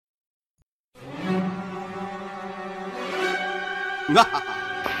New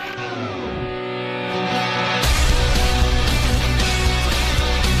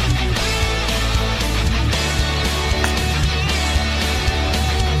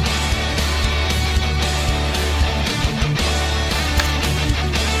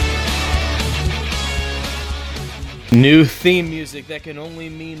theme music that can only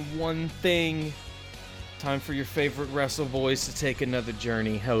mean one thing. Time for your favorite Wrestle Boys to take another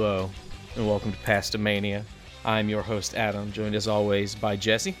journey. Hello, and welcome to Pastamania. I'm your host, Adam, joined as always by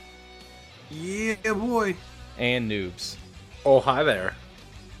Jesse. Yeah, boy. And Noobs. Oh, hi there.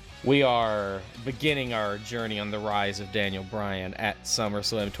 We are beginning our journey on the rise of Daniel Bryan at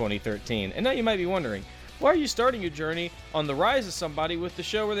SummerSlam 2013. And now you might be wondering, why are you starting your journey on the rise of somebody with the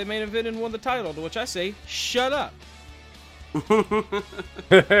show where they main event and won the title? To which I say, shut up.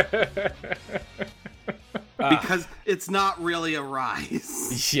 Because it's not really a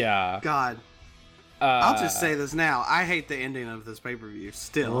rise. Yeah. God. I'll just say this now. I hate the ending of this pay-per-view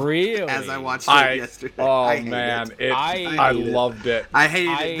still. Really? As I watched it yesterday. Oh, I man. I loved it. I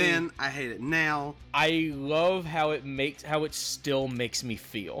hated it then. I hate it now. I love how it still makes me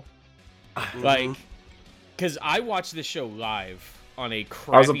feel. Like, because I watched this show live on a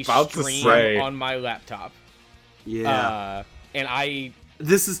crappy stream on my laptop. Yeah. And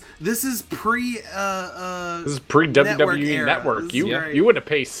This is pre WWE Network. You would have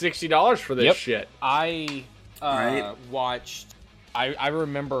paid $60 for this shit. I watched. I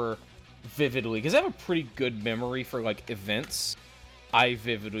remember vividly because I have a pretty good memory for like events. I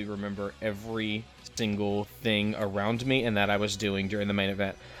vividly remember every single thing around me and that I was doing during the main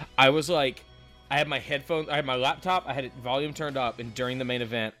event. I was like, I had my headphones, I had my laptop, I had it volume turned up, and during the main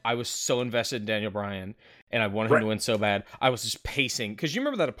event, I was so invested in Daniel Bryan. And I wanted him to win so bad. I was just pacing. Because you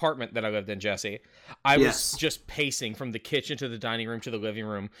remember that apartment that I lived in, Jesse? I was just pacing from the kitchen to the dining room to the living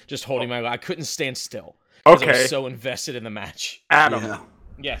room, just holding my... I couldn't stand still. Okay. I was so invested in the match. Adam.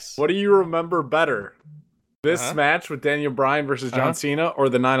 Yes. What do you remember better? This match with Daniel Bryan versus John Cena or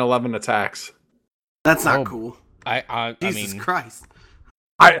the 9/11 attacks? That's not cool. Jesus Christ.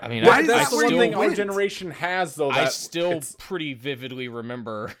 I mean, that's the one thing our generation has, though. I still pretty vividly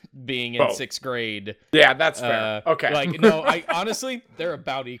remember being in 6th grade. Yeah, that's fair. Okay. Like, no, honestly, they're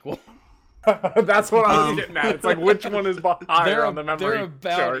about equal. That's what I was getting at. It's like, which one is higher on the memory They're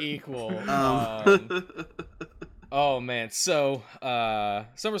about chart? equal. Oh, man. So,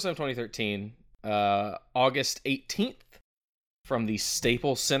 SummerSlam 2013, August 18th, from the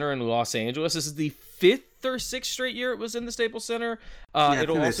Staples Center in Los Angeles. This is the 5th or 6th straight year it was in the Staples Center.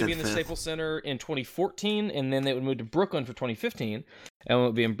 It'll also be in the Staples Center in 2014, and then they would move to Brooklyn for 2015. And it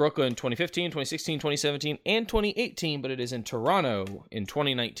will be in Brooklyn 2015, 2016, 2017, and 2018, but it is in Toronto in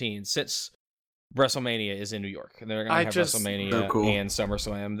 2019, since WrestleMania is in New York. And they're going to have WrestleMania and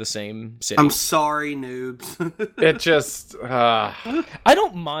SummerSlam the same city. I'm sorry, Noobs. It just... I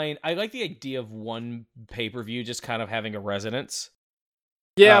don't mind. I like the idea of one pay-per-view just kind of having a residence.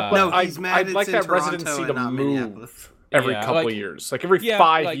 Yeah, but I'd like that residency to move every couple of years. Like every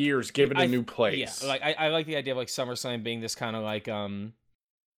 5 years, give it a new place. Yeah, like I like the idea of like SummerSlam being this kind of like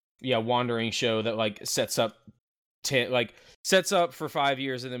wandering show that like sets up for 5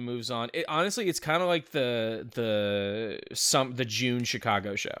 years and then moves on. Honestly, it's kind of like the June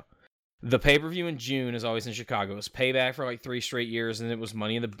Chicago show. The pay-per-view in June is always in Chicago. It was Payback for like 3 straight years, and it was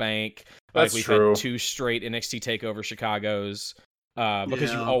Money in the Bank. That's we've true. had 2 straight NXT TakeOver Chicago's.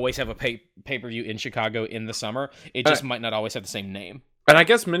 Because you always have a pay-per-view in Chicago in the summer. It just might not always have the same name. And I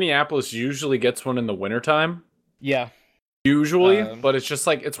guess Minneapolis usually gets one in the wintertime. Yeah. Usually, but it's just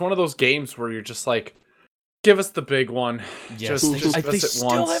like, it's one of those games where you're just like, give us the big one. Yes. They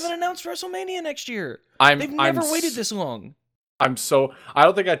still haven't announced WrestleMania next year. They've never waited this long. I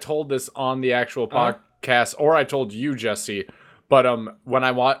don't think I told this on the actual podcast, or I told you, Jesse, but when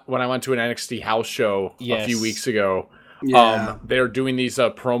I went to an NXT house show a few weeks ago, they're doing these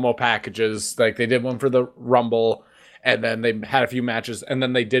promo packages. Like they did one for the Rumble, and then they had a few matches, and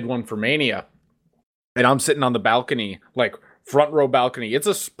then they did one for Mania. And I'm sitting on the balcony, like front row balcony. It's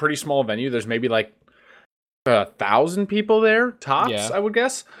a pretty small venue. There's maybe like 1,000 people there, tops, I would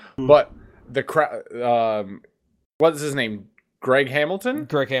guess. But the crowd, what's his name? Greg Hamilton?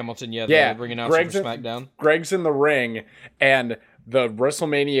 Greg Hamilton, the ring announcer for SmackDown. Greg's in the ring, and the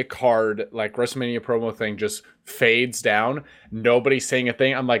WrestleMania card, like WrestleMania promo thing, just fades down. Nobody's saying a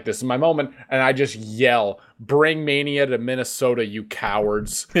thing. I'm like, this is my moment. And I just yell, bring Mania to Minnesota, you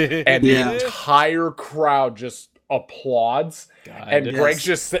cowards. And the entire crowd just applauds. God, Greg's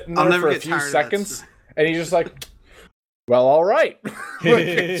just sitting there for a few seconds. And he's just like, well, all right.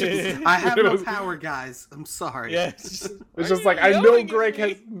 I have no power, guys. I'm sorry. Yes. It's just like, I know Greg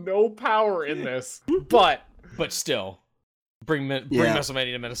has no power in this, but still. Bring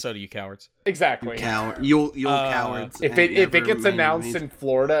WrestleMania to Minnesota, you cowards. Exactly. You'll cowards. If it gets announced in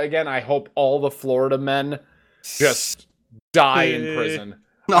Florida again, I hope all the Florida men just die in prison.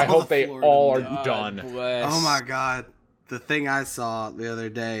 I hope they all are done. Oh my God. The thing I saw the other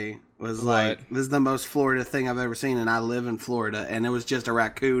day was this is the most Florida thing I've ever seen, and I live in Florida, and it was just a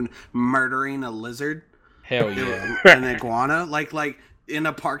raccoon murdering a lizard. Hell yeah. An iguana. Like in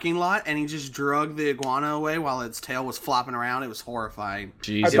a parking lot, and he just drug the iguana away while its tail was flopping around. It was horrifying.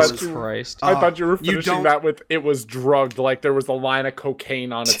 Jesus Christ. I thought you were finishing that with it was drugged, like there was a line of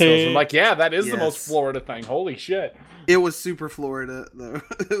cocaine on its nose. I'm like, yeah, that is the most Florida thing. Holy shit. It was super Florida, though.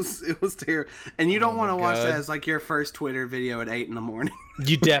 It was terrible. And you don't want to watch that as like your first Twitter video at 8 a.m.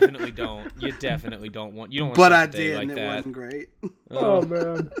 You definitely don't. You don't want to But I did, and it wasn't great. Oh,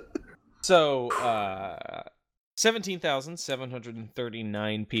 man. So,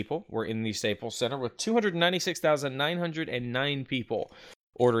 17,739 people were in the Staples Center, with 296,909 people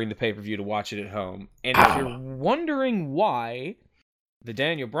ordering the pay-per-view to watch it at home. And if you're wondering why the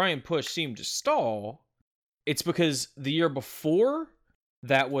Daniel Bryan push seemed to stall, it's because the year before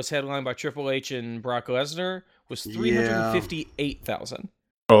that was headlined by Triple H and Brock Lesnar was 358,000.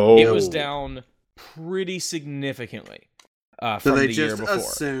 Oh. It was down pretty significantly from the year before.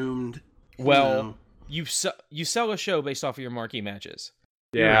 Assumed. Well, you sell a show based off of your marquee matches.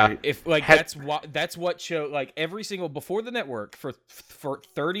 Yeah. Right. If that's what show, like every single before the network for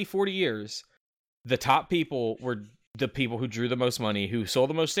 30, 40 years, the top people were the people who drew the most money, who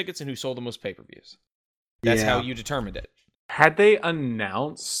sold the most tickets, and who sold the most pay-per-views. That's how you determined it. Had they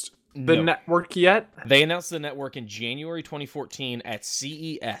announced the network yet? They announced the network in January 2014 at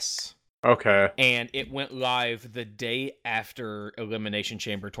CES. Okay. And it went live the day after Elimination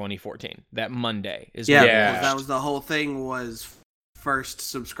Chamber 2014. That Monday is because that was the whole thing. Was first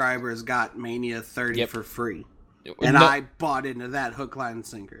subscribers got Mania 30 for free, and I bought into that hook, line, and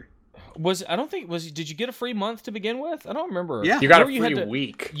sinker. Did you get a free month to begin with? I don't remember. Yeah, you got a free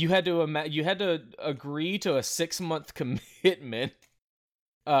week. You had to agree to a 6-month commitment.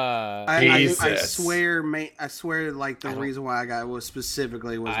 Jesus. I swear, like the reason why I got it was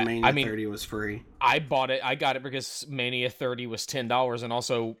specifically Mania 30 was free. I bought it. I got it because Mania 30 was $10, and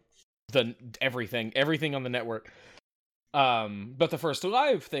also everything on the network. But the first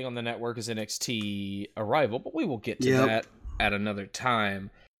live thing on the network is NXT Arrival, but we will get to that at another time.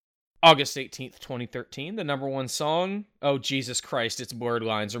 August 18th, 2013, the number one song, oh Jesus Christ, it's blurred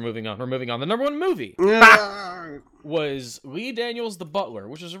lines, we're moving on. The number one movie was Lee Daniels' The Butler,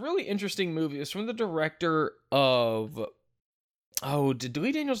 which is a really interesting movie. It's from the director of, did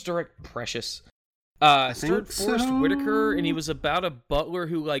Lee Daniels direct Precious? Starred Forrest Whitaker, and he was about a butler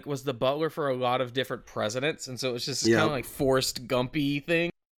who was the butler for a lot of different presidents, and so it was just kind of like Forrest Gumpy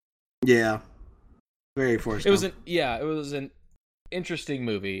thing. Yeah. Very Forrest Gump. It was an interesting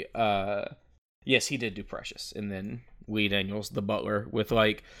movie. Yes, he did do Precious, and then Lee Daniels, The Butler, with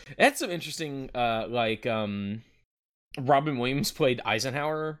that's some interesting Robin Williams played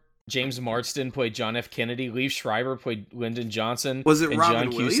Eisenhower, James Marsden played John F. Kennedy, Liev Schreiber played Lyndon Johnson. Was it and Robin John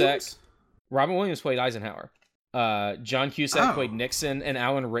Williams? Cusack. Robin Williams played Eisenhower. John Cusack played Nixon, and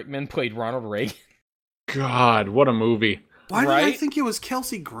Alan Rickman played Ronald Reagan. God, what a movie. Why did I think it was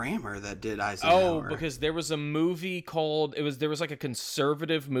Kelsey Grammer that did Eisenhower? Oh, because there was a movie called there was a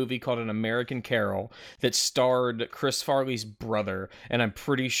conservative movie called An American Carol that starred Chris Farley's brother, and I'm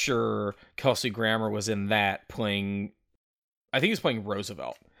pretty sure Kelsey Grammer was in that playing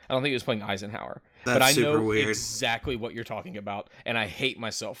Roosevelt. I don't think he was playing Eisenhower. But I know exactly what you're talking about, and I hate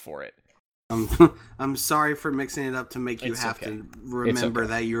myself for it. I'm sorry for mixing it up to make you to remember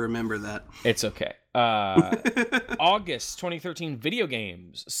that you remember that. It's okay. August 2013 video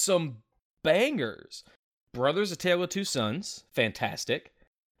games. Some bangers. Brothers: A Tale of Two Sons. Fantastic.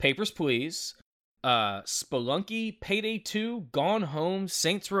 Papers, Please. Spelunky, Payday 2, Gone Home,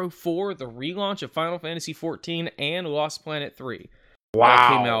 Saints Row 4, the relaunch of Final Fantasy 14, and Lost Planet 3. Wow. That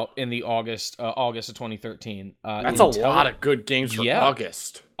came out in the August of 2013. That's a lot of good games for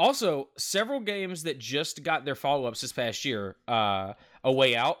August. Also, several games that just got their follow-ups this past year. A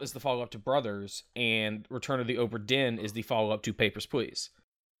Way Out is the follow-up to Brothers, and Return of the Obra Dinn is the follow-up to Papers, Please.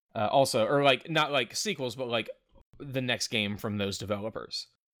 Not sequels, but the next game from those developers.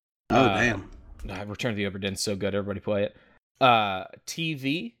 Oh, damn. Return of the Obra Dinn is so good, everybody play it.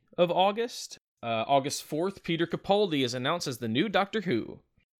 TV of August. August 4th, Peter Capaldi is announced as the new Doctor Who.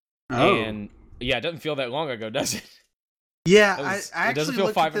 Oh. And, it doesn't feel that long ago, does it? Yeah, I actually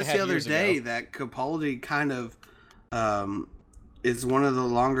looked at this the other day, that Capaldi kind of is one of the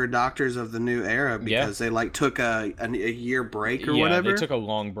longer Doctors of the new era, because they took a year break or whatever. Yeah, they took a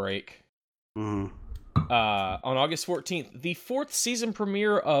long break. Mm. On August 14th, the 4th season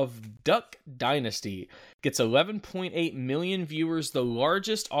premiere of Duck Dynasty gets 11.8 million viewers, the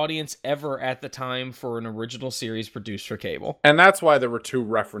largest audience ever at the time for an original series produced for cable. And that's why there were 2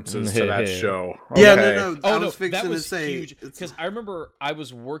 references to that show. Okay. Yeah, no. That was huge. Because I remember I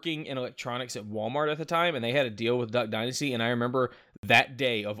was working in electronics at Walmart at the time, and they had a deal with Duck Dynasty, and I remember that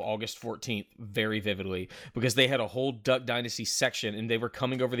day of August 14th very vividly, because they had a whole Duck Dynasty section, and they were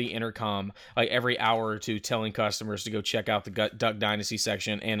coming over the intercom like every hour or two telling customers to go check out the Duck Dynasty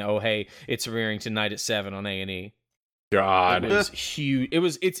section, and oh hey, it's premiering tonight at 7 on A&E. God, it was huge.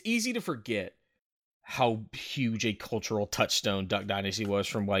 It's easy to forget how huge a cultural touchstone Duck Dynasty was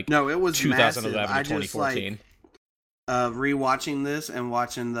from it was 2011 massive. to 2014. Rewatching this and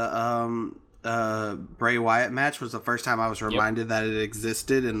watching the Bray Wyatt match was the first time I was reminded that it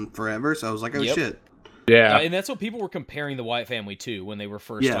existed and forever. So I was like, oh shit. Yeah, and that's what people were comparing the Wyatt family to when they were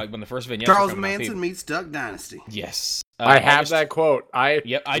first when the first vignettes Charles Manson meets Duck Dynasty. Yes, I have that quote. I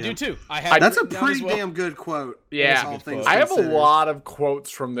do too. That's a pretty damn good quote. Yeah, I have a lot of quotes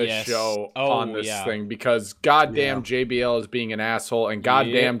from this show on this thing because goddamn JBL is being an asshole, and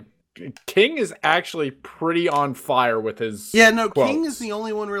goddamn King is actually pretty on fire with his quotes. King is the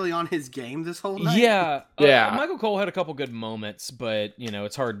only one really on his game this whole night. Michael Cole had a couple good moments, but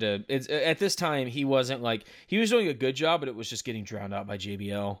it's hard to at this time he wasn't he was doing a good job, but it was just getting drowned out by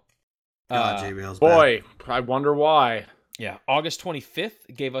JBL. JBL's boy, bad. I wonder why. Yeah, August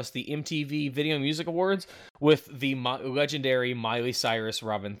 25th gave us the MTV Video Music Awards with the legendary Miley Cyrus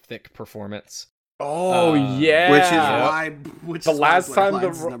Robin Thicke performance. Oh yeah, which is why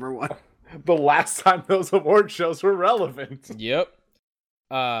number one. The last time those award shows were relevant. Yep.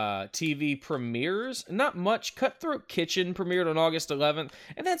 TV premieres, not much. Cutthroat Kitchen premiered on August 11th,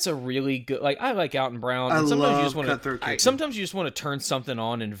 and that's a really good. I like Alton Brown. And sometimes you just want to. Sometimes you just want to turn something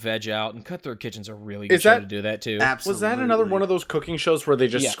on and veg out, and Cutthroat Kitchen's a really good show to do that too. Absolutely. Was that another one of those cooking shows where they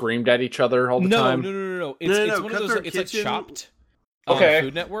just screamed at each other all the time? No. It's one of those. It's like Chopped.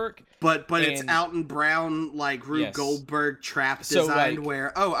 Food Network. But it's Alton Brown, Rube Goldberg trap designed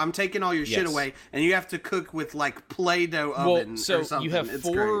where, I'm taking all your shit away, and you have to cook with Play-Doh oven or something. You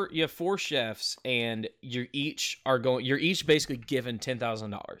have 4 chefs, and you're each basically given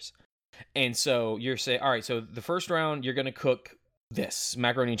 $10,000. And so you're saying, all right, so the first round you're gonna cook this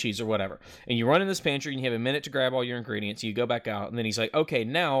macaroni and cheese or whatever, and you run in this pantry and you have a minute to grab all your ingredients. You go back out, and then he's like, okay,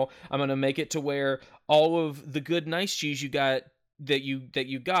 now I'm gonna make it to where all of the good nice cheese you got that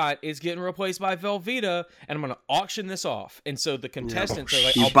you got is getting replaced by Velveeta, and I'm gonna auction this off. And so the contestants are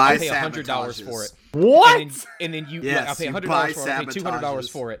like, I'll pay $100 for it. What? And then you I'll pay $100 for it, I'll pay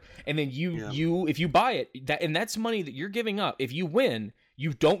 $200 for it. And then you if you buy it, that's money that you're giving up. If you win,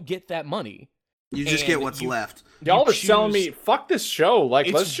 you don't get that money. You just get what's left. Y'all are telling me, fuck this show.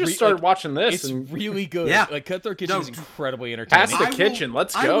 Let's just start watching this. It's really good. Yeah. Cutthroat Kitchen is incredibly entertaining. Pass the kitchen.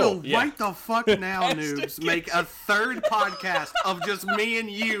 Let's go. I will right the fuck now, noobs. Make a third podcast of just me and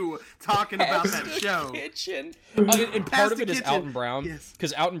you talking about that show. Kitchen. And part of it is Alton Brown.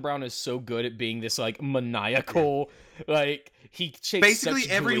 Because Alton Brown is so good at being this maniacal, he takes basically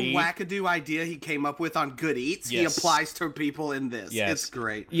every wackadoo idea he came up with on Good Eats, he applies to people in this. It's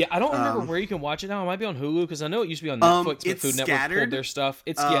great. Yeah, I don't remember where you can watch it now. It might be on Hulu because I know it used to be on Netflix, but Food Network pulled their stuff.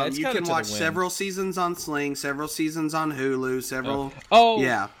 It's you can watch several seasons on Sling, several seasons on Hulu, several. It's all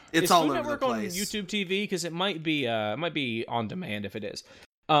Food over Network the place. On YouTube TV because it might be on demand if it is.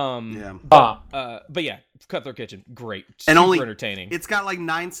 But yeah, Cutthroat Kitchen, great, and super entertaining. It's got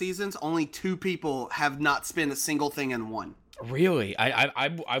 9 seasons. Only 2 people have not spent a single thing in one. Really,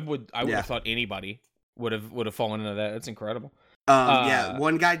 I would have thought anybody would have fallen into that. That's incredible.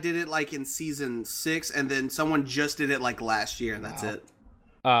 One guy did it in season 6, and then someone just did it last year, and that's it.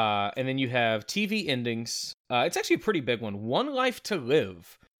 And then you have TV endings. It's actually a pretty big one. One Life to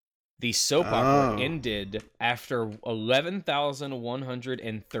Live. The soap opera ended after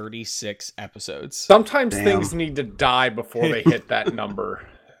 11,136 episodes. Sometimes things need to die before they hit that number.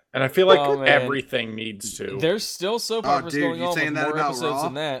 And I feel like everything needs to. There's still soap operas going on with more episodes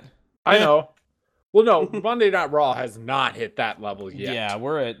than that. I know. Well, no, Monday Night Raw has not hit that level yet. Yeah,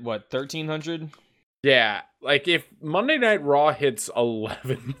 we're at, 1,300? Yeah, if Monday Night Raw hits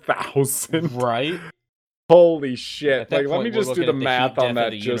 11,000... Right? Holy shit. Let me just do the math on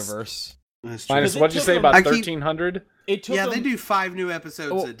that. Universe. Minus, what'd you say about 1,300? They do 5 new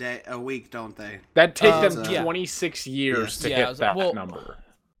episodes a week, don't they? That'd take them 26 years to hit that number.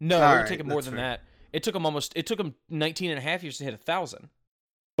 No, it would take them more than that. It took them 19 and a half years to hit 1,000.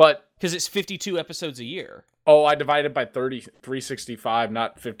 But because it's 52 episodes a year. Oh, I divided by 365,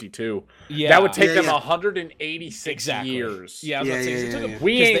 not 52. Yeah, that would take them 186 years. Yeah,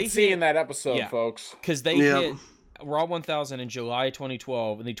 we ain't seeing that episode, folks, because they hit Raw 1000 in July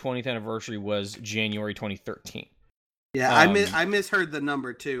 2012, and the 20th anniversary was January 2013. Yeah, I misheard the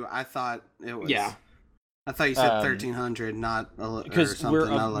number too. I thought it was. Yeah, I thought you said 1300, not because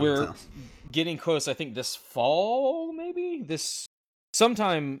we're getting close. I think this fall, maybe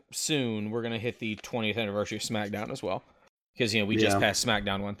sometime soon, we're gonna hit the 20th anniversary of SmackDown as well, because we just passed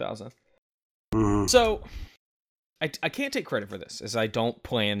SmackDown 1000. Mm-hmm. So I can't take credit for this, as I don't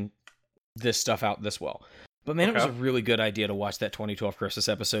plan this stuff out this well. But man, it was a really good idea to watch that 2012 Christmas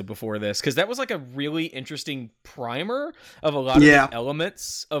episode before this, because that was like a really interesting primer of a lot of the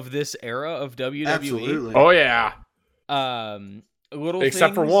elements of this era of WWE. Absolutely. Oh yeah. Little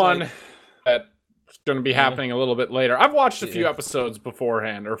except for one that's going to be happening a little bit later. I've watched a few episodes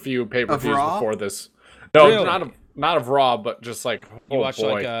beforehand, or a few pay-per-views before this. No, really? not of Raw, but just like you watched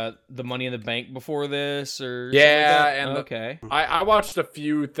like the Money in the Bank before this, or and okay. I watched a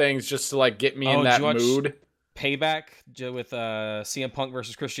few things just to like get me in that mood. Payback with CM Punk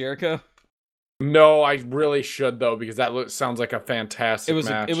versus Chris Jericho. No, I really should though, because that sounds like a fantastic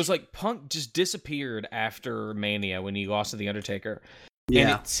match. It was like Punk just disappeared after Mania when he lost to The Undertaker. Yeah.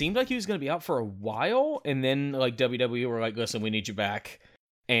 And it seemed like he was going to be out for a while, and then like WWE were like, "Listen, we need you back."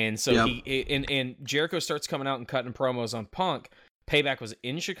 And so and Jericho starts coming out and cutting promos on Punk. Payback was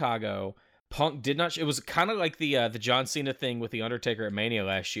in Chicago. Punk did not. It was kind of like the John Cena thing with The Undertaker at Mania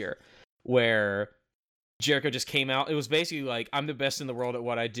last year, where Jericho just came out. It was basically like, I'm the best in the world at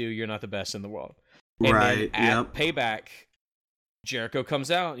what I do. You're not the best in the world. And then at Payback, Jericho comes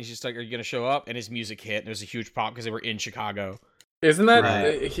out. He's just like, are you going to show up? And his music hit. And there was a huge pop because they were in Chicago. Isn't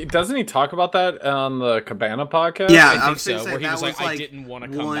that, doesn't he talk about that on the Cabana podcast? Yeah, I think so. Where he was like, I didn't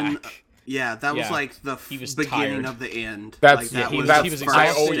want to come back. Yeah, that was like the beginning of the end. That's, like, he was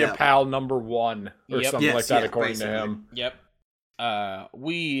I owe you, pal, number one. Or something like that, according to him. Yep.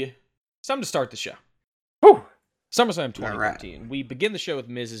 It's time to start the show. Whew. SummerSlam 2013. Right. We begin the show with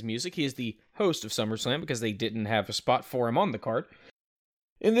Miz's music. He is the host of SummerSlam because they didn't have a spot for him on the card.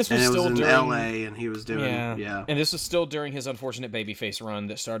 And this was still during LA, and he was doing And this was still during his unfortunate babyface run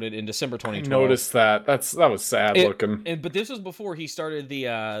that started in December 2012. I noticed that. That was sad looking. But this was before he started the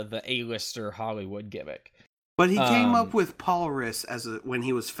A-lister Hollywood gimmick. But he came up with Paul Riss when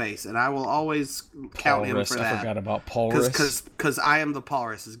he was face, and I will always count him for that. I forgot about Paul Riss. Because I Am the Paul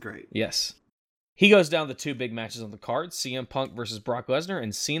Riss is great. Yes. He goes down the two big matches on the card, CM Punk versus Brock Lesnar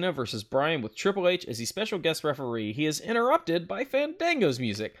and Cena versus Bryan, with Triple H as the special guest referee. He is interrupted by Fandango's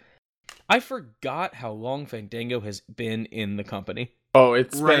music. I forgot how long Fandango has been in the company. Oh,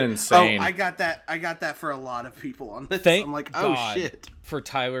 it's been insane. Oh, I got that for a lot of people on this. I'm like, oh shit. For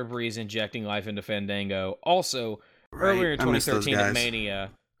Tyler Breeze injecting life into Fandango. Also, earlier in 2013 at Mania,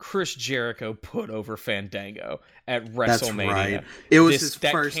 Chris Jericho put over Fandango at WrestleMania. That's right. It was his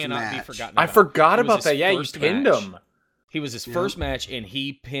first match. Be forgotten about. I forgot about that. Yeah, he pinned him. He was his first match, and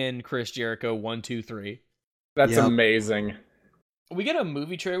he pinned Chris Jericho 1-2-3. That's amazing. We get a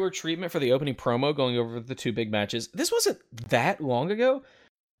movie trailer treatment for the opening promo going over the two big matches. This wasn't that long ago,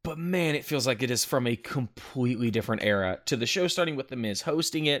 but man, it feels like it is from a completely different era to the show starting with The Miz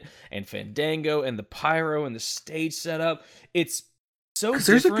hosting it, and Fandango, and the pyro, and the stage setup. It's so different.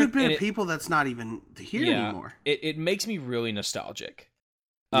 There's a good bit of people that's not even here anymore. It makes me really nostalgic.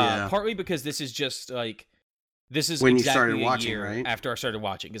 Partly because this is just like, this is when exactly you started watching, right? After I started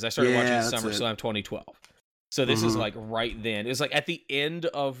watching, because I started watching SummerSlam 2012. So this is like right then. It was like at the end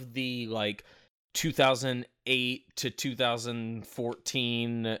of the like 2008 to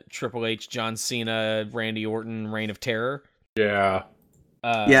 2014 Triple H, John Cena, Randy Orton Reign of Terror. Yeah.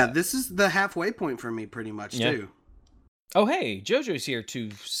 This is the halfway point for me pretty much too. Oh, hey, JoJo's here to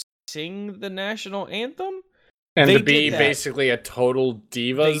sing the national anthem. And to be basically a Total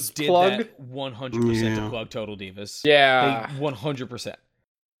Divas plug? They did that 100% to plug Total Divas. Yeah. 100%.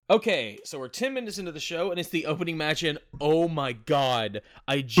 Okay, so we're 10 minutes into the show, and it's the opening match, and oh my god,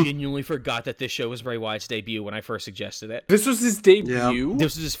 I genuinely forgot that this show was Bray Wyatt's debut when I first suggested it. This was his debut? Yep.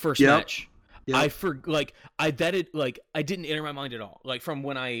 This was his first match. Yep. I didn't enter my mind at all. Like, from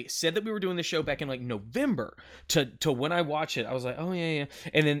when I said that we were doing the show back in like November to when I watched it, I was like, oh yeah.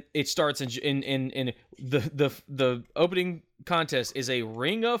 And then it starts and the opening contest is a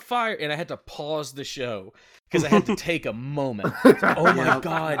Ring of Fire, and I had to pause the show because I had to take a moment. Oh my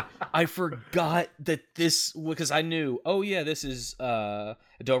god, I forgot that this, because I knew, oh yeah, this is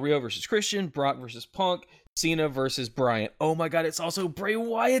Del Rio versus Christian, Brock versus Punk, Cena versus Bryan. Oh my god, it's also Bray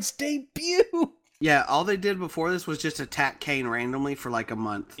Wyatt's debut. Yeah, all they did before this was just attack Kane randomly for like a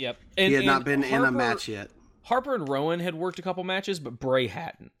month. Yep. He had not been in a match yet. Harper and Rowan had worked a couple matches, but Bray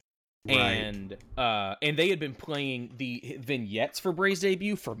hadn't. Right. And they had been playing the vignettes for Bray's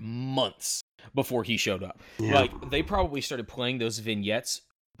debut for months before he showed up. Yeah. Like, they probably started playing those vignettes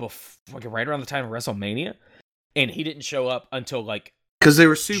right around the time of WrestleMania, and he didn't show up until like because they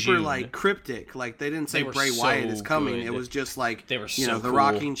were super June. Like cryptic. Like they didn't say Bray Wyatt is coming. Good. It was just like they were the cool.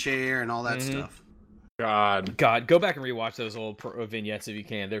 rocking chair and all that stuff. God, go back and rewatch those old vignettes if you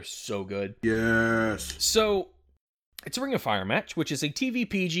can. They're so good. Yes. So it's a Ring of Fire match, which is a TV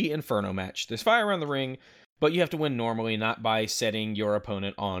PG Inferno match. There's fire around the ring, but you have to win normally, not by setting your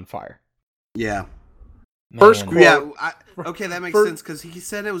opponent on fire. Yeah. Man. First quote. Yeah, okay, that makes sense because he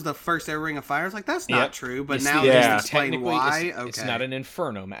said it was the first ever Ring of Fire. I was like, that's not true, but now he's explaining why. It's not an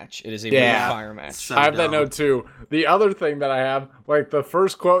Inferno match. It is a Ring of Fire match. So I have that note too. The other thing that I have, like the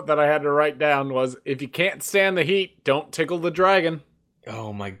first quote that I had to write down was, if you can't stand the heat, don't tickle the dragon.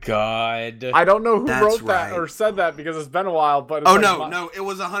 Oh my God. I don't know who wrote that or said that because it's been a while, but it's no, it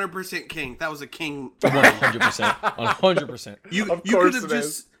was 100% King. That was a King. 100%.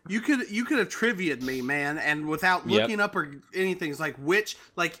 100%. You could have trivia'd me, man, and without looking up or anything, it's like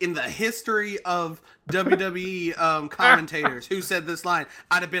in the history of WWE commentators who said this line,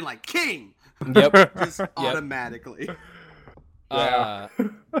 I'd have been like King. Yep. Just automatically.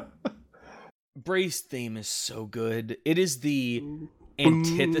 Bray's theme is so good. It is the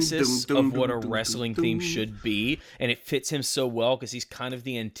antithesis of what a wrestling theme should be, and it fits him so well because he's kind of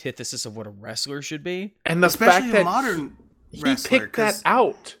the antithesis of what a wrestler should be. And the especially fact that modern he picked that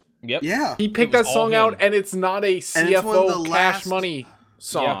out. Yep. Yeah. He picked that song out, and it's not a CFO Cash Money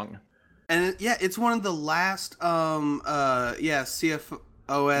song. And it's one of the last CFOS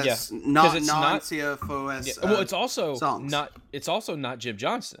non-CFOS. Well, it's also songs. It's also not Jim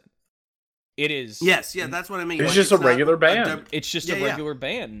Johnston. It is. Yes, that's what I mean. It's just a regular band. It's just a regular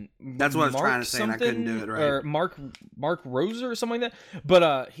band. That's what I was trying to say, and I couldn't do it right. Or Mark Roser or something like that.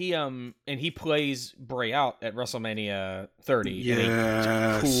 But he plays Bray out at WrestleMania 30.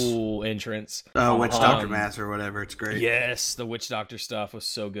 Yes. Cool entrance. Witch Doctor Mass or whatever. It's great. Yes, the Witch Doctor stuff was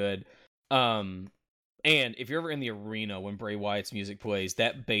so good. And if you're ever in the arena when Bray Wyatt's music plays,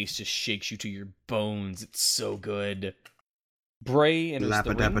 that bass just shakes you to your bones. It's so good. Bray enters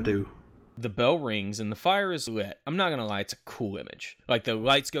the ring. The bell rings and the fire is lit. I'm not gonna lie, it's a cool image. Like the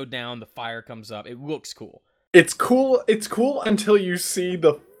lights go down, the fire comes up. It looks cool. It's cool until you see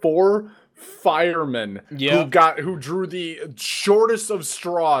the 4 firemen who drew the shortest of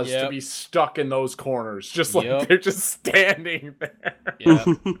straws to be stuck in those corners. Just like they're just standing there. Yeah.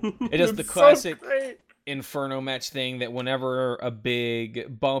 It is the classic Inferno match thing that whenever a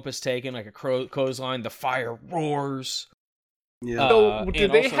big bump is taken, like a clothesline, the fire roars. Yeah. So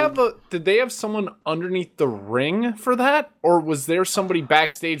did they have someone underneath the ring for that, or was there somebody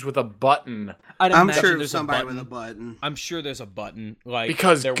backstage with a button? I'm sure there's somebody with a button. I'm sure there's a button, like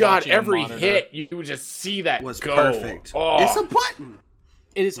because God, every hit you would just see that was go. Perfect. Oh. It's a button.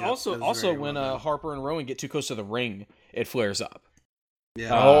 It is also when Harper and Rowan get too close to the ring, it flares up.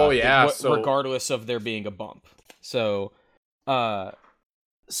 Yeah. Regardless of there being a bump. So.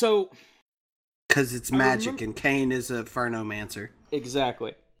 Because it's magic, and Kane is a Fernomancer.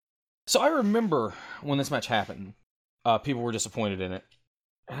 Exactly. So I remember when this match happened, people were disappointed in it.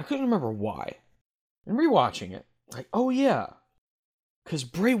 And I couldn't remember why. And rewatching it, like, oh yeah. Because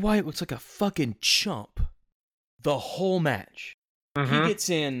Bray Wyatt looks like a fucking chump the whole match. Mm-hmm. He gets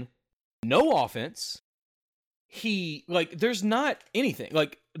in no offense. There's not anything.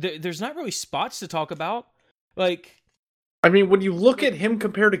 Like, there's not really spots to talk about. Like... I mean, when you look at him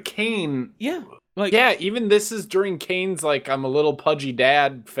compared to Kane... Yeah. Even this is during Kane's, like, I'm a little pudgy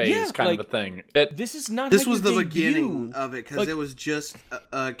dad phase kind of a thing. This is not This was the beginning of it, because it was just...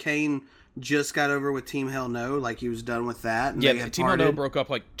 Kane just got over with Team Hell No, like, he was done with that. And Team Hell No broke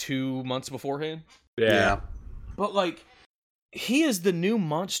up, 2 months beforehand. Yeah. But, he is the new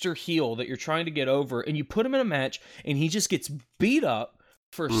monster heel that you're trying to get over, and you put him in a match, and he just gets beat up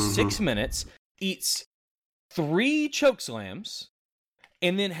for 6 minutes, eats 3 chokeslams,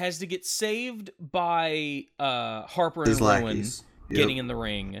 and then has to get saved by Harper and Rowan getting in the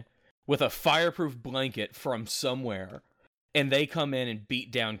ring with a fireproof blanket from somewhere, and they come in and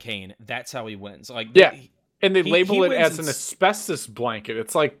beat down Kane. That's how he wins. And they label it as an asbestos blanket.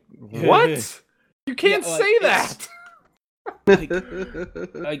 It's like, what? You can't say that.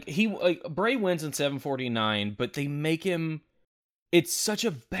 Bray wins in 749, but they make him. It's such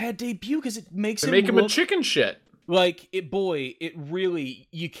a bad debut because it makes him a chicken shit. Like, it really,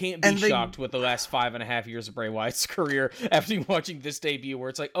 you can't be shocked with the last 5.5 years of Bray Wyatt's career after watching this debut, where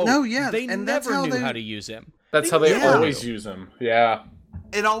it's like, they never knew how to use him. That's how they always use him. Yeah.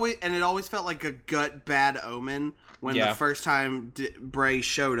 It always felt like a gut bad omen when the first time Bray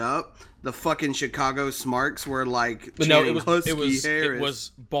showed up. The fucking Chicago Smarks were like, it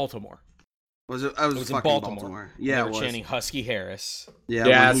was Baltimore. Was it? It was fucking Baltimore. Yeah, they were chanting Husky Harris. Yeah,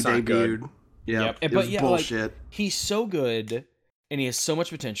 when he debuted. Yep. It was bullshit. Like, he's so good, and he has so much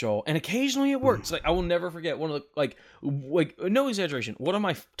potential, and occasionally it works. Like, I will never forget one of the like no exaggeration, one of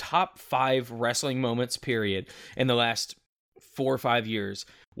my top 5 wrestling moments period in the last 4 or 5 years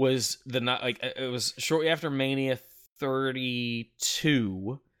was it was shortly after Mania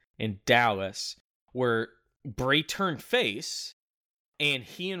 32 in Dallas, where Bray turned face, and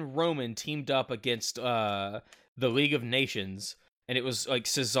he and Roman teamed up against the League of Nations, and it was like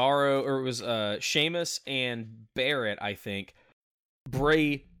Cesaro, or it was Sheamus and Barrett, I think.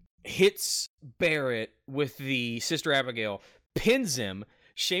 Bray hits Barrett with the Sister Abigail, pins him.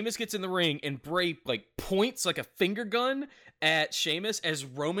 Sheamus gets in the ring, and Bray like points like a finger gun at Sheamus as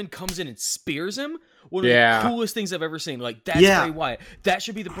Roman comes in and spears him. One of the coolest things I've ever seen. Like, that's Bray Wyatt. That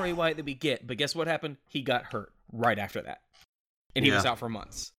should be the Bray Wyatt that we get. But guess what happened? He got hurt right after that. And he was out for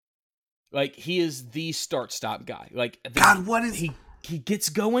months. Like, he is the start-stop guy. Like, God, what is he gets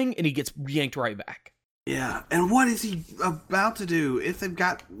going and he gets yanked right back. Yeah, and what is he about to do? If they've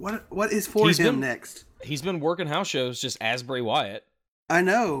got what is for him next? He's been working house shows just as Bray Wyatt. I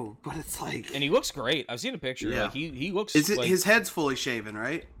know, but it's like, and he looks great. I've seen a picture. Yeah. Like, he looks. Is it like, his head's fully shaven,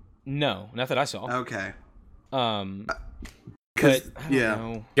 right? No, not that I saw. Okay. But I don't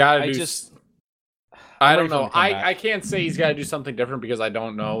know. I don't know. I can't say he's got to do something different because I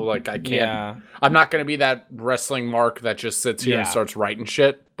don't know. Like, I can't. Yeah. I'm not going to be that wrestling mark that just sits here and starts writing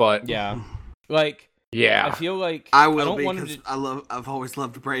shit. But like, I feel like I will because I've always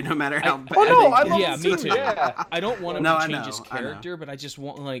loved Bray, no matter how bad. I love him me too. Yeah. I don't want him to change his character, but I just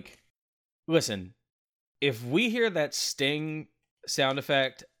want, like, listen, if we hear that Sting sound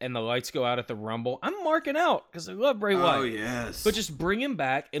effect and the lights go out at the Rumble, I'm marking out because I love Bray Wyatt. Oh yes. But just bring him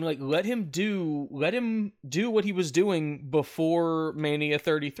back and like let him do what he was doing before Mania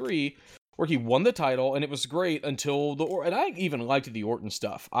 33, where he won the title and it was great until and I even liked the Orton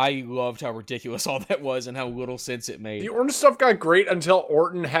stuff. I loved how ridiculous all that was and how little sense it made. The Orton stuff got great until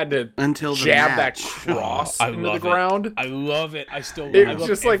Orton had to jab that cross into the ground. I love it. I was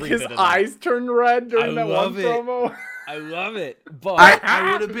just like his eyes turned red during that one promo. I love it, but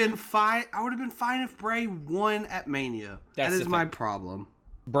I would have been fine. I would have been fine if Bray won at Mania. That is my problem.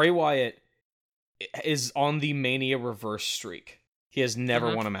 Bray Wyatt is on the Mania reverse streak. He has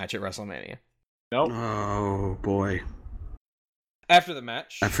never won a match at WrestleMania. Nope. Oh boy. After the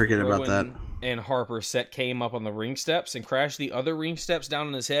match, I forget about that. And Harper came up on the ring steps and crashed the other ring steps down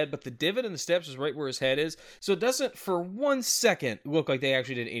on his head, but the divot in the steps is right where his head is, so it doesn't for 1 second look like they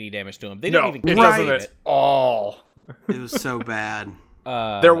actually did any damage to him. They didn't even doesn't at all. It was so bad.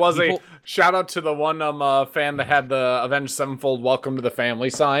 There was a shout out to the one fan that had the Avenged Sevenfold Welcome to the Family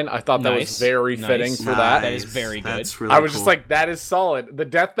sign. I thought that was very fitting for that. That is very good. That's really I was just like, that is solid. The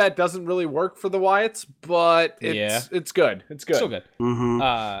death bat doesn't really work for the Wyatts, but it's good. It's good. So good.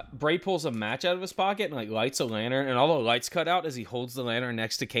 Mm-hmm. Bray pulls a match out of his pocket and like lights a lantern, and all the lights cut out as he holds the lantern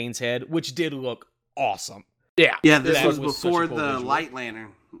next to Kane's head, which did look awesome. Yeah. This was before the light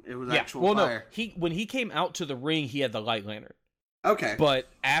lantern. It was actual fire. No, when he came out to the ring, he had the light lantern. Okay. But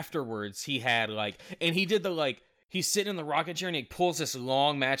afterwards, he had and he did he's sitting in the rocket chair and he pulls this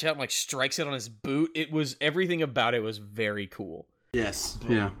long match out and strikes it on his boot. Everything about it was very cool. Yes.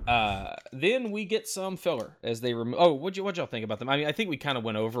 Yeah. Then we get some filler as they remove. Oh, what'd y'all think about them? I mean, I think we kind of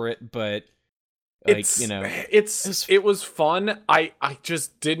went over it, but it was fun. I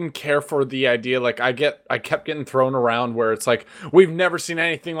just didn't care for the idea. I kept getting thrown around where it's like, we've never seen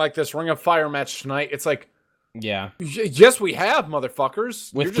anything like this Ring of Fire match tonight. It's like, yeah, yes, we have,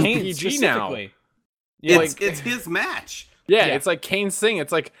 motherfuckers. With You're Kane just PG now. Yeah, it's his match. Yeah, it's like Kane's thing.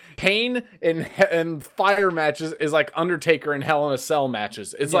 It's like Kane and Fire matches is like Undertaker and Hell in a Cell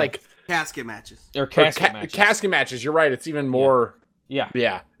matches. It's like casket matches or matches. Casket matches. You're right. It's even more.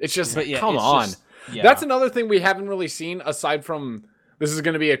 Yeah. It's just come on. That's another thing we haven't really seen aside from. This is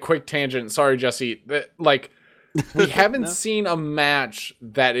going to be a quick tangent. Sorry, Jesse. We haven't seen a match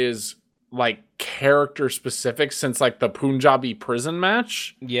that is character specific since the Punjabi prison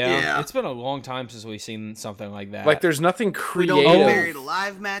match. Yeah, it's been a long time since we've seen something like that. There's nothing creative. We don't do Buried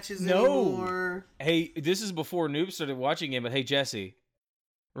Alive matches anymore. Hey, this is before Noob started watching him, but hey, Jesse,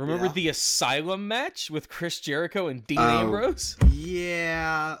 Remember the Asylum match with Chris Jericho and Dean Oh. Ambrose?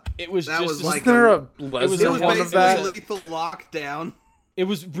 Yeah. It was That just was as- like Wasn't there a It Lesnar was one of that? basically Lethal Lockdown. It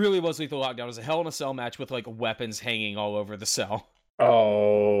was Lethal Lockdown. It was a Hell in a Cell match with like weapons hanging all over the cell.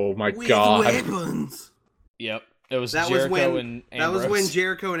 Oh my With god! weapons. Yep. It was That Jericho was when and that Ambrose. was when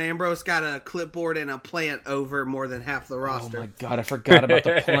Jericho and Ambrose got a clipboard and a plant over more than half the Oh roster. my god, I forgot about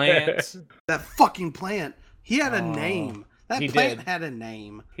the plant. That fucking plant. He had a Oh, name. That he plant did. had a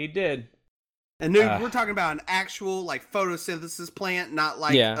name. He did. And dude, we're talking about an actual like photosynthesis plant, not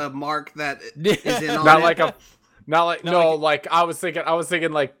like Yeah. a mark that is in on Not it. like a, not like Not no, like- like I was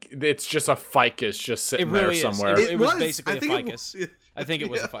thinking like it's just a ficus just sitting It really there is. somewhere. It was basically I a think it ficus. was- I think it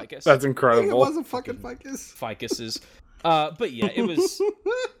was Yeah. a ficus. That's I think it incredible. was a fucking ficus. Ficuses. But yeah, it was.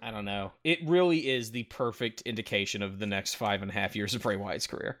 I don't know. It really is the perfect indication of the next 5.5 years of Bray Wyatt's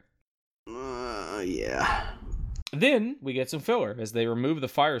career. Yeah. Then we get some filler as they remove the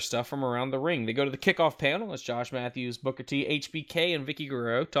fire stuff from around the ring. They go to the kickoff panel as Josh Matthews, Booker T, HBK, and Vicky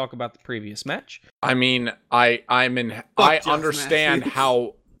Guerrero talk about the previous match. I mean, I Josh understand Matthews.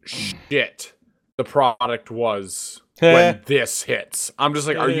 how shit the product was when this hits. I'm just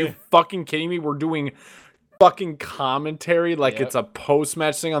like, are you fucking kidding me? We're doing fucking commentary like Yep. it's a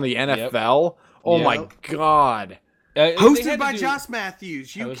post-match thing on the NFL. Oh Yep. my god. They Hosted had to by do- Josh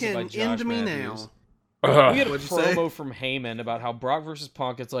Matthews. You Hosted by can Josh end me Matthews. now. Ugh. We had a What'd you say? promo from Heyman about how Brock versus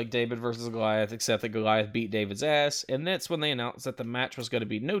Punk, it's like David versus Goliath, except that Goliath beat David's ass, and that's when they announced that the match was going to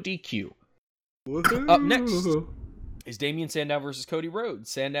be no DQ. Up next is Damian Sandow versus Cody Rhodes.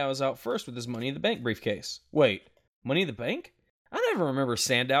 Sandow is out first with his Money in the Bank briefcase. Wait, Money in the Bank? I never remember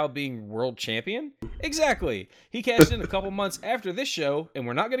Sandow being world champion. Exactly. He cashed in a couple months after this show, and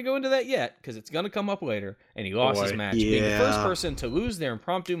we're not going to go into that yet, because it's going to come up later, and he lost his Boy. match, being the first Yeah. person to lose their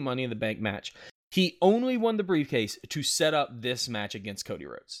impromptu Money in the Bank match. He only won the briefcase to set up this match against Cody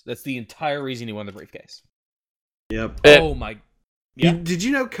Rhodes. That's the entire reason he won the briefcase. Yep. Oh my... Yeah. Did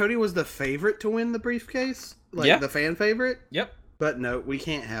you know Cody was the favorite to win the briefcase? Like Yeah. the fan favorite? Yep. But no, we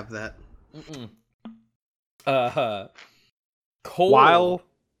can't have that. Mm-mm. Cole...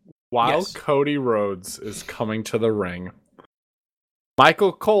 While Yes. Cody Rhodes is coming to the ring,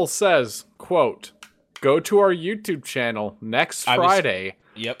 Michael Cole says, quote, "Go to our YouTube channel next I was- Friday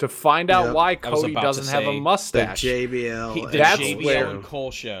Yep. to find out Yep. why I was Cody about to doesn't have a say, The mustache." JBL. The That's JBL where- and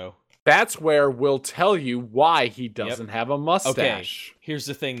Cole show. That's where we'll tell you why he doesn't have a mustache. Here's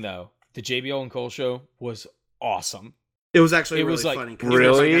the thing, though. The JBL and Cole show was awesome. It was actually It really was like- funny. it was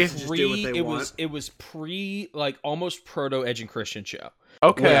Really? They got to just do what they it want. was pre like almost proto Edge and Christian show.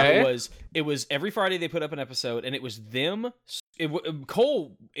 Okay. Where it was every Friday they put up an episode, and it was them.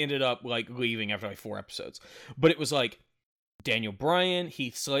 Cole ended up like leaving after like 4 episodes, but it was like Daniel Bryan,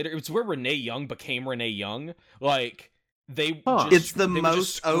 Heath Slater. It was where Renee Young became Renee Young. Like they, Huh. just, It's the they were just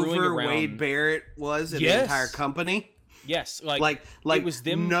most screwing over around. Wade Barrett was in the Yes. entire company. Yes, Like it was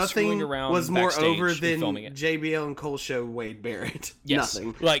them nothing screwing around was more backstage over and than filming it. JBL and Cole show Wade Barrett. Yes.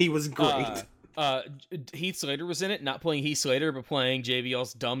 Nothing. Like He was great. Heath Slater was in it, not playing Heath Slater, but playing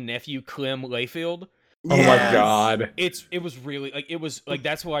JBL's dumb nephew Clem Layfield. Oh my god. It was really like it was like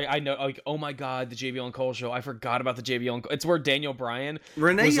that's why I know like oh my god, the JBL and Cole show. I forgot about the JBL and Cole. It's where Daniel Bryan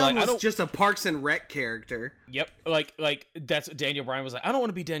Renee was Young like, I was don't- just a Parks and Rec character. Yep, like that's Daniel Bryan was like, I don't want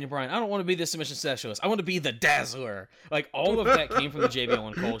to be Daniel Bryan. I don't want to be the submission specialist. I want to be the Dazzler. Like all of that came from the JBL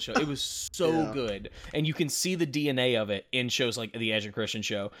and Cole show. It was so Yeah. good, and you can see the DNA of it in shows like the Edge and Christian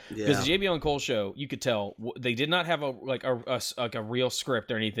show. Yeah. Because the JBL and Cole show, you could tell they did not have a real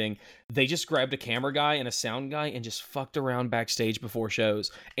script or anything. They just grabbed a camera guy and a sound guy and just fucked around backstage before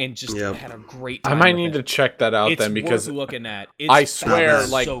shows and just Yep. had a great I time. might with need it. to check that out It's then because worth looking at. I swear,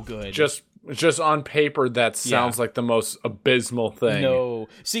 That's like, so good. just on paper, that sounds like the most abysmal thing. No,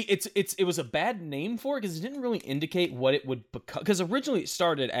 see, it was a bad name for it because it didn't really indicate what it would become. Because originally it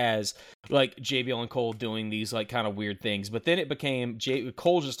started as like JBL and Cole doing these like kind of weird things, but then it became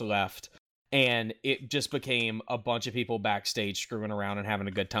Cole just left, and it just became a bunch of people backstage screwing around and having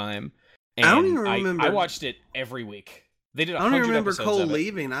a good time. And I don't even remember. I watched it every week. They did. I don't even 100 remember episodes Cole of it.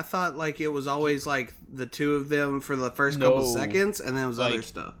 leaving. I thought like it was always like the two of them for the first couple No. seconds, and then it was other Like,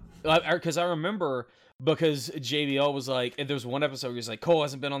 stuff. Because I remember because JBL was like, and there was one episode where he's like, Cole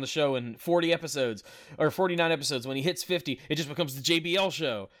hasn't been on the show in 40 episodes or 49 episodes. When he hits 50, it just becomes the JBL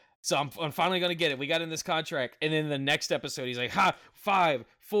show. So I'm finally going to get it. We got in this contract. And then the next episode, he's like, 5,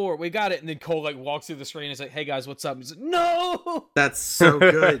 4, we got it. And then Cole like walks through the screen and is like, hey guys, what's up? And he's like, no! That's so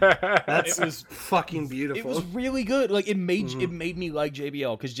good. That's It was- fucking It beautiful. was really good. Like it made Mm-hmm. me like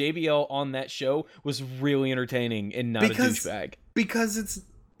JBL because JBL on that show was really entertaining and not Because- a douchebag. because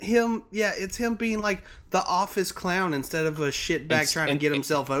it's him being like the office clown instead of a shitbag trying to get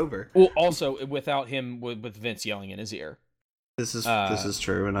himself over. Well, also without him with Vince yelling in his ear. This is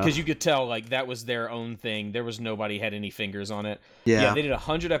true enough. Because you could tell like that was their own thing. There was nobody had any fingers on it. Yeah, they did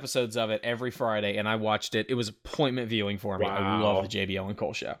 100 episodes of it every Friday, and I watched it. It was appointment viewing for me. Wow. I love the JBL and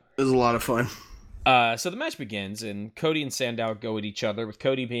Cole show. It was a lot of fun. So the match begins, and Cody and Sandow go at each other, with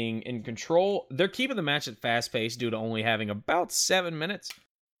Cody being in control. They're keeping the match at fast pace due to only having about 7 minutes.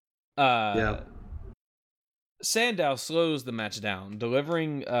 Sandow slows the match down,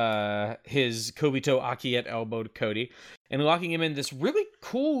 delivering his Kobito Akiet elbow to Cody, and locking him in this really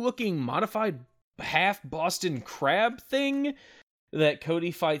cool-looking modified half Boston Crab thing that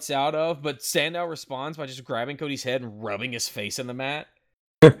Cody fights out of, but Sandow responds by just grabbing Cody's head and rubbing his face in the mat.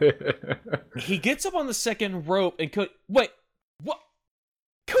 He gets up on the second rope and wait, what?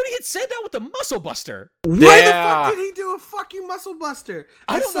 Cody hit Sandow with the Muscle Buster. Why the fuck did he do a fucking Muscle Buster?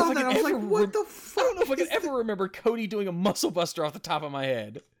 I saw that. I was like, what the fuck? I don't know if I can ever remember Cody doing a Muscle Buster off the top of my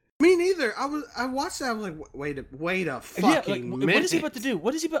head. Me neither. I watched that. I was like, wait a fucking minute. What is he about to do?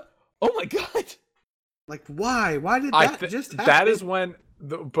 What is he about? Oh my god! Like, why? Why did that just happen? That is when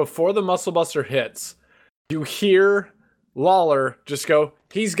before the Muscle Buster hits, you hear Lawler just go,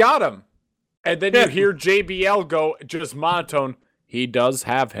 "He's got him," and then you hear JBL go, just monotone, "He does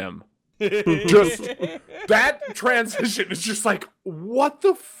have him." Just that transition is just like, what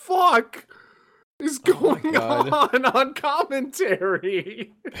the fuck is going on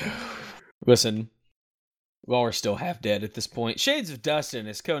commentary? Listen, Lawler's still half dead at this point. Shades of Dustin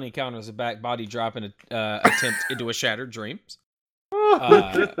as Cody counters a back body drop and attempt into a Shattered Dreams.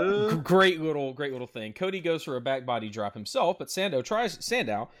 Great little thing. Cody goes for a back body drop himself, but Sandow tries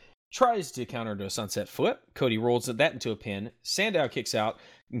to counter to a sunset flip. Cody rolls that into a pin. Sandow kicks out,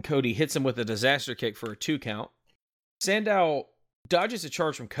 and Cody hits him with a disaster kick for a 2 count. Sandow dodges a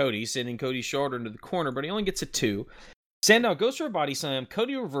charge from Cody, sending Cody's shoulder into the corner, but he only gets a 2. Sandow goes for a body slam.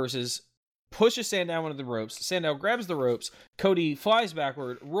 Cody reverses, pushes Sandow into the ropes. Sandow grabs the ropes. Cody flies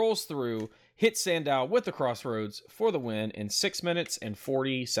backward, rolls through, hits Sandow with the crossroads for the win in 6 minutes and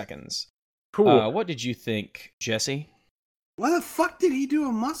 40 seconds. Cool. What did you think, Jesse? Why the fuck did he do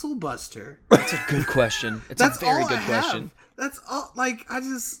a Muscle Buster? That's a good question. That's a very good question. That's all. Like, I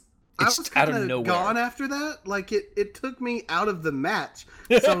was kind of gone after that. Like, it took me out of the match.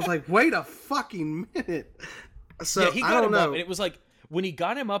 So I was like, wait a fucking minute. So yeah, he got him up, and it was like when he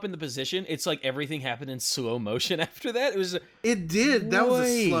got him up in the position, it's like everything happened in slow motion after that. It did. That was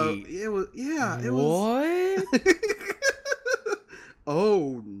a slow. It was. Yeah. It was. What?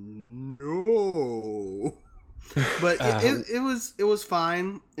 Oh no. But it was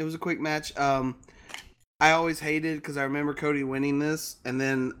fine. It was a quick match. I always hated because I remember Cody winning this, and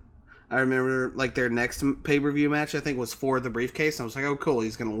then I remember like their next pay-per-view match I think was for the briefcase. And I was like, oh cool,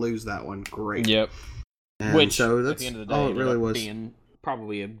 he's gonna lose that one. Great. Yep. And which so that's, at the end of the day, it really was being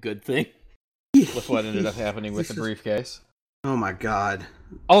probably a good thing with what ended up happening with the briefcase. Oh my god.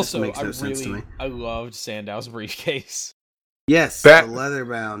 Also, I loved Sandow's briefcase. Yes, the leather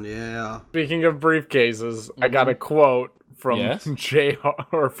bound, yeah. Speaking of briefcases, I got a quote from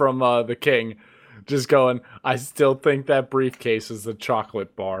from the King, just going, "I still think that briefcase is a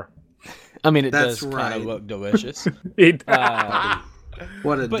chocolate bar." I mean, it does kind of look delicious.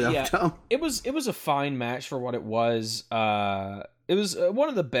 What a dumb. It was a fine match for what it was. It was one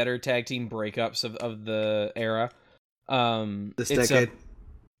of the better tag team breakups of the era. This decade.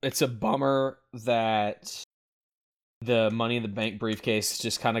 It's a bummer that the Money in the Bank briefcase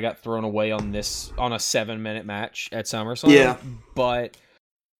just kind of got thrown away on a 7-minute match at SummerSlam. Yeah. But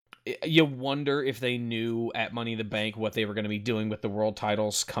you wonder if they knew at Money in the Bank what they were going to be doing with the world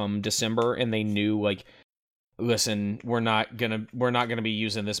titles come December, and they knew, like, listen, we're not gonna be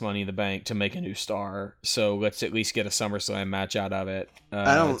using this Money in the Bank to make a new star, so let's at least get a SummerSlam match out of it.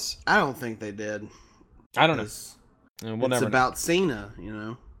 I don't think they did. I don't know. It's about Cena, you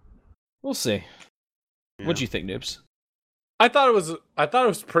know. We'll see. Yeah. What'd you think, Noobs? I thought it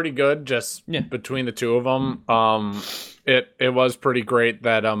was pretty good, just between the two of them. It was pretty great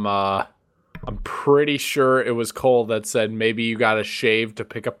that I'm pretty sure it was Cole that said maybe you got to shave to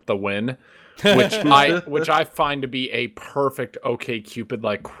pick up the win, which I find to be a perfect OkCupid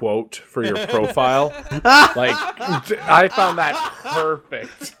like quote for your profile. Like I found that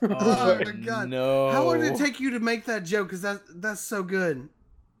perfect. Oh my god! No. How long did it take you to make that joke? Because that's so good.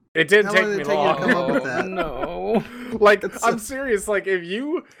 It didn't take me long. Come up with that? No. Like, I'm serious. Like,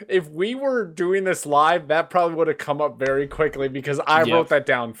 if we were doing this live, that probably would have come up very quickly because I wrote that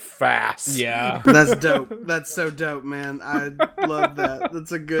down fast. Yeah. That's dope. That's so dope, man. I love that.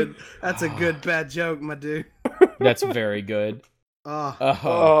 That's a good bad joke, my dude. That's very good.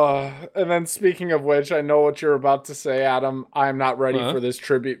 And then speaking of which, I know what you're about to say, Adam. I'm not ready for this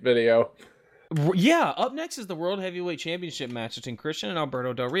tribute video. Yeah, up next is the World Heavyweight Championship match between Christian and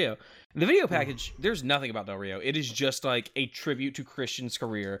Alberto Del Rio. In the video package, there's nothing about Del Rio. It is just like a tribute to Christian's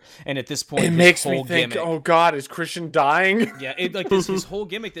career. And at this point, it makes me think, oh God, is Christian dying? Yeah, his whole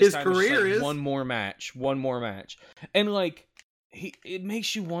gimmick this time is just like one more match. And like, it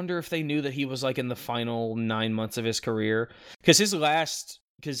makes you wonder if they knew that he was like in the final 9 months of his career. Because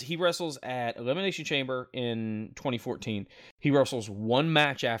he wrestles at Elimination Chamber in 2014. He wrestles one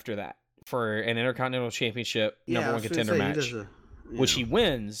match after that for an Intercontinental Championship number one contender match, which he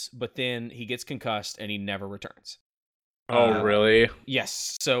wins, but then he gets concussed and he never returns. Oh, really?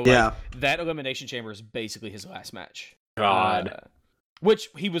 Yes. So that Elimination Chamber is basically his last match. God. Which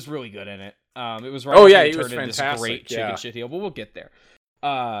he was really good in it. It was right. Oh yeah, he was fantastic. This great chicken shit heel, but we'll get there.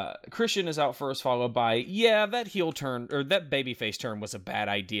 Christian is out first, followed by that heel turn or that babyface turn was a bad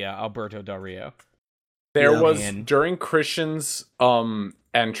idea. Alberto Del Rio. There was during Christian's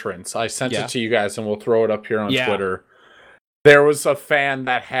entrance. I sent it to you guys, and we'll throw it up here on Twitter. There was a fan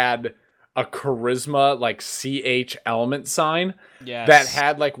that had a charisma like CH element sign that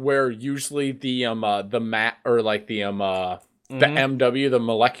had like where usually the mat or like the MW, the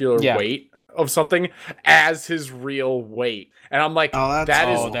molecular weight of something as his real weight. And I'm like,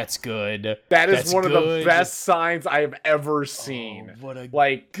 that's good. That's one of the best signs I have ever seen. What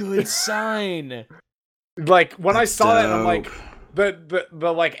a good sign. Like when I saw that, I'm like,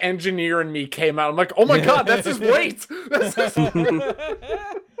 the like engineer in me came out. I'm like, oh my God, that's his weight. That's his so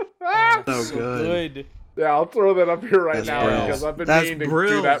good. Yeah, I'll throw that up here now because I've been meaning to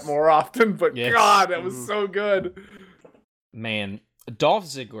do that more often. But God, that was so good. Man, Dolph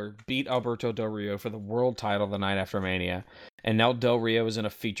Ziggler beat Alberto Del Rio for the world title the night after Mania. And now Del Rio is in a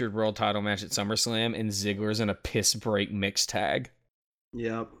featured world title match at SummerSlam, and Ziggler's in a piss break mixed tag.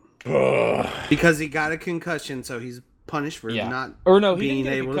 Yep. Because he got a concussion, so he's punished for not being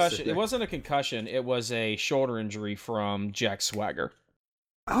able to sit there. It wasn't a concussion. It was a shoulder injury from Jack Swagger.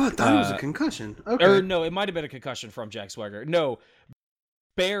 Oh, I thought it was a concussion. Okay. Or no, it might have been a concussion from Jack Swagger. No,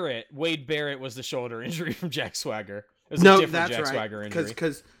 Wade Barrett was the shoulder injury from Jack Swagger. It was a different Jack Swagger injury.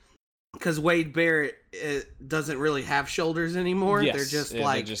 Because Wade Barrett doesn't really have shoulders anymore. Yes. They're just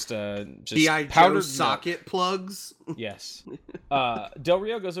like just powdered socket plugs. Yes. Del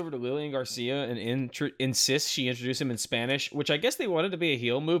Rio goes over to Lillian Garcia and insists she introduce him in Spanish, which I guess they wanted to be a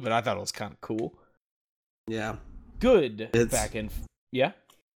heel move, but I thought it was kind of cool. Yeah. Good.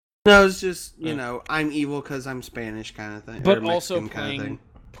 No, it's just, I'm evil because I'm Spanish kind of thing. But also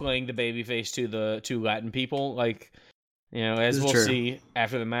playing the babyface to the two Latin people, like, as we'll see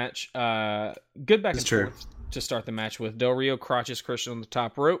after the match. Good back and forth to start the match with. Del Rio crotches Christian on the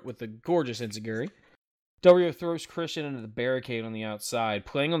top rope with a gorgeous enziguri. Del Rio throws Christian into the barricade on the outside,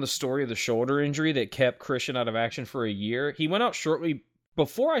 playing on the story of the shoulder injury that kept Christian out of action for a year. He went out shortly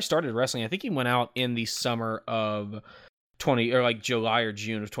before I started wrestling. I think he went out in the summer of July or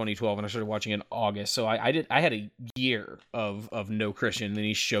June of 2012, and I started watching in August. So I had a year of no Christian, and then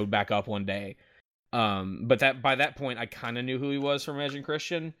he showed back up one day. But by that point, I kind of knew who he was from Edge and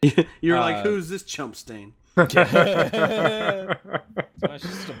Christian. You're like, who's this chump stain? It's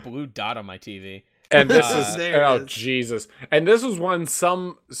just a blue dot on my TV. And this is Jesus! And this was when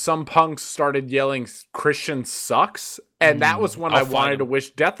some punks started yelling "Christian sucks," and that was when I wanted to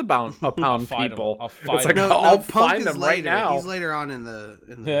wish death upon people. I'll find them right now. He's later on in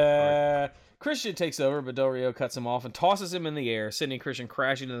the Christian takes over, but Del Rio cuts him off and tosses him in the air, sending Christian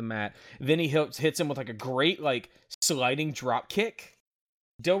crashing to the mat. Then he hits him with like a great sliding drop kick.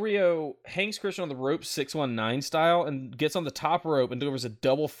 Del Rio hangs Christian on the rope 619 style and gets on the top rope and delivers a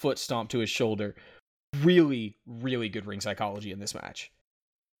double foot stomp to his shoulder. Really, really good ring psychology in this match.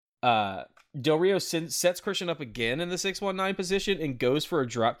 Del Rio sets Christian up again in the 619 position and goes for a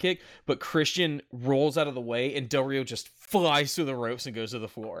drop kick, but Christian rolls out of the way and Del Rio just flies through the ropes and goes to the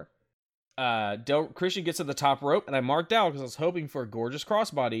floor. Christian gets to the top rope, and I marked out because I was hoping for a gorgeous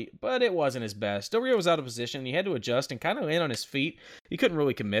crossbody, but it wasn't his best. Del Rio was out of position, and he had to adjust and kind of land on his feet. He couldn't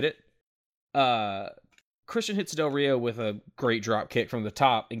really commit it. Christian hits Del Rio with a great drop kick from the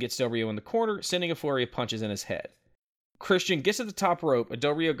top and gets Del Rio in the corner, sending a flurry of punches in his head. Christian gets to the top rope, and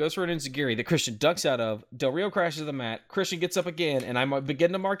Del Rio goes for an enziguri that Christian ducks out of. Del Rio crashes to the mat. Christian gets up again, and I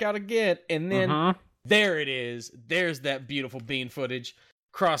begin to mark out again, and then there it is. There's that beautiful bean footage.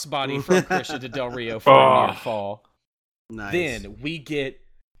 Crossbody from Christian to Del Rio for a near fall. Nice. Then we get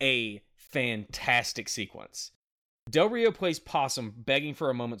a fantastic sequence. Del Rio plays possum, begging for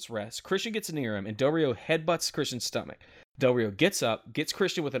a moment's rest. Christian gets near him, and Del Rio headbutts Christian's stomach. Del Rio gets up, gets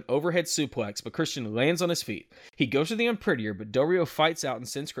Christian with an overhead suplex, but Christian lands on his feet. He goes to the Unprettier, but Del Rio fights out and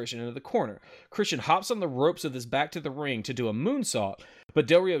sends Christian into the corner. Christian hops on the ropes with his back to the ring to do a moonsault, but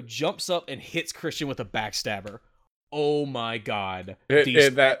Del Rio jumps up and hits Christian with a backstabber. Oh my god.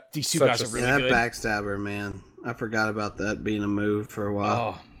 These two guys are really good. That backstabber, man. I forgot about that being a move for a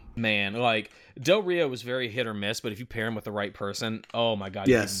while. Oh, man. Like, Del Rio was very hit or miss, but if you pair him with the right person, oh my god,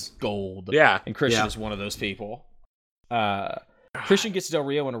 he's gold. Yeah. And Christian is one of those people. Christian gets Del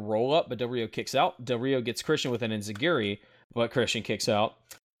Rio in a roll-up, but Del Rio kicks out. Del Rio gets Christian with an enziguri, but Christian kicks out.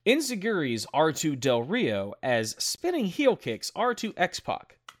 Enziguris are to Del Rio as spinning heel kicks are to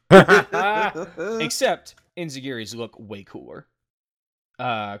X-Pac. Except enziguris look way cooler.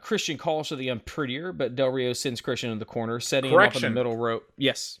 Christian calls to the Unprettier, but Del Rio sends Christian in the corner, setting him up in the middle rope.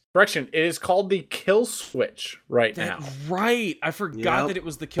 Yes. Correction, it is called the kill switch now. Right. I forgot that it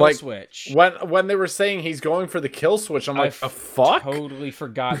was the kill switch. When they were saying he's going for the kill switch, I'm like, the fuck? Totally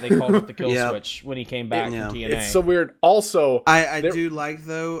forgot they called it the kill switch when he came back from TNA. It's so weird. Also, I do like,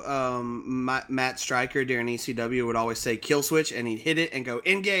 though, Matt Stryker during ECW would always say kill switch, and he'd hit it and go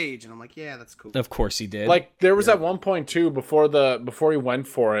engage. And I'm like, yeah, that's cool. Of course he did. Like, there was at one point, too, before he went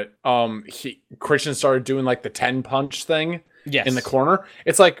for it, Christian started doing, like, the 10 punch thing. Yes. In the corner.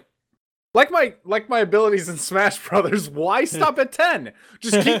 It's like my abilities in Smash Brothers, why stop at 10?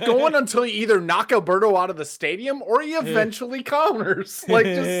 Just keep going until you either knock Alberto out of the stadium or he eventually counters. Like,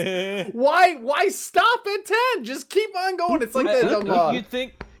 just why stop at 10? Just keep on going. It's like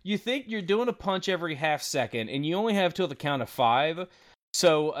that. You think you're doing a punch every half second and you only have till the count of 5.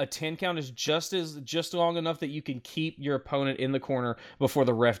 So a 10 count is just long enough that you can keep your opponent in the corner before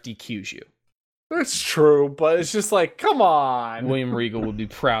the ref DQs you. That's true, but it's just like, come on. William Regal would be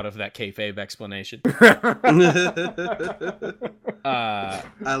proud of that kayfabe explanation.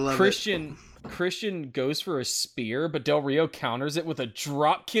 I love it. Christian goes for a spear, but Del Rio counters it with a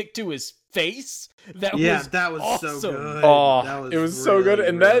drop kick to his face. That was awesome. So good. Oh, it was really, so good.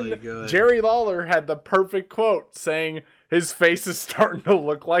 And then Jerry Lawler had the perfect quote saying his face is starting to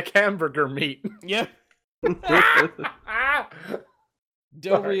look like hamburger meat. Yeah.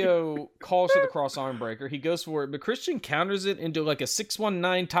 Del Rio calls for the cross arm breaker. He goes for it, but Christian counters it into like a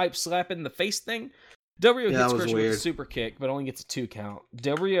 619 type slap in the face thing. Del Rio hits Christian with a super kick, but only gets a 2 count.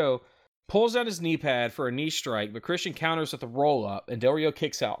 Del Rio pulls out his knee pad for a knee strike, but Christian counters with a roll up, and Del Rio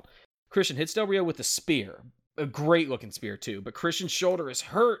kicks out. Christian hits Del Rio with a spear. A great looking spear too, but Christian's shoulder is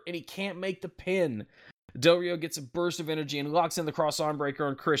hurt and he can't make the pin. Del Rio gets a burst of energy and locks in the cross arm breaker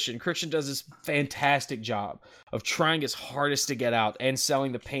on Christian. Christian does this fantastic job of trying his hardest to get out and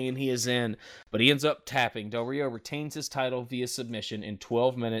selling the pain he is in, but he ends up tapping. Del Rio retains his title via submission in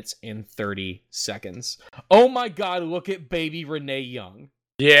 12 minutes and 30 seconds. Oh my god, look at baby Renee Young.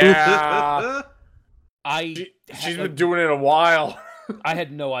 Yeah. She's been doing it a while. I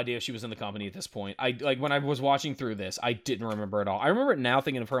had no idea she was in the company at this point. When I was watching through this, I didn't remember at all. I remember it now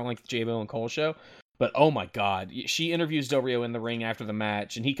thinking of her on like the J-Bill and Cole show. But oh my god, she interviews Del Rio in the ring after the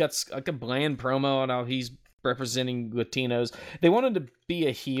match, and he cuts like a bland promo on how he's representing Latinos. They wanted to be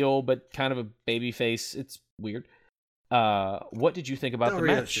a heel, but kind of a baby face. It's weird. What did you think about the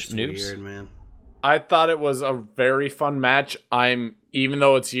match, Noobs? Weird, man. I thought it was a very fun match. Even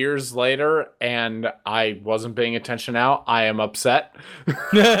though it's years later and I wasn't paying attention now, I am upset.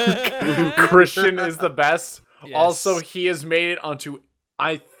 Christian is the best. Yes. Also, he has made it onto,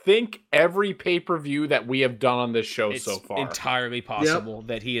 I think, every pay-per-view that we have done on this show so far. It's entirely possible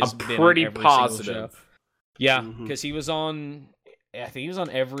that he has been pretty on every positive. Single show. Yeah, because he was on, I think he was on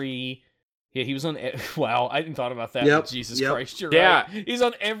every... Yeah, he was on... Wow, I hadn't thought about that. Yep. Jesus Christ, you're right. He's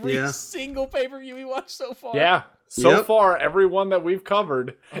on every single pay-per-view we watched so far. Yeah, so far, every one that we've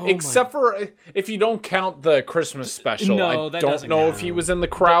covered. Except for if you don't count the Christmas special. No, I don't know if he was in the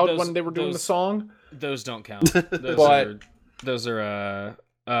crowd when they were doing the song. Those don't count. Those are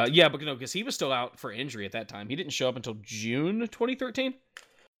because he was still out for injury at that time. He didn't show up until June 2013.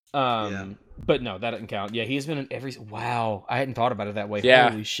 But no, that doesn't count. Yeah, he's been in every... Wow, I hadn't thought about it that way. Yeah.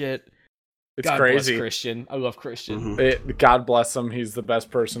 Holy shit. It's God crazy. Bless Christian. I love Christian. God bless him. He's the best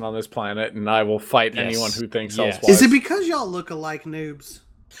person on this planet, and I will fight anyone who thinks elsewise. Is it because y'all look alike, Noobs?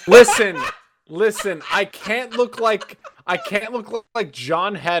 Listen. I can't look like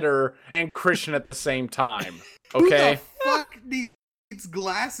John Heder and Christian at the same time. Okay. Who the fuck needs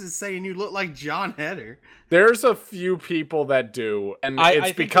glasses saying you look like John Heder? There's a few people that do, and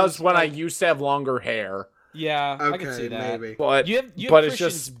it's because when I used to have longer hair. Yeah, I can see that. Maybe. But you have Christian's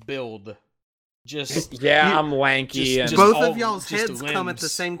just build. I'm lanky. Both of y'all's heads come at the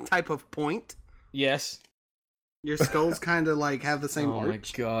same type of point. Yes. Your skulls kind of like have the same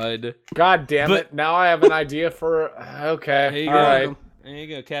arch. Oh my god. God damn it. Now I have an idea for... Okay. All right. There you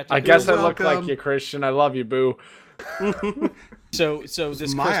go, Captain. I guess I look like you, Christian. I love you, boo. So this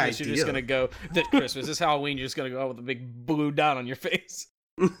Christmas, idea. you're just going to go... This Halloween, you're just going to go out with a big blue dot on your face.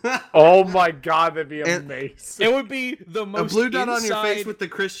 Oh my god, that'd be amazing. It would be the most a blue dot on your face with the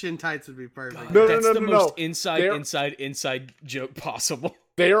Christian tights would be perfect. That's the most inside joke possible.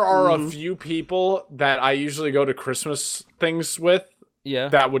 There are a few people that I usually go to Christmas things with. Yeah.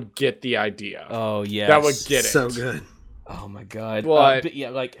 That would get the idea. Oh yeah. That would get it. So good. Oh my god. What? But yeah,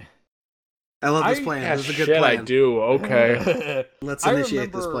 like I love this plan. Yeah, this is a good shit, plan. I do. Okay. Let's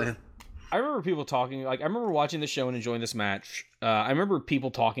initiate this plan. I remember people talking, like, I remember watching the show and enjoying this match. I remember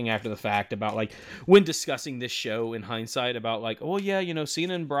people talking after the fact about, like, when discussing this show in hindsight about, like, oh, yeah, you know,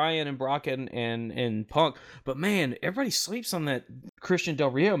 Cena and Bryan and Brock and Punk. But, man, everybody sleeps on that Christian Del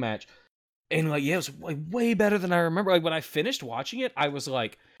Rio match. And, like, yeah, it was like, way better than I remember. Like, when I finished watching it, I was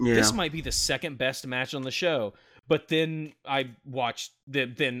like, this might be the second best match on the show. But then I watched,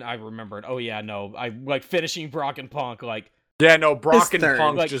 then I remembered, oh, yeah, no, I, like, finishing Brock and Punk, like, yeah, no, Brock and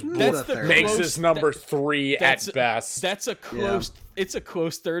Punk like, just makes his number 3 at best. That's a close. Yeah. It's a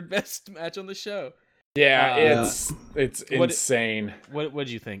close third best match on the show. Yeah, it's insane. What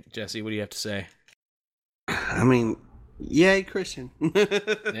do you think, Jesse? What do you have to say? I mean, yay, Christian.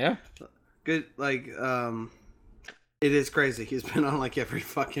 Yeah, good. Like, it is crazy. He's been on like every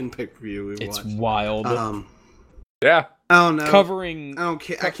fucking pay-per-view we've watched. It's wild. Yeah. Oh no. Covering. I don't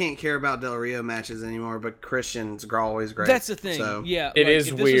care. I can't care about Del Rio matches anymore, but Christian's always great. That's the thing. So. Yeah, it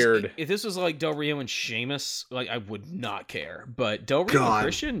is weird. If this was like Del Rio and Sheamus, like I would not care. But Del Rio and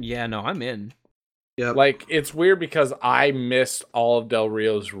Christian, yeah, no, I'm in. Yep. Like it's weird because I missed all of Del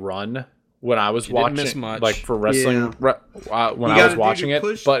Rio's run when I was watching, like for wrestling when I was watching it.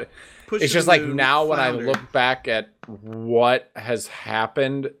 But it's just like now when I look back at what has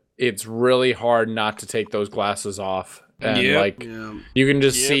happened, it's really hard not to take those glasses off. And you can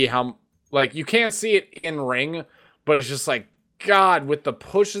just see how, like, you can't see it in ring, but it's just like, God, with the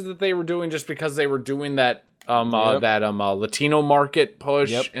pushes that they were doing, just because they were doing that Latino market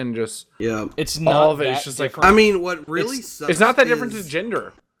push and just it's not all of it. It's just different. I mean, what really sucks it's not that different to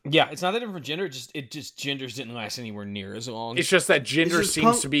gender. Yeah, it's not that different for gender. It just genders didn't last anywhere near as long. It's just that Jinder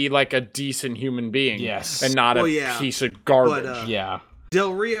seems to be like a decent human being, and not a piece of garbage. But,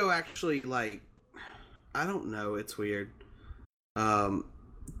 Del Rio actually, like, I don't know. It's weird.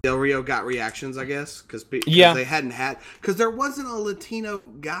 Del Rio got reactions, I guess, because they hadn't had, because there wasn't a Latino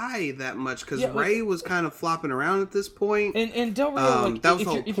guy that much, because Ray was kind of flopping around at this point. And Del Rio, like, that was the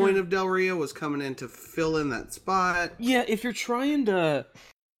whole point of Del Rio, was coming in to fill in that spot. Yeah, if you're trying to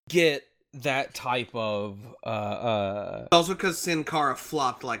get that type of also because Sin Cara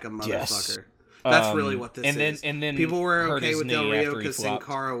flopped like a motherfucker. That's really what this is. And then people were okay with Del Rio because Sin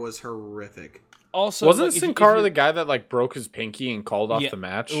Cara was horrific. Also, wasn't Sin Cara the guy that like broke his pinky and called off the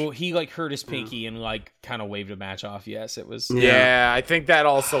match? Well, he like hurt his pinky and like kind of waved a match off. Yes, it was. Yeah, I think that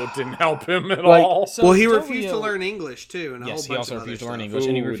also didn't help him at all. So well, he refused to learn English too, and he also refused to learn English,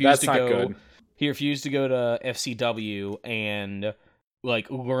 and he refused to go. He refused to go to FCW and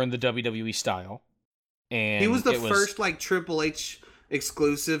like learn the WWE style. And he was the first like Triple H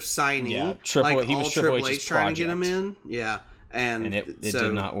exclusive signing. Yeah, he was Triple H trying to get him in. Yeah. And it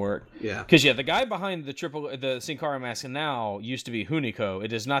did not work. Yeah. Because, the guy behind the Sin Cara mask now used to be Hunico.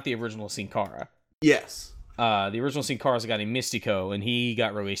 It is not the original Sin Cara. Yes. The original Sin Cara is a guy named Mystico, and he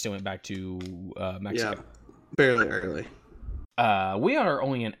got released and went back to Mexico. Yeah, fairly early. We are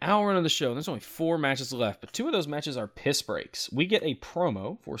only an hour into the show, and there's only 4 matches left, but 2 of those matches are piss breaks. We get a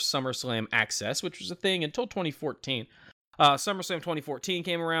promo for SummerSlam Access, which was a thing until 2014. SummerSlam 2014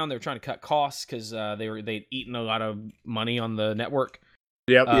 came around. They were trying to cut costs because they'd eaten a lot of money on the network.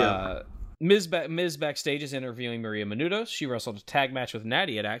 Yep. Miz backstage is interviewing Maria Menounos. She wrestled a tag match with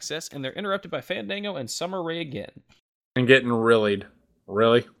Natty at Access, and they're interrupted by Fandango and Summer Rae again. And getting really?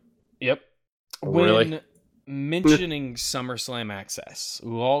 Yep. Really? When mentioning SummerSlam Access,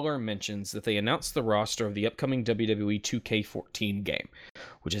 Lawler mentions that they announced the roster of the upcoming WWE 2K14 game,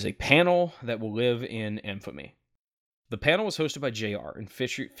 which is a panel that will live in infamy. The panel was hosted by JR and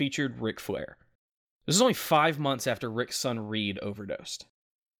featured Ric Flair. This is only 5 months after Rick's son Reed overdosed.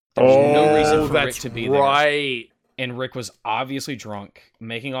 There was no reason for Rick to be there. And Rick was obviously drunk,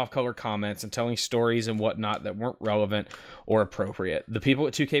 making off-color comments and telling stories and whatnot that weren't relevant or appropriate. The people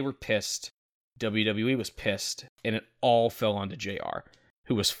at 2K were pissed. WWE was pissed. And it all fell onto JR,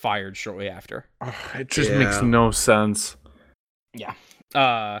 who was fired shortly after. It just makes no sense. Yeah.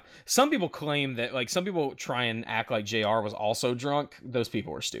 Some people claim that, like, some people try and act like JR was also drunk. Those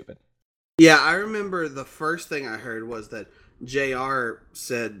people were stupid. Yeah, I remember the first thing I heard was that JR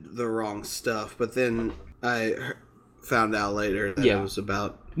said the wrong stuff, but then I found out later that it was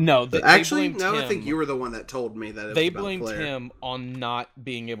about... No, I think you were the one that told me that it they was about blamed Flair. him on not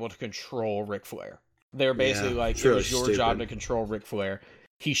being able to control Ric Flair. They're basically like, it was your job to control Ric Flair.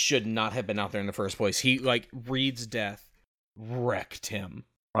 He should not have been out there in the first place. He, like, Reed's death wrecked him.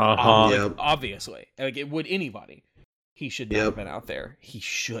 Obviously. Like, it would anybody. He should not have been out there. He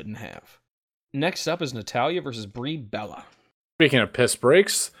shouldn't have. Next up is Natalya versus Brie Bella. Speaking of piss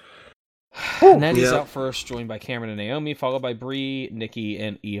breaks, Natty's out first, joined by Cameron and Naomi, followed by Brie, Nikki,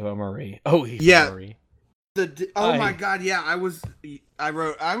 and Eva Marie. Oh, Eva Marie. My God! Yeah,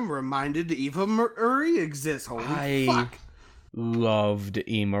 I'm reminded Eva Marie exists. Holy fuck! Loved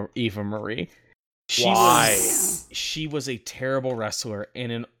Eva Marie. She was a terrible wrestler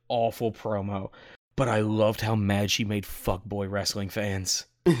and an awful promo, but I loved how mad she made fuckboy wrestling fans.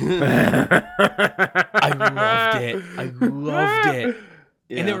 I loved it.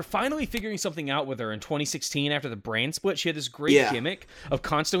 Yeah. And they were finally figuring something out with her in 2016 after the brand split. She had this great gimmick of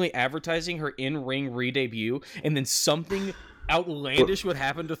constantly advertising her in-ring re-debut, and then something outlandish would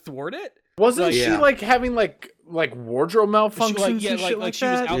happen to thwart it. Wasn't she like having like wardrobe malfunctions? She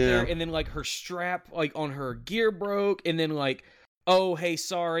was out there, and then like her strap like on her gear broke, and then like, oh hey,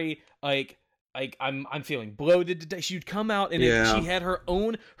 sorry, like I'm feeling bloated today. She'd come out and she had her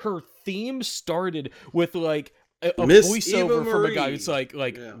theme started with like a voiceover from a guy who's like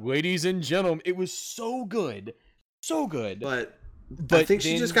ladies and gentlemen. It was so good. But I think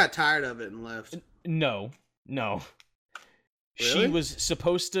she just got tired of it and left. No. Really? She was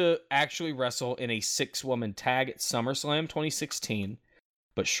supposed to actually wrestle in a 6-woman tag at SummerSlam 2016,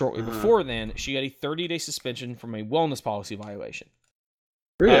 but shortly before then, she had a 30-day suspension from a wellness policy violation.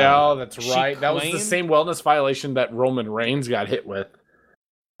 Really? Yeah, that's right. That was the same wellness violation that Roman Reigns got hit with.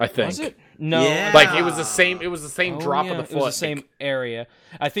 I think. Was it? No. Yeah. Like it was the same. It was the same drop of the foot. It was the same area.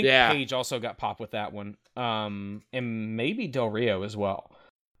 I think Paige also got popped with that one. And maybe Del Rio as well.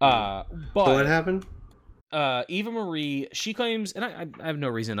 But what happened? Eva Marie, she claims, and I have no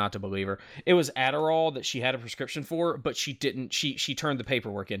reason not to believe her, it was Adderall that she had a prescription for, but she didn't. She turned the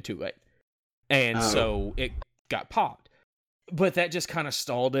paperwork in too late, and so it got popped. But that just kind of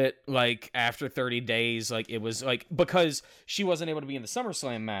stalled it. Like after 30 days, like it was like because she wasn't able to be in the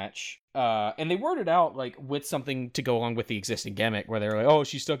SummerSlam match, and they worded out like with something to go along with the existing gimmick, where they were like, "Oh,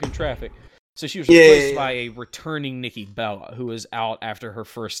 she's stuck in traffic." So she was replaced by a returning Nikki Bella, who was out after her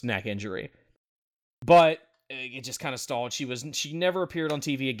first neck injury. But it just kind of stalled. She never appeared on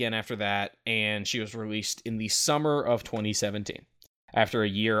TV again after that, and she was released in the summer of 2017 after a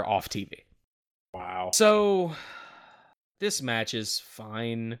year off TV. Wow. So this match is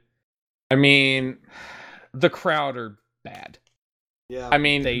fine. I mean, the crowd are bad. Yeah. I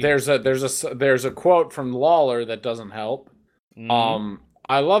mean, there's a quote from Lawler that doesn't help. Mm-hmm.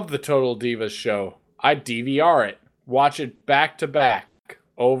 I love the Total Divas show. I DVR it, watch it back to back.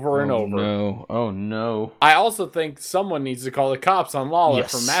 Over and over. Oh no. I also think someone needs to call the cops on Lawler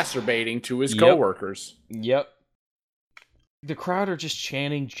for masturbating to his coworkers. Yep. The crowd are just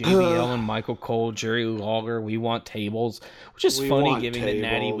chanting JBL and Michael Cole, Jerry Lawler, we want tables. Which is funny given that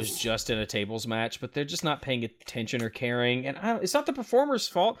Natty was just in a tables match, but they're just not paying attention or caring. And it's not the performer's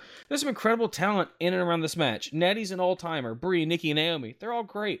fault. There's some incredible talent in and around this match. Natty's an all-timer. Brie, Nikki, and Naomi. They're all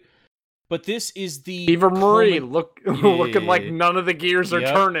great. But this is the Eva Marie looking like none of the gears are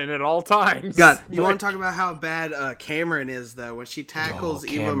turning at all times. God, you want to talk about how bad Cameron is though? When she tackles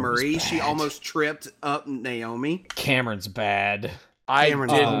Eva Marie, she almost tripped up Naomi. Cameron's bad.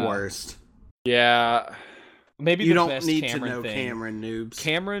 Cameron's the worst. Yeah. Maybe you the don't best need Cameron to know thing. Cameron noobs.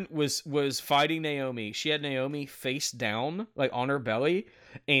 Cameron was fighting Naomi. She had Naomi face down, like on her belly,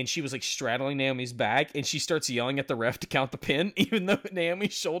 and she was like straddling Naomi's back, and she starts yelling at the ref to count the pin, even though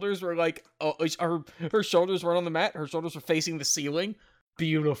Naomi's shoulders were like, her shoulders weren't on the mat, her shoulders were facing the ceiling.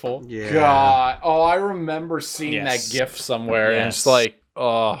 Beautiful. Yeah. God. Oh, I remember seeing that GIF somewhere, and it's like,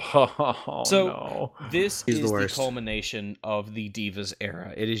 no. This is the culmination of the Divas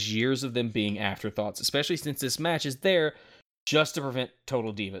era. It is years of them being afterthoughts, especially since this match is there just to prevent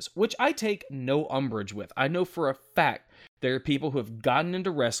Total Divas, which I take no umbrage with. I know for a fact there are people who have gotten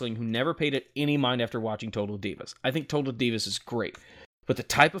into wrestling who never paid it any mind after watching Total Divas. I think Total Divas is great. But the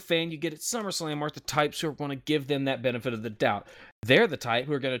type of fan you get at SummerSlam aren't the types who are going to give them that benefit of the doubt. They're the type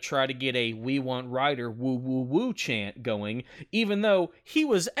who are going to try to get a "We Want Ryder, woo woo woo" chant going, even though he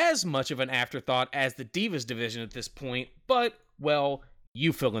was as much of an afterthought as the Divas division at this point. But, well,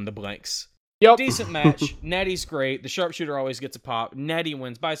 you fill in the blanks. Yep. Decent match. Natty's great. The sharpshooter always gets a pop. Natty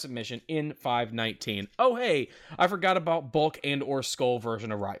wins by submission in 5:19. Oh, hey, I forgot about Bulk and or Skull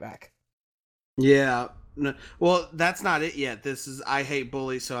version of Ryback. Yeah. No, well, that's not it yet. This is I hate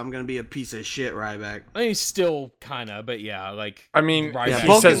bullies, so I'm gonna be a piece of shit, Ryback. I mean, still kinda, but yeah, like. I mean, Ryback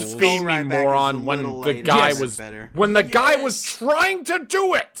he says Vulcan's "feed me, Ryback moron" when the guy was trying to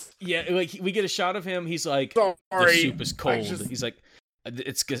do it. Yeah, like we get a shot of him. He's like, Sorry, the soup is cold. He's like,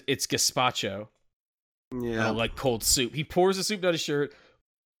 it's gazpacho. Yeah, like cold soup. He pours the soup down his shirt,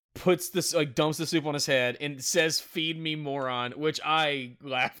 puts this dumps the soup on his head, and says, "Feed me, moron," which I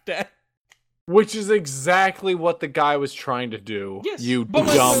laughed at. Which is exactly what the guy was trying to do. Yes, you but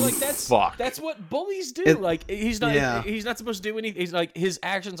dumb that's, fuck. That's what bullies do. He's not supposed to do anything. He's like, his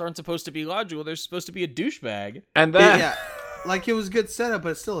actions aren't supposed to be logical. They're supposed to be a douchebag. And then like it was good setup, but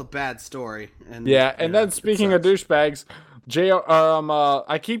it's still a bad story. And then speaking of douchebags,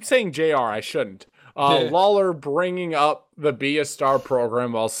 I keep saying JR, I shouldn't. Lawler bringing up the Be a Star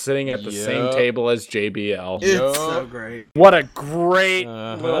program while sitting at the same table as JBL. It's so great. What a great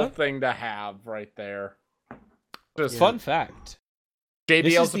little thing to have right there. Just fun fact.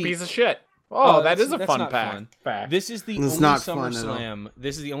 JBL's a piece of shit. Oh, that is a fun fact. This is the only SummerSlam.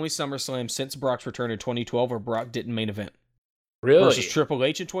 This is the only SummerSlam since Brock's return in 2012 where Brock didn't main event. Really? Versus Triple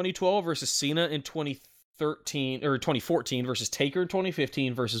H in 2012 versus Cena in 2014 versus Taker in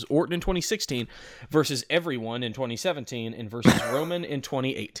 2015 versus Orton in 2016 versus everyone in 2017 and versus Roman in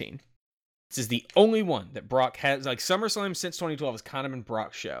 2018. This is the only one that Brock has. Like, SummerSlam since 2012 has kind of been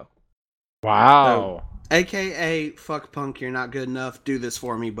Brock's show. Wow. So, AKA fuck Punk, you're not good enough. Do this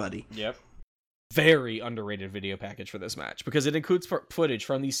for me, buddy. Yep. Very underrated video package for this match because it includes footage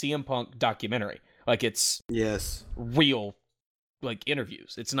from the CM Punk documentary. Like, it's real. Like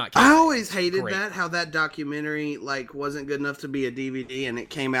interviews, it's not. I always hated how that documentary wasn't good enough to be a DVD, and it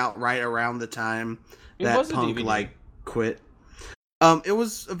came out right around the time that Punk quit. It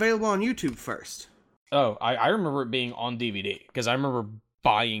was available on YouTube first. Oh, I remember it being on DVD because I remember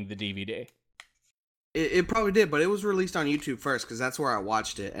buying the DVD. It probably did, but it was released on YouTube first because that's where I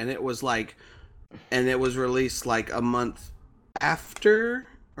watched it, and it was released a month after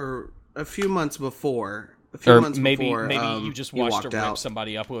or a few months before. Maybe you just watched a rip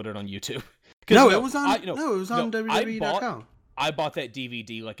somebody uploaded on YouTube. No, it was on WWE.com. I bought that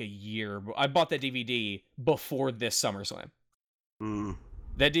DVD a year. I bought that DVD before this SummerSlam.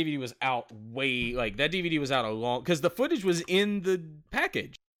 That DVD was out that DVD was out a long because the footage was in the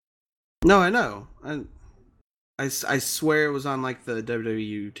package. No, I know. I swear it was on the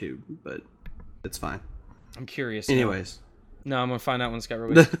WWE YouTube, but it's fine. I'm curious. Anyways, no, I'm gonna find out when it's got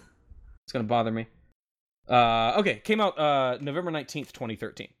released. It's gonna bother me. Okay, came out November 19th,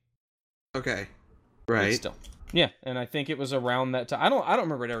 2013. Okay. Right. Still. Yeah, and I think it was around that time. I don't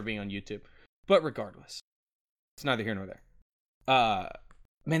remember it ever being on YouTube. But regardless. It's neither here nor there.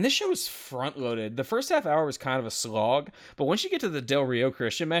 Man, this show is front loaded. The first half hour was kind of a slog, but once you get to the Del Rio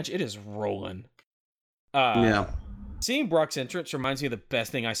Christian match, it is rolling. Seeing Brock's entrance reminds me of the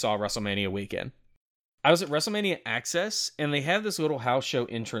best thing I saw WrestleMania weekend. I was at WrestleMania Access, and they have this little house show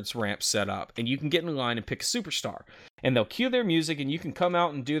entrance ramp set up, and you can get in line and pick a superstar. And they'll cue their music, and you can come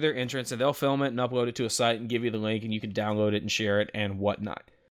out and do their entrance, and they'll film it and upload it to a site and give you the link, and you can download it and share it and whatnot.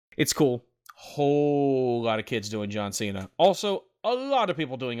 It's cool. Whole lot of kids doing John Cena. Also, a lot of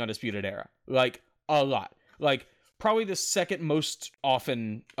people doing Undisputed Era. A lot. Probably the second most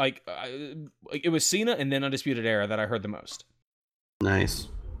often, it was Cena and then Undisputed Era that I heard the most. Nice.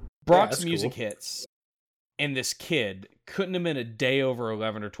 Brock's music hits. And this kid, couldn't have been a day over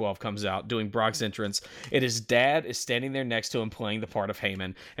 11 or 12, comes out doing Brock's entrance. And his dad is standing there next to him playing the part of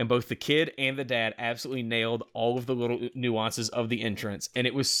Heyman. And both the kid and the dad absolutely nailed all of the little nuances of the entrance. And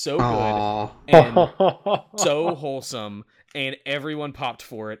it was so good and so wholesome. And everyone popped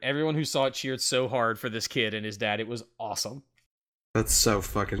for it. Everyone who saw it cheered so hard for this kid and his dad. It was awesome. That's so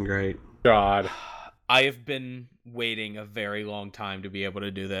fucking great. God. I have been waiting a very long time to be able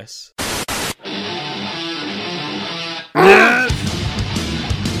to do this.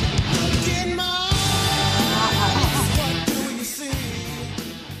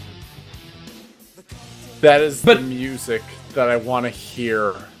 That is the music that I want to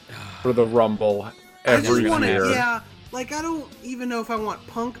hear for the Rumble every year. Yeah, I don't even know if I want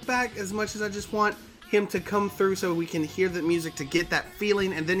Punk back as much as I just want him to come through so we can hear the music to get that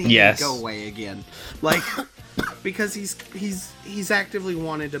feeling, and then he can go away again. Because he's actively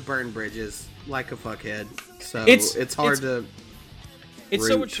wanted to burn bridges like a fuckhead. So it's hard to. It's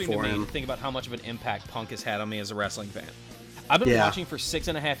so interesting to me to think about how much of an impact Punk has had on me as a wrestling fan. I've been watching for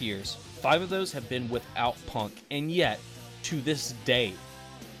 6.5 years. 5 of those have been without Punk, and yet to this day,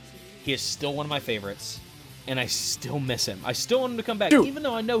 he is still one of my favorites. and I still miss him. I still want him to come back, Dude. even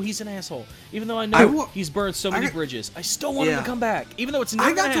though I know he's an asshole. Even though I know he's burned so many bridges. I still want him to come back, even though it's never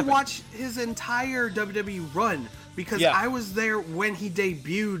I got to watch his entire WWE run because I was there when he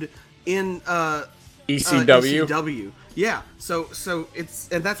debuted in ECW. ECW. Yeah, so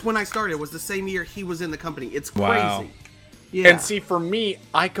and that's when I started. It was the same year he was in the company. It's crazy. Wow. Yeah. And see, for me,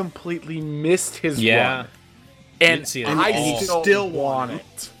 I completely missed his run. And see it I still want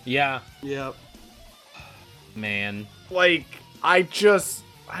it. Yeah. Yep. Man. Like, I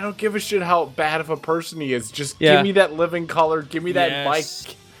don't give a shit how bad of a person he is. Just give me that living color. Give me that Mike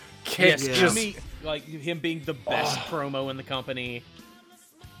kick. Yes, give me like him being the best promo in the company.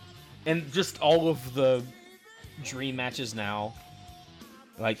 And just all of the dream matches now.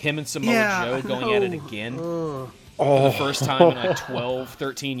 Like him and Samoa Joe going at it again. For the first time in like 12,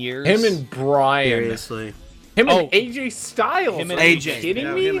 13 years. Him and Brian. Seriously. Him and AJ Styles. Him and Are AJ. you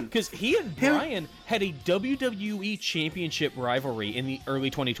kidding me? Because he and Brian had a WWE Championship rivalry in the early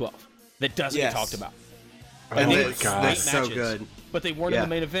 2012 that doesn't get talked about. And they were were God, that's so good. But they weren't in the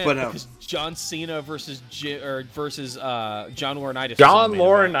main event because John Cena versus John Laurinaitis. John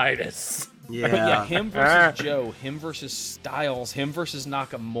Laurinaitis. Yeah. Him versus Joe, him versus Styles, him versus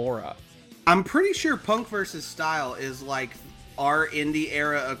Nakamura. I'm pretty sure Punk versus Style is like our indie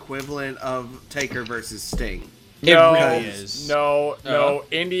era equivalent of Taker versus Sting. It really is. No.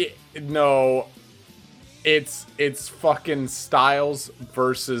 It's fucking Styles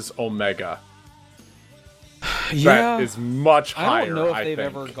versus Omega. That is much higher. I don't know if they've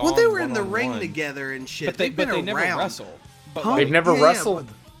ever gone. Well, they were in the ring together and shit. But they never wrestle. They've never wrestled.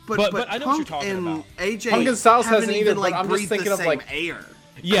 But I know Punk what you're talking about. AJ Punk and Styles hasn't either. even But I'm just breathed thinking the of same like air.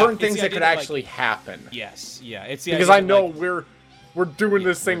 current things that could actually happen. Yes, it's the because idea I know like, we're doing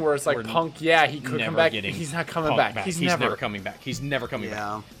this thing where it's like Punk. Yeah, he could come back. He's not coming back. He's never coming back. He's never coming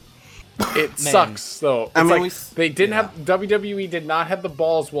back. It sucks though. It's I mean, like they didn't have WWE did not have the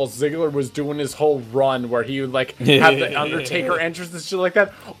balls while Ziggler was doing his whole run where he would like have the Undertaker entrance and shit like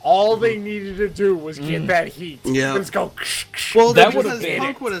that. All they needed to do was get that heat. Yeah. Let's go. Well, that would have have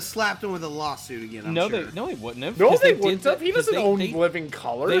Punk would have slapped him with a lawsuit again. I'm sure. No, he wouldn't have. No, they wouldn't have. He doesn't own Living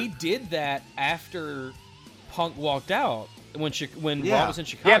Color. They did that after Punk walked out when Raw was in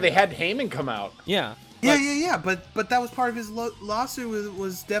Chicago. Yeah, they had Heyman come out. Yeah. Yeah. But that was part of his lawsuit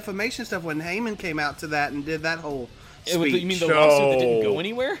was defamation stuff when Heyman came out to that and did that whole speech. You mean the lawsuit that didn't go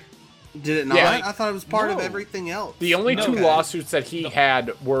anywhere? Did it not? Yeah. I thought it was part of everything else. The only two lawsuits that he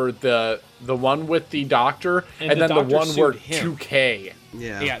had were the one with the doctor and then the one where 2K.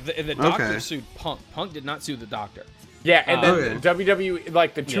 Yeah. The doctor sued Punk. Punk did not sue the doctor. Yeah, and then WWE,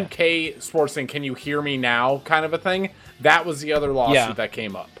 like the 2K sports thing, can you hear me now kind of a thing? That was the other lawsuit that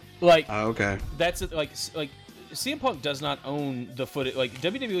came up. Like, that's like CM Punk does not own the footage. Like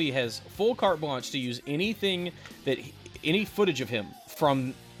WWE has full carte blanche to use any footage of him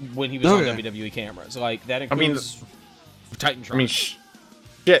from when he was on WWE cameras. Like that includes Titantron. I mean,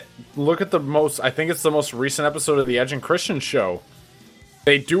 shit. Look at I think it's the most recent episode of the Edge and Christian show.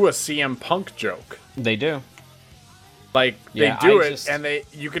 They do a CM Punk joke. They do. Like they do it, and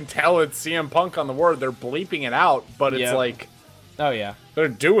you can tell it's CM Punk on the word. They're bleeping it out, but it's like, oh yeah, they're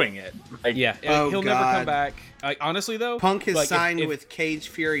doing it. Like, he'll never come back. Like, honestly though, Punk has signed with Cage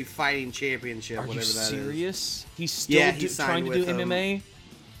Fury Fighting Championship. Are whatever you that serious? Is. He's still trying to do MMA.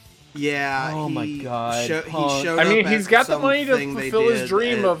 Yeah. Oh my god. He showed I mean, up he's got the money to fulfill his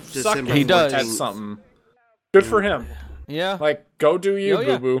dream of sucking. He does. At something. Good for him. Yeah. Like, go do you,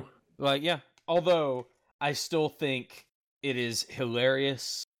 boo boo. Like, yeah. Although I still think it is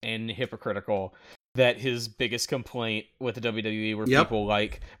hilarious and hypocritical that his biggest complaint with the WWE were people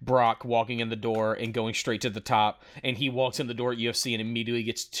like Brock walking in the door and going straight to the top, and he walks in the door at UFC and immediately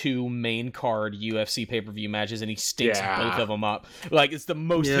gets 2 main card UFC pay-per-view matches, and he stinks both of them up. Like, it's the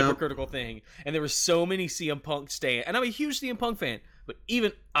most hypocritical thing. And there were so many CM Punk stands, and I'm a huge CM Punk fan, but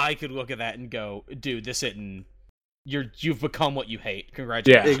even I could look at that and go, dude, this isn't... You've become what you hate.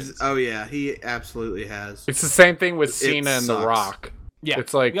 Congratulations. Yeah. He absolutely has. It's the same thing with Cena and The Rock. Yeah,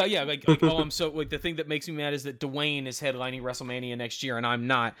 it's like like I'm so like the thing that makes me mad is that Dwayne is headlining WrestleMania next year and I'm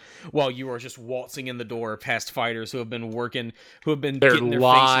not. While you are just waltzing in the door past fighters who have been getting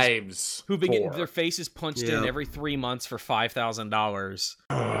their faces punched in every 3 months for $5,000,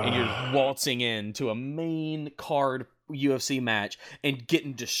 and you're waltzing into a main card UFC match and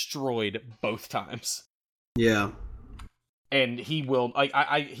getting destroyed both times. Yeah. And he will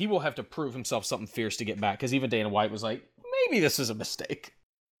he will have to prove himself something fierce to get back, because even Dana White was like, maybe this is a mistake.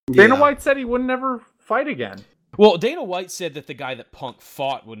 Dana White said he would never fight again. Well, Dana White said that the guy that Punk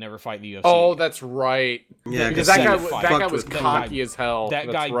fought would never fight in the UFC. Oh, that's right. Yeah, because that guy was cocky as hell.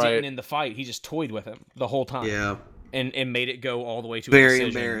 That guy didn't end the fight. He just toyed with him the whole time. Yeah. And made it go all the way to very a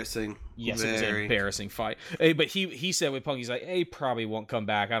decision. Embarrassing. Yes, it was an embarrassing fight. But he said with Punk, he's like, he probably won't come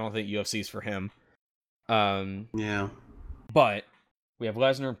back. I don't think UFC's for him. Yeah. But we have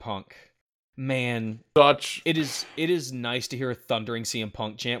Lesnar and Punk. Man, it is nice to hear a thundering CM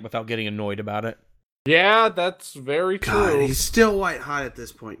Punk chant without getting annoyed about it. Yeah, that's very true. He's still white hot at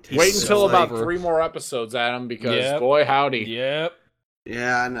this point. Wait until about 3 more episodes, Adam, because boy howdy. Yep.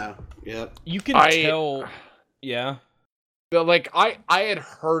 Yeah, I know. Yep. You can tell. Yeah. Like, I had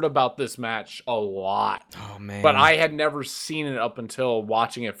heard about this match a lot. Oh, man. But I had never seen it up until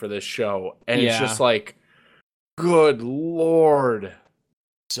watching it for this show. And it's just like, good Lord.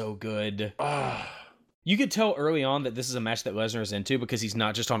 So good. You could tell early on that this is a match that Lesnar is into because he's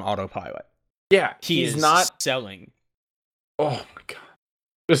not just on autopilot. Yeah, he's not selling. Oh my god!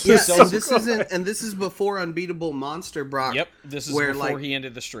 This is before Unbeatable Monster Brock. Yep, this is before he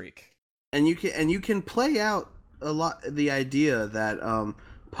ended the streak. And you can play out a lot the idea that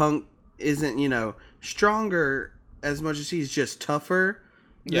Punk isn't stronger as much as he's just tougher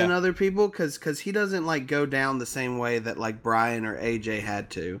than other people because he doesn't like go down the same way that like Brian or AJ had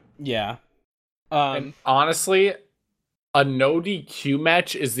to. Yeah. And honestly, a no DQ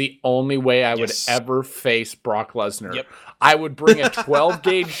match is the only way I would ever face Brock Lesnar. Yep. I would bring a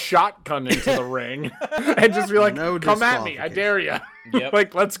 12-gauge shotgun into the ring and just be like, come at me, I dare you. Yep.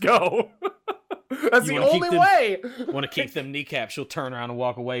 Like, let's go. That's the only way. Want to kick them kneecaps, she'll turn around and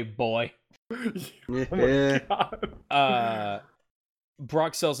walk away, boy. Yeah. Oh my God.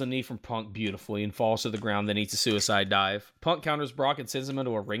 Brock sells a knee from Punk beautifully and falls to the ground, then eats a suicide dive. Punk counters Brock and sends him into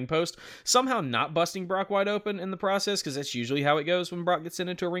a ring post, somehow not busting Brock wide open in the process, because that's usually how it goes when Brock gets sent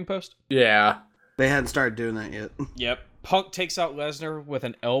into a ring post. Yeah. They hadn't started doing that yet. Yep. Punk takes out Lesnar with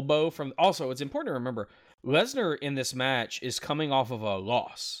an elbow from... Also, it's important to remember, Lesnar in this match is coming off of a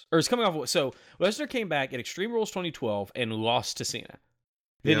loss. Or is coming off of... So, Lesnar came back at Extreme Rules 2012 and lost to Cena.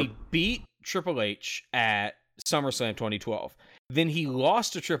 Then he beat Triple H at SummerSlam 2012. Then he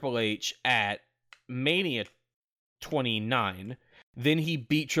lost to Triple H at Mania 29. Then he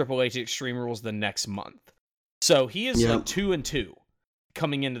beat Triple H at Extreme Rules the next month. So he is like 2-2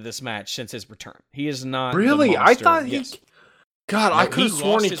 coming into this match since his return. He is not really. I thought he. Yes. God, no, I could have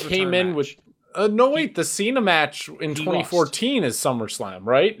sworn he came in with. No, wait. The Cena match in 2014 is SummerSlam,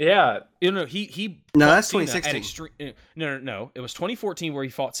 right? Yeah. No, that's 2016. No. It was 2014 where he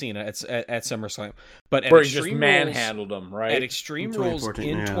fought Cena at SummerSlam, but at where Extreme he just manhandled him, right? At Extreme Rules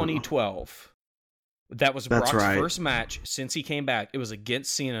in 2012, that was Brock's first match since he came back. It was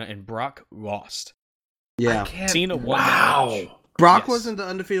against Cena, and Brock lost. Yeah, Cena won that match. Brock wasn't the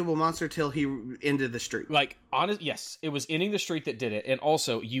undefeatable monster till he ended the streak. Like, yes, it was ending the streak that did it, and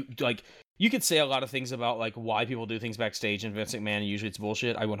also you could say a lot of things about like why people do things backstage and Vince McMahon, and usually it's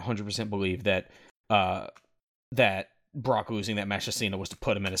bullshit. I 100% believe that that Brock losing that match to Cena was to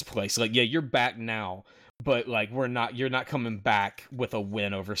put him in his place. Like, yeah, you're back now, but like you're not coming back with a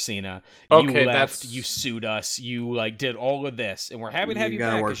win over Cena. You left, you sued us, you like did all of this, and we're happy to have you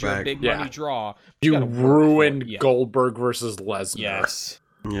back because you're a big money draw. You ruined Goldberg versus Lesnar. Yes.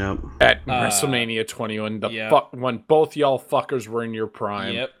 Yep. At WrestleMania 21, when both y'all fuckers were in your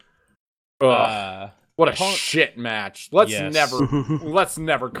prime. Yep. What a shit match. Let's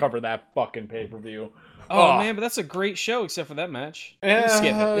never cover that fucking pay-per-view. Oh, man, but that's a great show except for that match.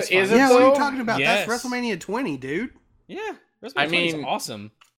 Skip it. Is it what are you talking about? Yes. That's WrestleMania 20, dude. Yeah. WrestleMania 20 is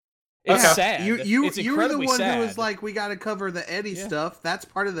awesome. It's sad. You were the one who was like, we got to cover the Eddie stuff. That's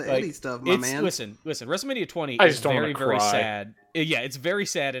part of the Eddie stuff, my man. Listen. WrestleMania 20 is very, very sad. Yeah, it's very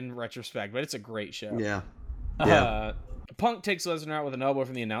sad in retrospect, but it's a great show. Yeah. Punk takes Lesnar out with an elbow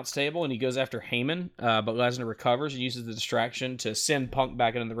from the announce table, and he goes after Heyman, but Lesnar recovers and uses the distraction to send Punk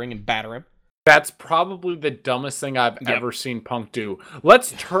back into the ring and batter him. That's probably the dumbest thing I've ever seen Punk do.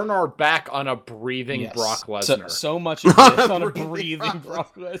 Let's turn our back on a breathing Brock Lesnar. So much on a breathing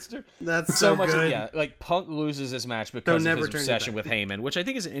Brock Lesnar. That's so much. Good. Yeah, like Punk loses his match because of his obsession with Heyman, which I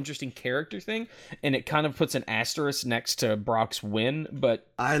think is an interesting character thing, and it kind of puts an asterisk next to Brock's win. But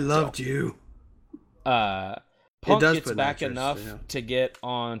I loved you. Punk gets back enough to get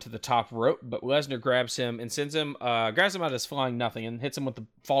onto the top rope, but Lesnar grabs him and sends him, grabs him out of his flying nothing and hits him with the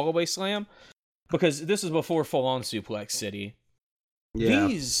fallaway slam, because this is before full-on Suplex City. Yeah.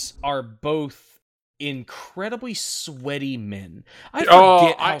 These are both incredibly sweaty men. I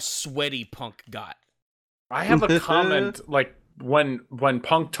forget how sweaty Punk got. I have a comment, like, when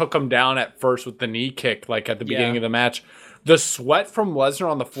Punk took him down at first with the knee kick, like at the beginning of the match, The sweat from Lesnar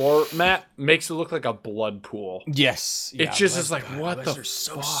on the floor, Matt, makes it look like a blood pool. Yes. Yeah, it just is like, what Lesnar's the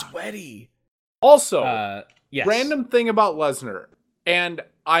so sweaty. Also, random thing about Lesnar, and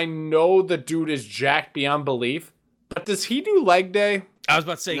I know the dude is jacked beyond belief, but does he do leg day? I was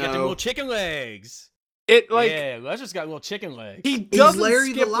about to say, you got the little chicken legs. Lesnar's got little chicken legs. He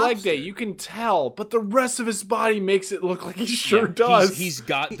doesn't skip leg day, you can tell, but the rest of his body makes it look like he sure does. He's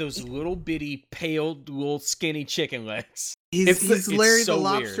got those little bitty, pale, little skinny chicken legs. He's Larry the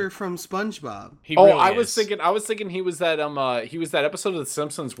Lobster from SpongeBob. I was thinking he was that episode of The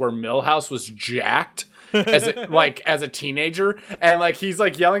Simpsons where Milhouse was jacked as a teenager, and like he's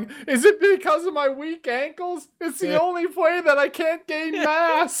like yelling, "Is it because of my weak ankles? It's the only way that I can't gain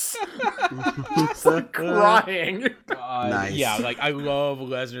mass." It's like crying. Nice. Yeah, like I love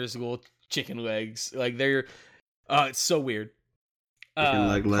Lesnar's little chicken legs. Like they're it's so weird. Chicken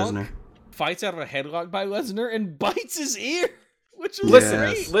leg Lesnar fights out of a headlock by Lesnar and bites his ear. Which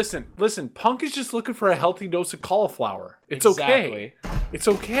is listen. Punk is just looking for a healthy dose of cauliflower. It's okay. It's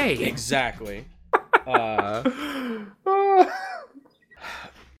okay. Exactly.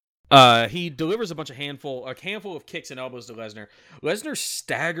 He delivers a handful of kicks and elbows to Lesnar. Lesnar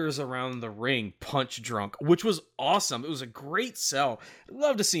staggers around the ring, punch drunk, which was awesome. It was a great sell. I'd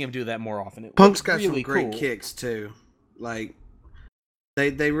love to see him do that more often. Punk's got really some great kicks too. Like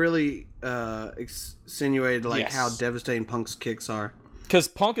they really insinuated how devastating Punk's kicks are. Because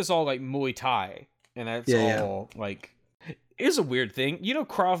Punk is all like Muay Thai, and that's all like. Is a weird thing. You know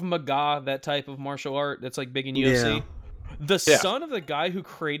Krav Maga, that type of martial art that's like big in UFC? Yeah. The son of the guy who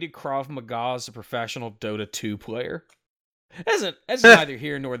created Krav Maga is a professional Dota 2 player. That's neither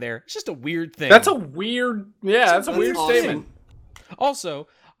here nor there. It's just a weird thing. That's a weird statement. Also,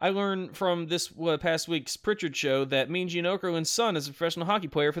 I learned from this past week's Pritchard show that Mean Gene Okerlund's son is a professional hockey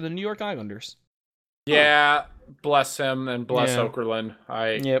player for the New York Islanders. Yeah, bless him and bless Okerlund.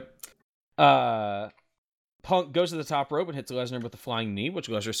 Yep. Punk goes to the top rope and hits Lesnar with a flying knee, which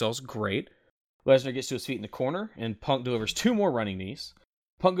Lesnar sells great. Lesnar gets to his feet in the corner, and Punk delivers 2 more running knees.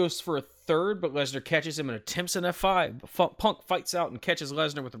 Punk goes for a third, but Lesnar catches him and attempts an F5. Punk fights out and catches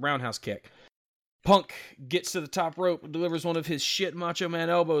Lesnar with a roundhouse kick. Punk gets to the top rope and delivers one of his shit Macho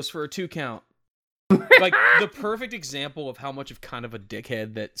Man elbows for a 2 count. Like, the perfect example of how much of kind of a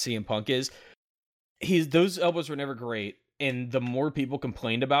dickhead that CM Punk is. Those elbows were never great. And the more people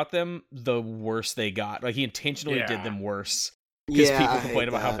complained about them, the worse they got. Like, he intentionally did them worse. Because people complained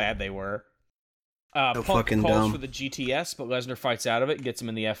about how bad they were. Punk calls for the GTS, but Lesnar fights out of it and gets him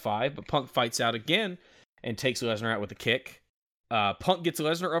in the F5. But Punk fights out again and takes Lesnar out with a kick. Punk gets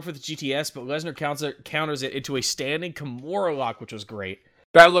Lesnar up for the GTS, but Lesnar counters it into a standing Kimura lock, which was great.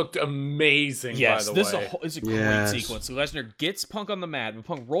 That looked amazing, by the way. This is a great sequence. So Lesnar gets Punk on the mat, but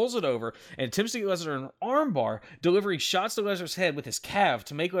Punk rolls it over and attempts to get Lesnar an armbar, delivering shots to Lesnar's head with his calf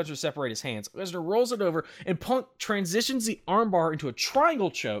to make Lesnar separate his hands. Lesnar rolls it over, and Punk transitions the armbar into a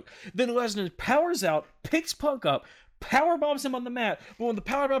triangle choke. Then Lesnar powers out, picks Punk up, power bombs him on the mat, but when the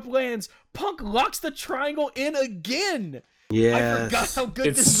power bomb lands, Punk locks the triangle in again. Yeah, I forgot how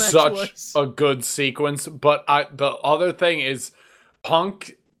good this match was. It's such a good sequence, but the other thing is,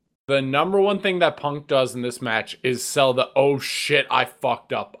 Punk, the number one thing that Punk does in this match is sell the "oh shit, I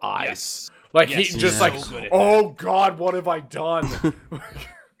fucked up" eyes. Like he's just like, "Oh god, what have I done?"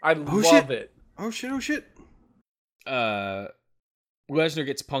 I love it. Oh shit. Lesnar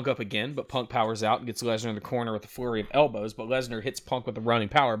gets Punk up again, but Punk powers out and gets Lesnar in the corner with a flurry of elbows, but Lesnar hits Punk with a running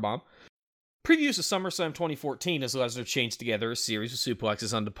powerbomb. Previews of SummerSlam 2014 as Lesnar chains together a series of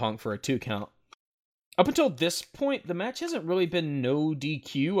suplexes onto Punk for a 2 count. Up until this point, the match hasn't really been no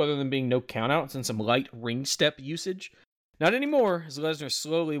DQ other than being no countouts and some light ring step usage. Not anymore, as Lesnar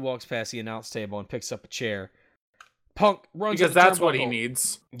slowly walks past the announce table and picks up a chair. Punk runs because that's what he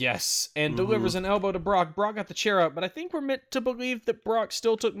needs. Yes, and delivers an elbow to Brock. Brock got the chair up, but I think we're meant to believe that Brock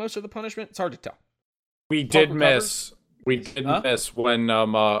still took most of the punishment. It's hard to tell. We did miss when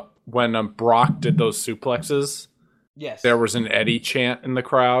Brock did those suplexes. Yes, there was an Eddie chant in the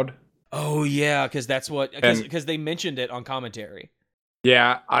crowd. Oh yeah, because that's what because they mentioned it on commentary.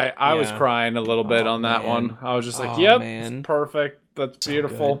 Yeah, I was crying a little bit on that one. I was just like, "Yep, it's perfect. That's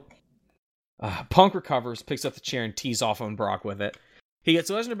beautiful." Punk recovers, picks up the chair, and tees off on Brock with it. He gets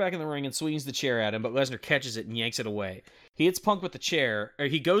Lesnar back in the ring and swings the chair at him, but Lesnar catches it and yanks it away. He hits Punk with the chair, or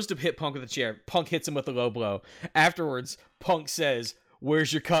he goes to hit Punk with the chair. Punk hits him with a low blow. Afterwards, Punk says,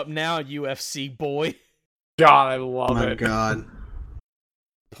 "Where's your cup now, UFC boy?" God, I love it. Oh my god.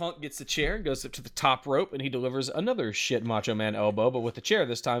 Punk gets the chair and goes up to the top rope, and he delivers another shit Macho Man elbow, but with the chair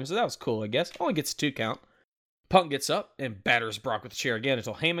this time, so that was cool, I guess. Only gets a 2 count. Punk gets up and batters Brock with the chair again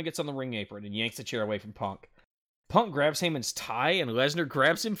until Heyman gets on the ring apron and yanks the chair away from Punk. Punk grabs Heyman's tie, and Lesnar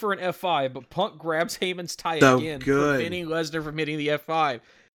grabs him for an F5, but Punk grabs Heyman's tie So again, good. preventing Lesnar from hitting the F5.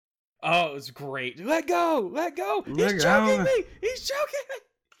 Oh, it was great. Let go! He's choking me! He's choking me!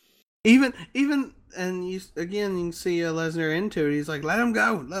 Even, and you can see Lesnar into it. He's like, let him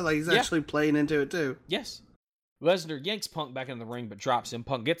go. Like he's actually playing into it too. Yes. Lesnar yanks Punk back in the ring, but drops him.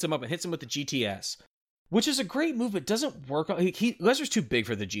 Punk gets him up and hits him with the GTS. Which is a great move, but doesn't work. Lesnar's too big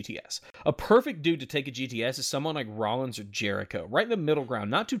for the GTS. A perfect dude to take a GTS is someone like Rollins or Jericho. Right in the middle ground.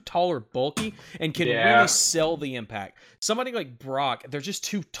 Not too tall or bulky, and can really sell the impact. Somebody like Brock, they're just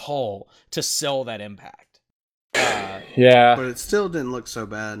too tall to sell that impact. But it still didn't look so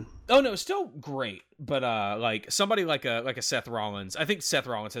bad. Oh, no, it's still great. But like somebody like a Seth Rollins. I think Seth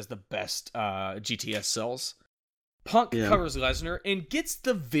Rollins has the best GTS sells. Punk covers Lesnar and gets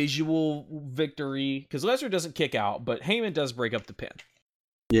the visual victory because Lesnar doesn't kick out, but Heyman does break up the pin.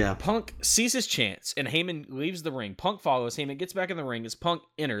 Yeah. Punk sees his chance and Heyman leaves the ring. Punk follows. Heyman gets back in the ring as Punk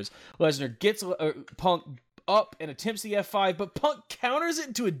enters. Lesnar gets Punk up and attempts the F5, but Punk counters it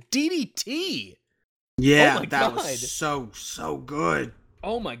into a DDT. Yeah, that was so good.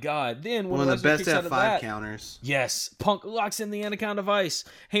 Oh my God! Then one of the best F5 counters. Yes, Punk locks in the Anaconda Vice.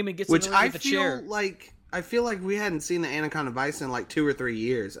 Heyman gets in the ring with the chair. I feel like we hadn't seen the Anaconda Vice in like 2 or 3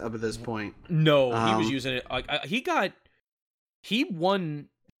 years up at this point. No, he was using it. He won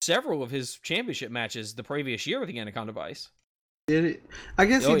several of his championship matches the previous year with the Anaconda Vice. Did it? I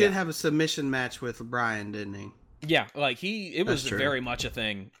guess he did have a submission match with Bryan, didn't he? Yeah, like it was very much a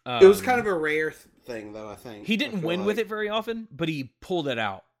thing. It was kind of a rare thing, though. I think he didn't win with it very often, but he pulled it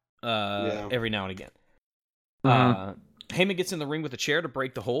out every now and again. Heyman gets in the ring with a chair to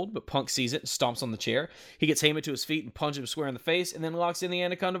break the hold, but Punk sees it and stomps on the chair. He gets Heyman to his feet and punches him square in the face, and then locks in the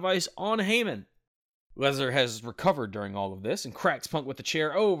Anaconda Vice on Heyman. Lesnar has recovered during all of this and cracks Punk with the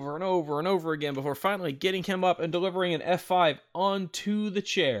chair over and over and over again before finally getting him up and delivering an F5 onto the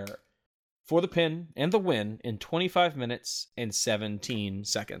chair for the pin and the win in 25 minutes and 17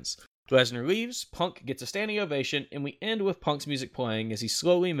 seconds. Lesnar leaves, Punk gets a standing ovation, and we end with Punk's music playing as he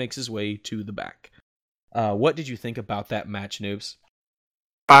slowly makes his way to the back. What did you think about that match, Noobs?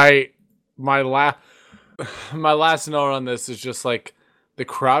 My last note on this is just like the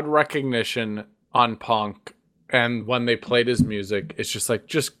crowd recognition on Punk, and when they played his music, it's just like,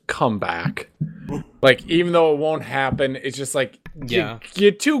 just come back. Like, even though it won't happen, it's just like,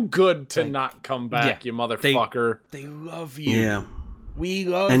 you're too good to not come back, you motherfucker. They love you. Yeah. We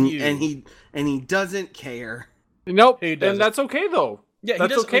love you. And he doesn't care. Nope. And that's okay, though. Yeah,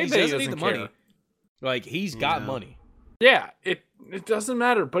 that's okay. He doesn't need the money. Like, he's got money. Yeah, it doesn't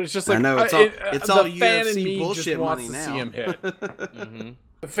matter, but it's just like, I know, it's all UFC bullshit money now. See him hit.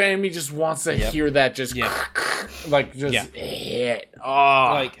 The fan in me just wants to hear that just hit.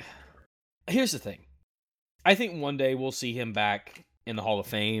 Oh. Like, here's the thing. I think one day we'll see him back in the Hall of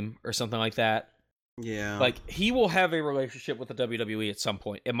Fame or something like that. Yeah. Like, he will have a relationship with the WWE at some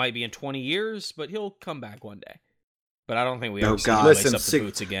point. It might be in 20 years, but he'll come back one day. But I don't think we ever see him lace up the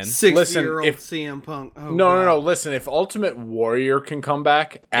boots again. 6-year-old CM Punk. No. Listen, if Ultimate Warrior can come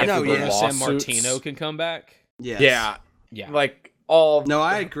back after the lawsuits, San Martino can come back. Yes. Yeah. Like, all... No,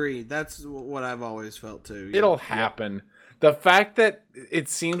 I agree. That's what I've always felt, too. Yeah. It'll happen. The fact that it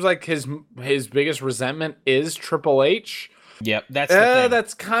seems like his biggest resentment is Triple H. Yep, that's the thing.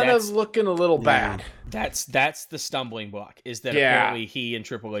 That's kind of looking a little bad. That's the stumbling block, is that apparently he and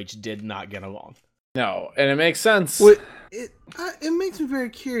Triple H did not get along. No, and it makes sense. Well, it makes me very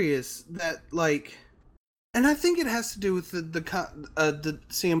curious that, like, and I think it has to do with the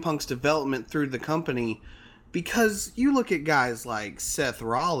CM Punk's development through the company, because you look at guys like Seth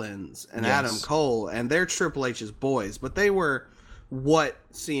Rollins and Adam Cole, and they're Triple H's boys, but they were what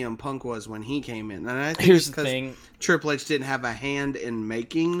CM Punk was when he came in. And I think here's the thing: Triple H didn't have a hand in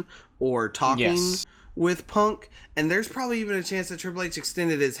making or talking with Punk, and there's probably even a chance that Triple H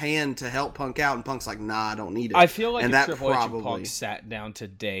extended his hand to help Punk out, and Punk's like, nah, I don't need it. I feel like if Triple H and Punk sat down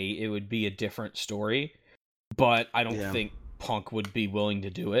today, it would be a different story, but I don't think Punk would be willing to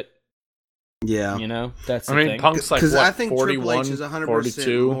do it. Yeah. You know, that's the thing. Punk's like, what, I think 41, Triple H is 100%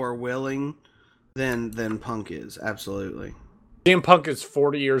 42? more willing than Punk is, absolutely. CM Punk is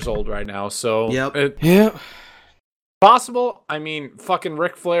 40 years old right now, so... Yep. Possible. I mean, fucking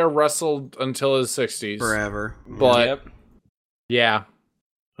Ric Flair wrestled until his 60s. Forever. But, yeah.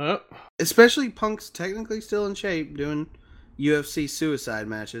 Especially Punk's technically still in shape, doing UFC suicide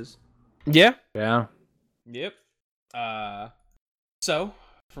matches. Yeah. Yeah. Yep. So,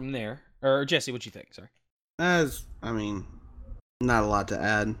 from there... Or, Jesse, what you think? Sorry. I mean, not a lot to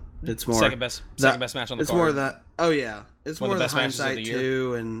add. It's more... Second best match on the card. It's more of that... Oh, yeah. It's more of the hindsight,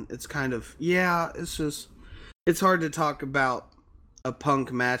 too, and it's kind of... Yeah, it's just... It's hard to talk about a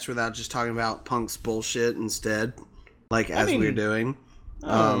Punk match without just talking about Punk's bullshit instead, we're doing.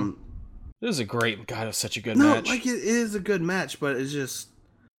 This is a great. God, it was such a good match. No, like it is a good match, but it's just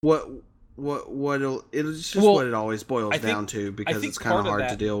what it always boils down to, because it's kind of hard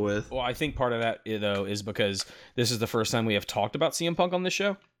to deal with. Well, I think part of that though is because this is the first time we have talked about CM Punk on this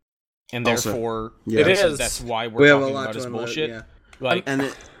show, and therefore that's why we're talking about his bullshit. Yeah.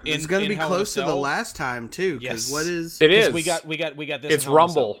 It's going to be close to the last time too. Because what is it? Is we got this? It's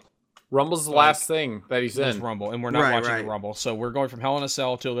Rumble. Rumble's the last thing that he's in. Rumble, and we're not watching the Rumble, so we're going from Hell in a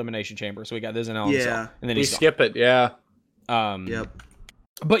Cell to Elimination Chamber. So we got this in Hell in a Cell, and then we skip it. Yeah. Yep.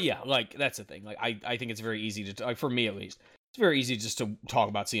 But yeah, like that's the thing. Like I think it's very easy to, for me at least, it's very easy just to talk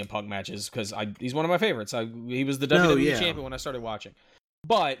about CM Punk matches because he's one of my favorites. He was the WWE champion when I started watching.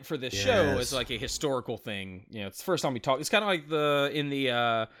 But for this show, it's like a historical thing. You know, it's the first time we talk. It's kind of like in the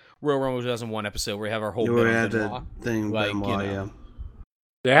Royal Rumble 2001 episode where we have our whole thing, like Benoit,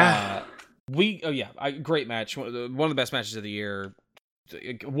 great match. One of the best matches of the year.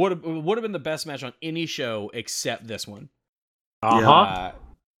 It would have been the best match on any show except this one.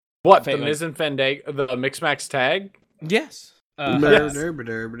 What, the Miz and Fandango, the Mixed Max tag? Yes. Yes.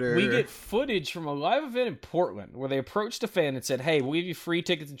 We get footage from a live event in Portland where they approached a fan and said, hey, we'll give you free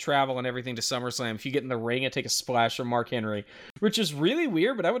tickets and travel and everything to SummerSlam if you get in the ring and take a splash from Mark Henry, which is really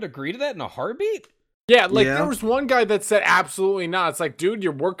weird, but I would agree to that in a heartbeat. Yeah, there was one guy that said absolutely not. It's like, dude,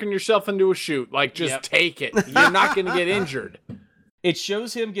 you're working yourself into a shoot. Like, just take it. You're not going to get injured. It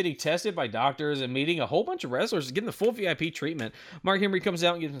shows him getting tested by doctors and meeting a whole bunch of wrestlers, getting the full VIP treatment. Mark Henry comes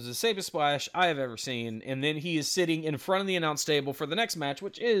out and gives him the safest splash I have ever seen, and then he is sitting in front of the announce table for the next match,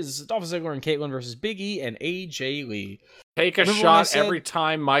 which is Dolph Ziggler and Caitlyn versus Big E and AJ Lee. Take a shot every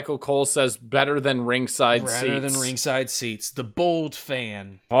time Michael Cole says better than ringside seats. Better than ringside seats. The bold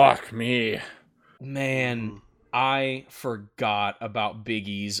fan. Fuck me. Man, I forgot about Big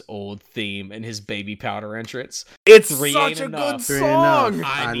E's old theme and his baby powder entrance. It's such a good song.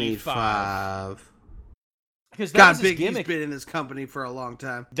 I need 5. Because Big E's been in this company for a long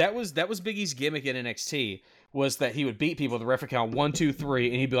time. That was Big E's gimmick in NXT, was that he would beat people with the ref would count 1, 2,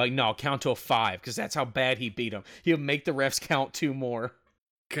 3, and he'd be like, no, count to 5, because that's how bad he beat him. He would make the refs count 2 more.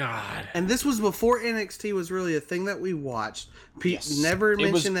 God. And this was before NXT was really a thing that we watched. Never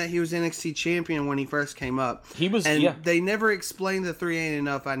mentioned that he was NXT champion when he first came up. He was, they never explained the 3 ain't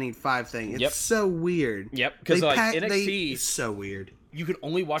enough, I need 5 thing. It's so weird. Yep, because NXT it's so weird. You could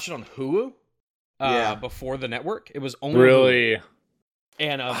only watch it on Hulu. Before the network, it was only really.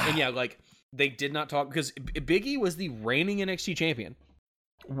 Hulu. And they did not talk because Big E was the reigning NXT champion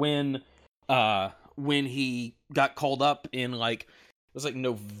when he got called up in it was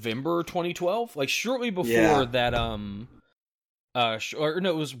November 2012, shortly before that.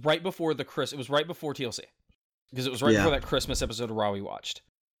 It was right before it was right before TLC, because it was right before that Christmas episode of Raw we watched.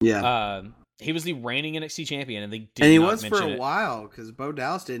 Yeah. He was the reigning NXT champion, and they did. And he not was for a it. while because Bo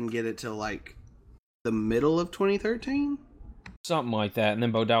Dallas didn't get it till the middle of 2013, something like that, and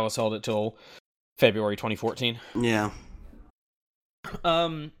then Bo Dallas held it till February 2014. Yeah.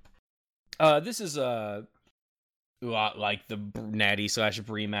 This is a lot like the Natty /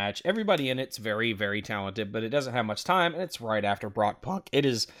 Bree match. Everybody in it's very, very talented, but it doesn't have much time, and it's right after Brock Punk. It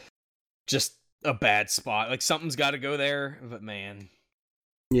is just a bad spot. Something's got to go there, but man.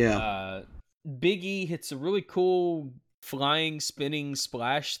 Yeah. Big E hits a really cool flying, spinning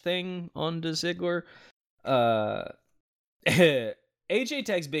splash thing onto Ziggler. AJ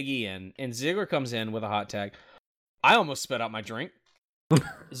tags Big E in, and Ziggler comes in with a hot tag. I almost spit out my drink.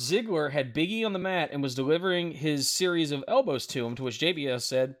 Ziggler had Big E on the mat and was delivering his series of elbows to him, to which JBL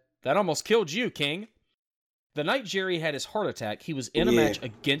said, "That almost killed you, King." The night Jerry had his heart attack, he was in a match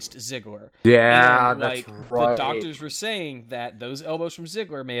against Ziggler. Yeah, and, that's right. The doctors were saying that those elbows from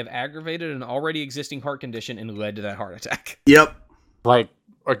Ziggler may have aggravated an already existing heart condition and led to that heart attack. Yep.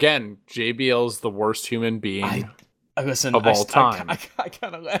 Again, JBL's the worst human being of all time. I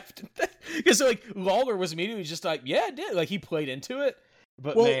kind of laughed at that. Because, Lawler was immediately just yeah, it did. He played into it.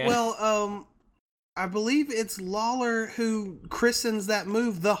 But I believe it's Lawler who christens that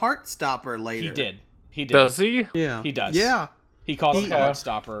move the Heart Stopper later. He did. Does he? Yeah. He does. Yeah. He called it the Heart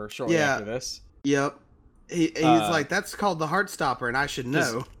Stopper shortly after this. Yep. He's that's called the Heart Stopper, and I should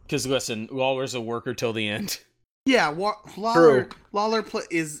know. Because listen, Lawler's a worker till the end. Yeah, Lawler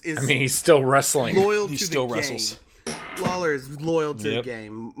is. I mean, he's still wrestling. Loyal he to still the wrestles. Game. Lawler is loyal to the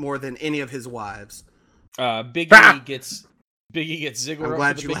game more than any of his wives. Big E gets Ziggler. I'm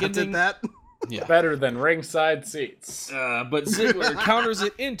glad you laughed at that. Yeah. Better than ringside seats. But Ziggler counters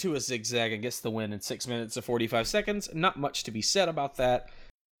it into a zigzag and gets the win in 6 minutes and 45 seconds. Not much to be said about that.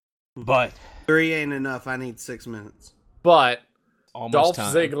 But 3 ain't enough. I need 6 minutes. But almost Dolph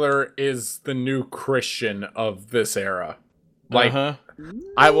time. Ziggler is the new Christian of this era. Like,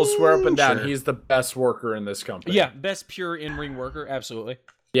 I will swear up and down, he's the best worker in this company. Yeah, best pure in-ring worker, absolutely.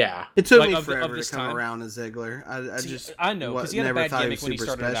 Yeah. It took me forever to come around as Ziggler. I know, because he had a bad gimmick when he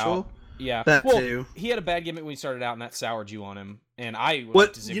started out. Yeah, that too. He had a bad gimmick when he started out, and that soured you on him. And I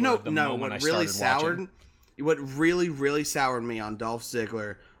what really soured me on Dolph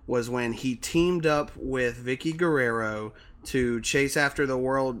Ziggler was when he teamed up with Vicky Guerrero to chase after the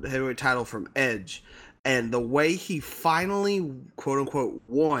World Heavyweight title from Edge. And the way he finally, quote unquote,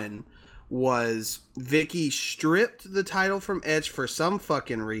 won was Vicky stripped the title from Edge for some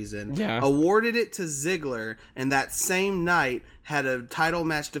fucking reason, awarded it to Ziggler, and that same night had a title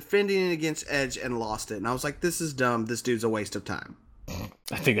match defending it against Edge and lost it. And I was like, this is dumb. This dude's a waste of time.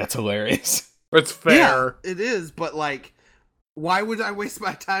 I think that's hilarious. It's fair. Yeah, it is, but like, why would I waste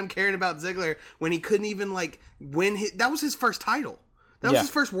my time caring about Ziggler when he couldn't even like win that was his first title. That was his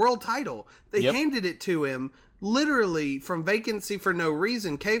first world title. They handed it to him literally from vacancy for no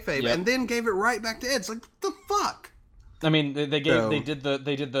reason, kayfabe, and then gave it right back to Edge. Like, what the fuck? I mean, they did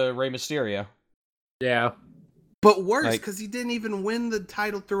the Rey Mysterio. Yeah. But worse, because he didn't even win the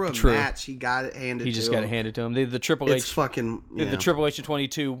title through a match. He got it handed to him. He just got it handed to him. They did the Triple H. It's fucking... The Triple H of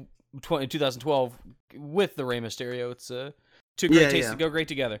 2012 with the Rey Mysterio. It's two great tastes that go great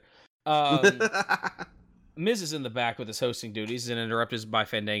together. Miz is in the back with his hosting duties and interrupted by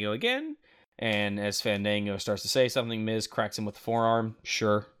Fandango again. And as Fandango starts to say something, Miz cracks him with the forearm.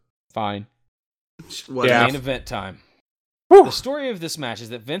 Sure. Fine. Main event time. Whew. The story of this match is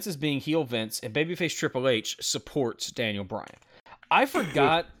that Vince is being heel Vince and babyface Triple H supports Daniel Bryan. I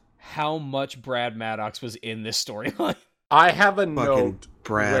forgot how much Brad Maddox was in this storyline. I have a note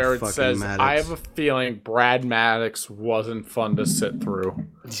where it says, Maddox. I have a feeling Brad Maddox wasn't fun to sit through.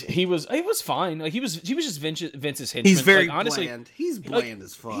 He was fine. Like he was just Vince's henchman. He's very honestly, bland. He's bland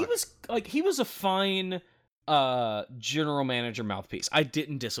as fuck. He was a fine general manager mouthpiece. I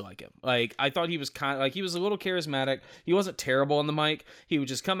didn't dislike him. Like I thought he was he was a little charismatic. He wasn't terrible on the mic. He would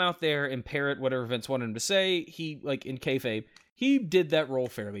just come out there and parrot whatever Vince wanted him to say. He in kayfabe, he did that role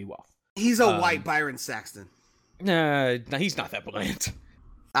fairly well. He's a white Byron Saxton. Nah, he's not that bland.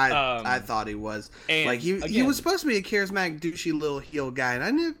 I thought he was. Like he was supposed to be a charismatic, douchey little heel guy,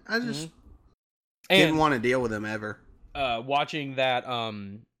 and I just didn't want to deal with him ever. Watching that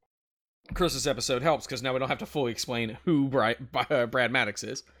Christmas episode helps because now we don't have to fully explain who Brad Maddox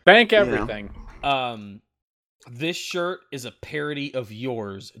is. Thank everything. This shirt is a parody of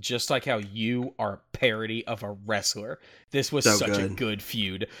yours, just like how you are a parody of a wrestler. This was such a good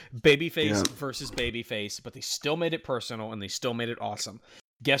feud. Babyface versus babyface, but they still made it personal and they still made it awesome.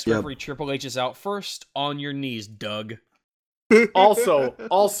 Guest referee Triple H is out first. On your knees, Doug.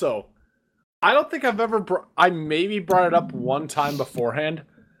 Also, I don't think I've ever... I maybe brought it up one time beforehand.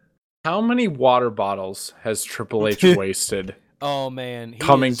 How many water bottles has Triple H wasted? Oh, man.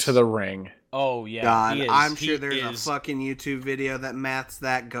 Coming to the ring. Oh, yeah. God, I'm sure there's a fucking YouTube video that maps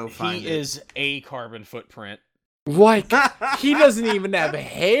that. Go find it. He is a carbon footprint. Like, he doesn't even have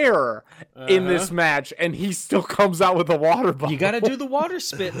hair in this match, and he still comes out with a water bottle. You gotta do the water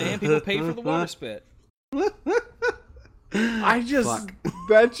spit, man. People pay for the water spit.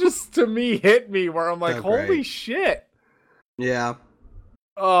 That just, to me, hit me, where I'm like, holy shit. Yeah.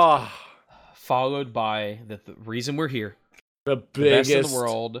 Oh. Followed by the reason we're here. The biggest best in the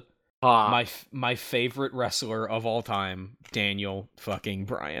world. My favorite wrestler of all time, Daniel fucking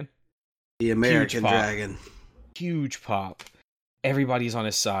Bryan. The American Dragon. Huge pop. Everybody's on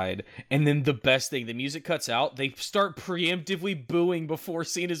his side. And then the best thing, the music cuts out. They start preemptively booing before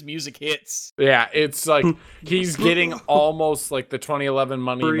Cena's music hits. Yeah, it's like he's getting almost like the 2011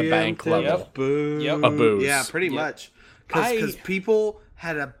 Money in the Bank level. A booze. Yeah, pretty much. Because people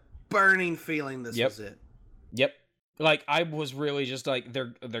had a burning feeling this was it. Yep. Like, I was really just like,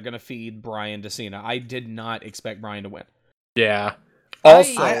 they're going to feed Bryan to Cena. I did not expect Bryan to win. Yeah.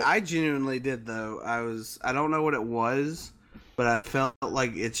 Also, I genuinely did, though. I don't know what it was, but I felt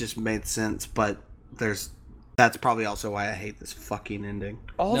like it just made sense. But that's probably also why I hate this fucking ending.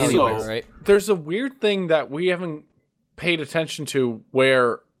 Also, there's a weird thing that we haven't paid attention to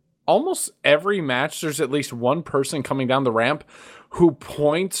where almost every match there's at least one person coming down the ramp who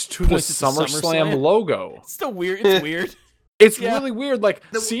points to the SummerSlam logo. It's weird. It's weird. It's really weird. Like,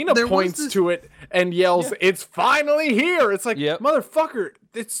 Cena points to it and yells, "It's finally here!" It's like, motherfucker,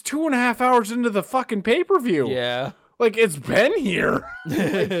 it's 2.5 hours into the fucking pay-per-view. Yeah. Like, it's been here.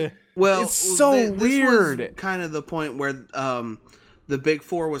 Well, it's so weird. This was kind of the point where the Big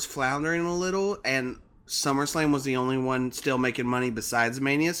Four was floundering a little, and SummerSlam was the only one still making money besides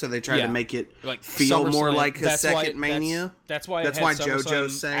Mania, so they tried to make it like feel more like a second Mania. That's why JoJo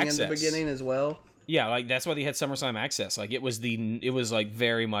sang access. in the beginning as well. Yeah, like that's why they had SummerSlam Access. Like it was like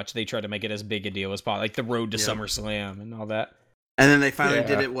very much they tried to make it as big a deal as possible, like the road to SummerSlam and all that. And then they finally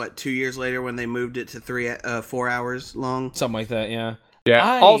did it 2 years later when they moved it to 4 hours long, something like that. Yeah.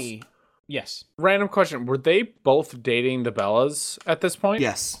 Yeah. Yes. Random question: were they both dating the Bellas at this point?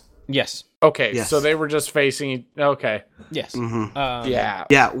 Yes. Okay, yes. so they were just facing. Okay. Yes. Mm-hmm.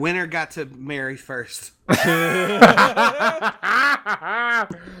 Yeah. Winner got to marry first.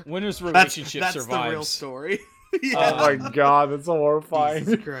 Winner's relationship that's survives. The real story. Oh my god, that's horrifying.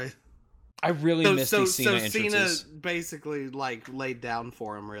 Jesus Christ. I really miss these Cena entrances. Cena basically laid down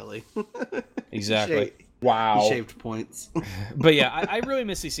for him, really. Exactly. Wow. He shaved points. But yeah, I really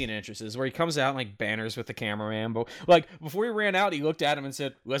miss these Cena entrances where he comes out and like banners with the cameraman. But like before he ran out, he looked at him and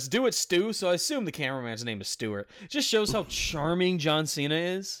said, "Let's do it, Stu." So I assume the cameraman's name is Stuart. Just shows how charming John Cena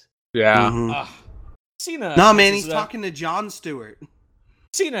is. Yeah. Mm-hmm. Cena. No, man, he's talking to Jon Stewart.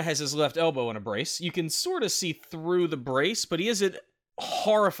 Cena has his left elbow in a brace. You can sort of see through the brace, but he has a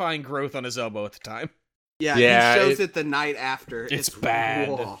horrifying growth on his elbow at the time. Yeah, he shows it the night after. It's bad.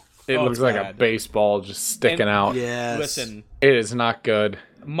 Whoa. It looks like a baseball just sticking out. Yes. Listen, it is not good.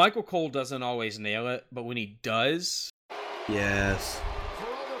 Michael Cole doesn't always nail it, but when he does... Yes. For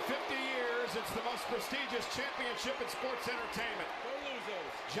over 50 years, it's the most prestigious championship in sports entertainment. No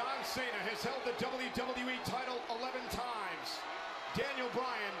losers. John Cena has held the WWE title 11 times. Daniel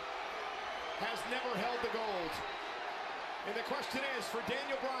Bryan has never held the gold. And the question is, for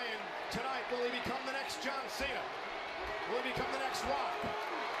Daniel Bryan, tonight, will he become the next John Cena? Will he become the next Rock?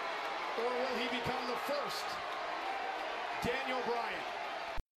 Or will he become the first Daniel Bryan?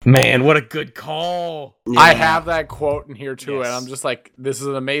 Man, what a good call. Yeah. I have that quote in here too, and I'm just like, this is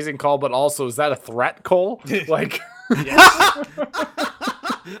an amazing call, but also, is that a threat, Cole? Like...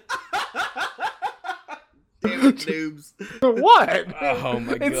 Damn it, noobs. What? Oh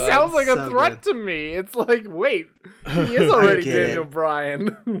my god. It sounds like a threat to me. It's like, wait, he is already Daniel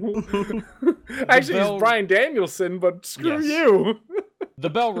Bryan. Actually, he's Bryan Danielson, but screw you. The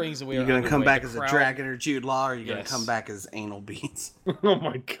bell rings and we are going to come back as a dragon or Jude Law, or are you going to come back as anal beads? Oh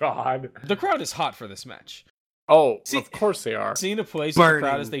my god. The crowd is hot for this match. Oh, of course they are. Cena plays with the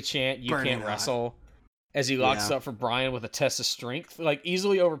crowd as they chant, "You can't wrestle." As he locks up for Bryan with a test of strength, like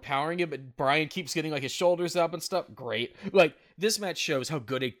easily overpowering him, but Bryan keeps getting like his shoulders up and stuff. Great. Like this match shows how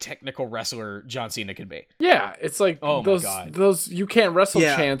good a technical wrestler John Cena can be. Yeah, it's like those you can't wrestle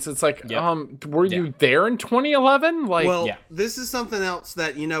chants. It's like, were you there in 2011? Like, this is something else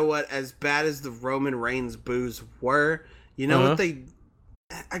that, you know what, as bad as the Roman Reigns boos were, you know what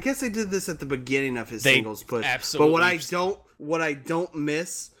I guess they did this at the beginning of his singles push. Absolutely. But what I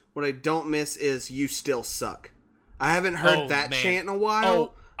don't miss is "You Still Suck." I haven't heard that chant in a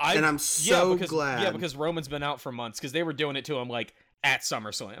while, and I'm so glad. Yeah, because Roman's been out for months because they were doing it to him like at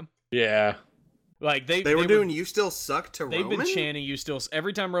SummerSlam. Yeah, like they were doing "You Still Suck" to Roman. They've been chanting "You Still"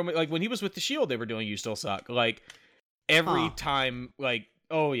 every time Roman, like when he was with the Shield, they were doing "You Still Suck." Like every time, like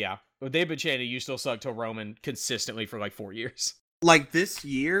they've been chanting "You Still Suck" to Roman consistently for like 4 years. Like this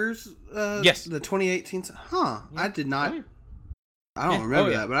year's, the 2018. I did not. I don't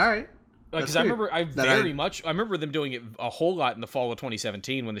remember that, but all right. Because I remember them doing it a whole lot in the fall of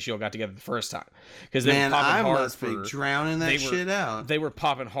 2017 when the Shield got together the first time. Because they were popping hard for drowning that shit out. They were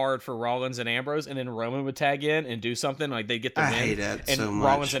popping hard for Rollins and Ambrose, and then Roman would tag in and do something like they get the win. I hate that and so much.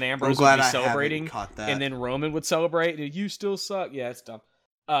 Rollins and Ambrose would be celebrating, and then Roman would celebrate. You still suck. Yeah, it's dumb.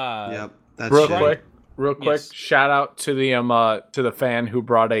 Yep. That's Real quick, shout out to the fan who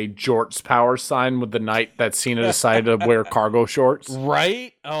brought a Jorts power sign with the night that Cena decided to wear cargo shorts.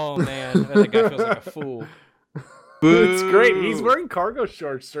 Right? Oh man, that guy feels like a fool. It's great. He's wearing cargo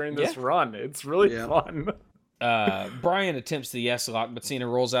shorts during this run. It's really fun. Bryan attempts the yes lock, but Cena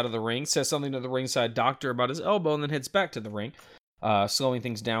rolls out of the ring, says something to the ringside doctor about his elbow, and then heads back to the ring, slowing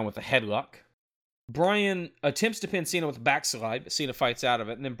things down with a headlock. Bryan attempts to pin Cena with a backslide, but Cena fights out of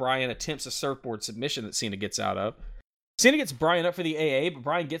it, and then Bryan attempts a surfboard submission that Cena gets out of. Cena gets Bryan up for the AA, but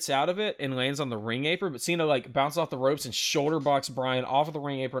Bryan gets out of it and lands on the ring apron, but Cena bounces off the ropes and shoulder blocks Bryan off of the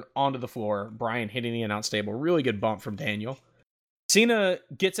ring apron onto the floor, Bryan hitting the announce table. Really good bump from Daniel. Cena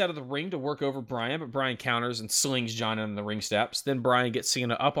gets out of the ring to work over Bryan, but Bryan counters and slings John on the ring steps. Then Bryan gets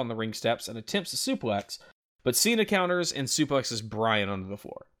Cena up on the ring steps and attempts a suplex, but Cena counters and suplexes Bryan onto the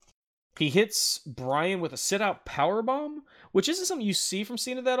floor. He hits Bryan with a sit-out powerbomb, which isn't something you see from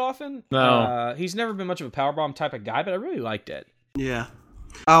Cena that often. No. He's never been much of a powerbomb type of guy, but I really liked it. Yeah.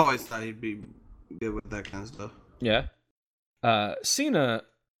 I always thought he'd be good with that kind of stuff. Yeah. Cena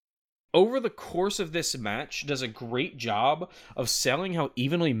over the course of this match, does a great job of selling how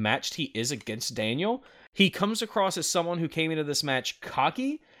evenly matched he is against Daniel. He comes across as someone who came into this match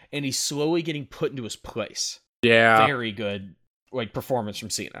cocky, and he's slowly getting put into his place. Yeah. Very good, like, performance from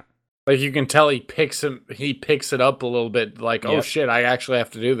Cena. Like, you can tell he picks it up a little bit, like, oh shit, I actually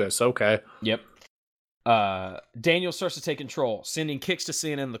have to do this. Okay. Yep. Daniel starts to take control, sending kicks to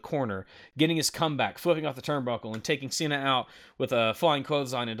Cena in the corner, getting his comeback, flipping off the turnbuckle, and taking Cena out with a flying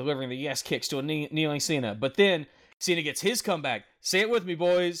clothesline and delivering the yes kicks to a kneeling Cena. But then Cena gets his comeback. Say it with me,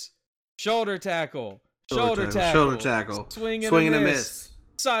 boys. Shoulder tackle. Shoulder tackle. Swing and a miss.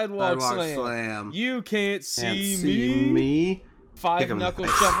 Sidewalk slam. You can't see me. Five knuckle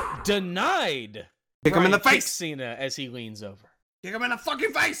shuffle. Denied. Kick him in the face. Cena as he leans over. Kick him in the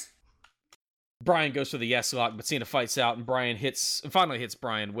fucking face. Brian goes for the yes lock, but Cena fights out, and Brian finally hits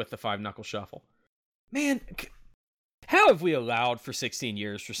Brian with the five knuckle shuffle. Man, how have we allowed for 16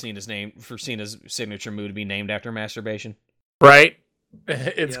 years for Cena's signature move to be named after masturbation? Right.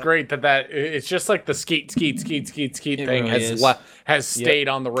 It's great that it's just like the skeet thing really has stayed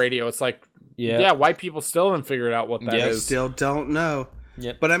on the radio. It's like, white people still haven't figured out what that is. Still don't know.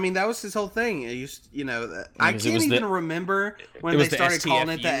 Yep. But I mean, that was his whole thing. I can't even remember when they started calling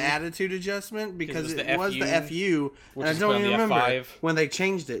it the attitude adjustment, because it was the FU, and I don't even remember when they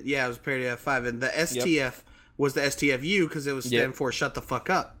changed it. Yeah, it was parody F5, and the STF was the STFU because it was stand for shut the fuck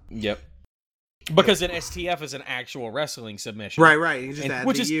up. Yep. Because an STF is an actual wrestling submission. Right. You just add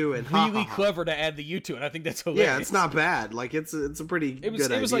the U and really clever to add the U to it. I think that's hilarious. Yeah, it's not bad. Like it's a pretty good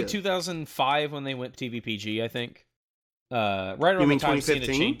idea. It was like 2005 when they went TVPG, I think. Right around the time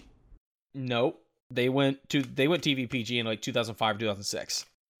 2015? No, they went TVPG in like 2005, 2006.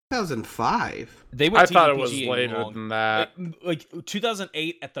 2005. They went. I thought it was later than that. Like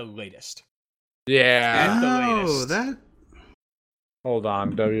 2008 at the latest. Yeah. At the latest. That. Hold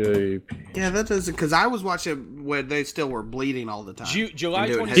on, WWE. Yeah, that doesn't, because I was watching when they still were bleeding all the time. July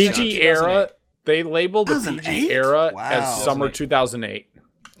 22nd. PG era. They labeled the PG era as summer 2008.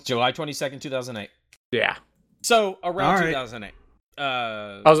 July 22nd, 2008. Yeah. So around 2008.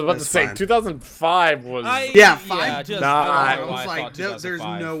 I was about to say fine. 2005 was. 5. I was like, there's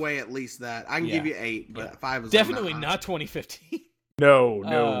no way at least that. I can give you 8, but 5 is definitely not 2015.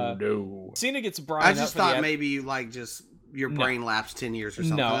 No. Cena gets Brian. I just thought maybe you just your brain lapsed 10 years or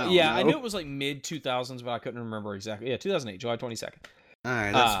something. I knew it was like mid 2000s, but I couldn't remember exactly. Yeah, 2008, July 22nd. All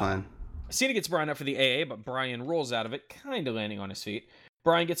right, that's fine. Cena gets Brian up for the AA, but Brian rolls out of it, kind of landing on his feet.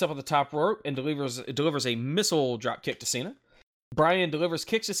 Brian gets up on the top rope and delivers a missile drop kick to Cena. Brian delivers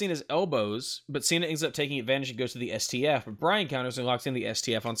kicks to Cena's elbows, but Cena ends up taking advantage and goes to the STF. But Brian counters and locks in the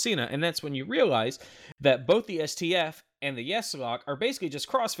STF on Cena, and that's when you realize that both the STF and the yes lock are basically just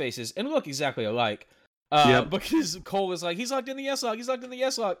cross faces and look exactly alike. Because Cole is like, he's locked in the yes lock.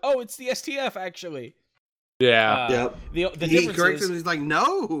 Oh, it's the STF actually. Yeah. The he corrects him. He's like,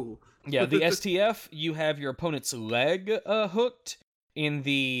 no. Yeah, the STF, you have your opponent's leg hooked. In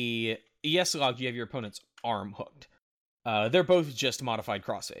the yes lock, you have your opponent's arm hooked. They're both just modified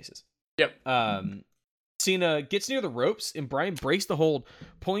crossfaces. Yep. Cena gets near the ropes, and Brian breaks the hold,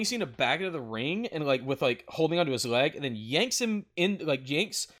 pulling Cena back into the ring, and with holding onto his leg, and then yanks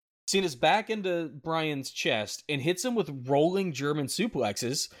Cena's back into Brian's chest and hits him with rolling German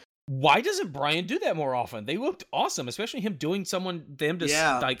suplexes. Why doesn't Brian do that more often? They looked awesome, especially him doing him triple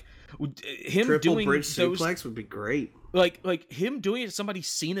doing bridge those, suplex would be great. Like him doing it to somebody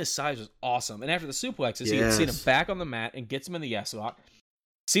Cena's size was awesome. And after the suplexes, he gets Cena back on the mat and gets him in the yes lock.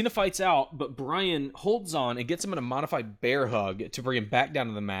 Cena fights out, but Brian holds on and gets him in a modified bear hug to bring him back down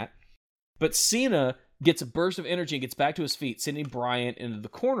to the mat. But Cena gets a burst of energy and gets back to his feet, sending Brian into the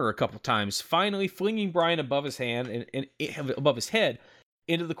corner a couple times, finally flinging Brian above his hand and above his head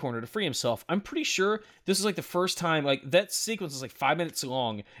into the corner to free himself. I'm pretty sure this is the first time, that sequence is 5 minutes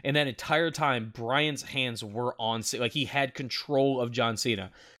long, and that entire time Brian's hands were on, he had control of John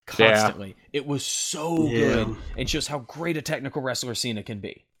Cena constantly. It was so good, and shows how great a technical wrestler Cena can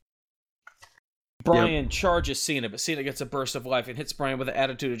be. Brian charges Cena, but Cena gets a burst of life and hits Brian with an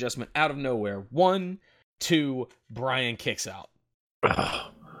attitude adjustment out of nowhere. 1, 2, Brian kicks out.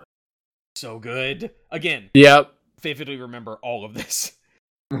 So good. Again, vividly remember all of this.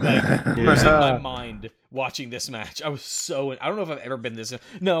 It was in my mind watching this match. I was I don't know if I've ever been this.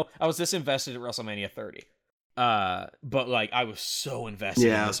 No, I was this invested at WrestleMania 30. But I was so invested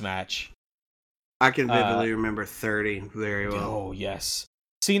in this match. I can vividly remember 30 very well. Oh yes.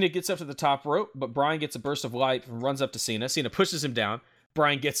 Cena gets up to the top rope, but Brian gets a burst of light and runs up to Cena. Cena pushes him down.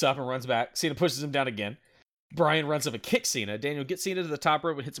 Brian gets up and runs back. Cena pushes him down again. Brian runs up and kicks Cena. Daniel gets Cena to the top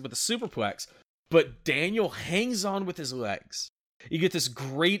rope and hits him with a superplex. But Daniel hangs on with his legs. You get this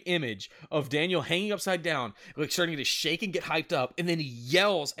great image of Daniel hanging upside down, like starting to shake and get hyped up, and then he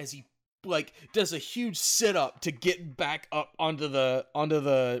yells as he like does a huge sit up to get back up onto the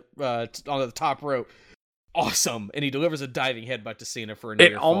top rope. Awesome. And he delivers a diving headbutt to Cena for a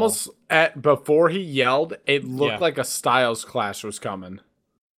near fall. Almost before he yelled, it looked like a Styles Clash was coming.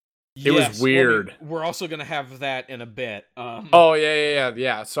 It was weird. Well, we're also going to have that in a bit.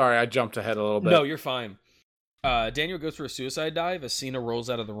 Yeah. Sorry, I jumped ahead a little bit. No, you're fine. Daniel goes for a suicide dive as Cena rolls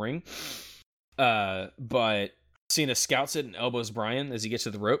out of the ring. But Cena scouts it and elbows Bryan as he gets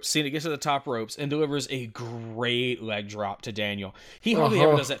to the ropes. Cena gets to the top ropes and delivers a great leg drop to Daniel. He hardly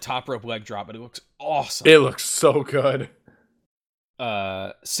ever does that top rope leg drop, but it looks awesome. It looks so good.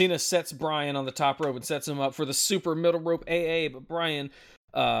 Cena sets Bryan on the top rope and sets him up for the super middle rope AA, but Bryan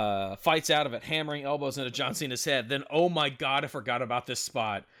fights out of it, hammering elbows into John Cena's head. Then, oh my god, I forgot about this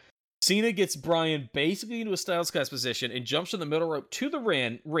spot. Cena gets Bryan basically into a Styles Clash position and jumps from the middle rope to the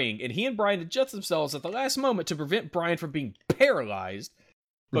ring, and he and Bryan adjust themselves at the last moment to prevent Bryan from being paralyzed.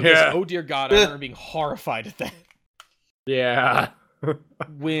 Because, oh dear god, I remember being horrified at that. Yeah.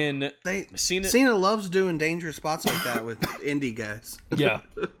 When Cena loves doing dangerous spots like that with indie guys. Yeah.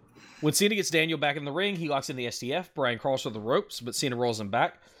 When Cena gets Daniel back in the ring, he locks in the STF. Bryan crawls for the ropes, but Cena rolls him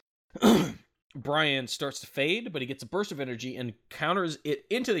back. Bryan starts to fade, but he gets a burst of energy and counters it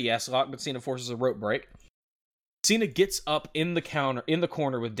into the S-lock, but Cena forces a rope break. Cena gets up in the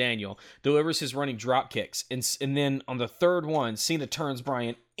corner with Daniel, delivers his running drop kicks, and then on the third one, Cena turns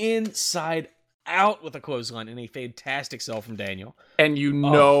Bryan inside out with a clothesline and a fantastic sell from Daniel. And you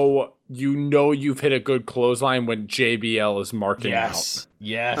know you've hit a good clothesline when JBL is marking out.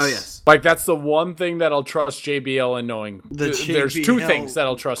 Yes. Oh, yes. Like, that's the one thing that I'll trust JBL in knowing. There's two things that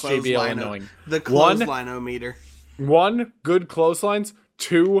I'll trust JBL in knowing. The clothesline-o-meter. One, good clotheslines.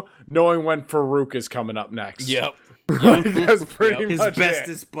 Two, knowing when Farouk is coming up next. Yep. That's pretty much his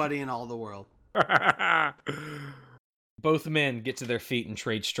bestest buddy in all the world. Both men get to their feet and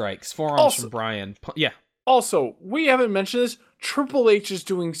trade strikes. Forearms from Bryan. Yeah. Also, we haven't mentioned this. Triple H is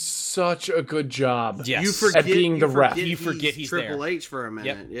doing such a good job at being the ref. You forget he's Triple H for a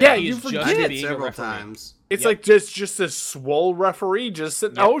minute. Yep. Yeah, you forget it several times. It's like just this swole referee just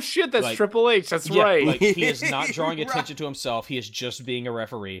sitting. Oh shit, that's Triple H. That's right. Like, he is not drawing attention to himself. He is just being a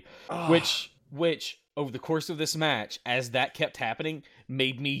referee. Which over the course of this match, as that kept happening,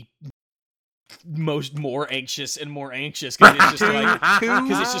 made me more anxious and more anxious because it's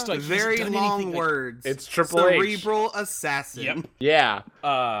just like very long words. It's Triple H. Cerebral assassin. Yep.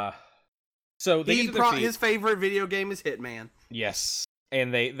 Yeah. So they get to their feet. His favorite video game is Hitman. Yes.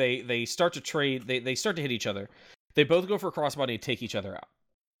 And they start to trade. They start to hit each other. They both go for a crossbody and take each other out.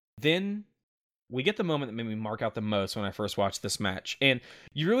 Then we get the moment that made me mark out the most when I first watched this match. And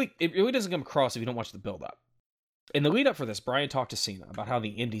it really doesn't come across if you don't watch the build up. In the lead up for this, Bryan talked to Cena about how the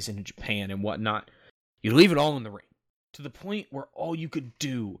indies in Japan and whatnot, you leave it all in the ring. To the point where all you could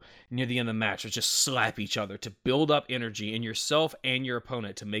do near the end of the match was just slap each other to build up energy in yourself and your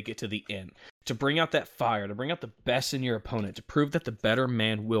opponent to make it to the end. To bring out that fire, to bring out the best in your opponent, to prove that the better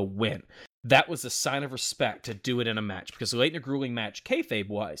man will win. That was a sign of respect to do it in a match. Because late in a grueling match,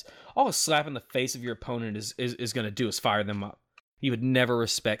 kayfabe-wise, all a slap in the face of your opponent is going to do is fire them up. You would never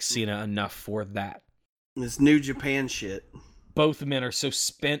respect Cena enough for that. This New Japan shit. Both men are so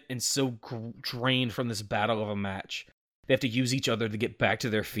spent and so drained from this battle of a match. They have to use each other to get back to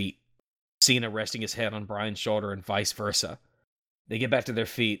their feet. Cena resting his head on Bryan's shoulder and vice versa. They get back to their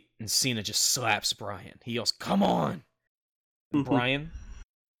feet and Cena just slaps Bryan. He yells, "Come on!" Bryan,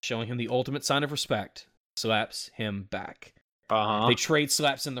 showing him the ultimate sign of respect, slaps him back. They trade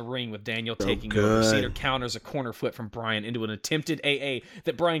slaps in the ring with Daniel taking over. Cena counters a corner flip from Bryan into an attempted AA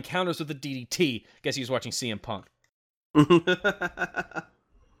that Bryan counters with a DDT. Guess he was watching CM Punk. And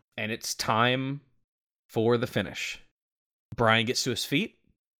it's time for the finish. Bryan gets to his feet,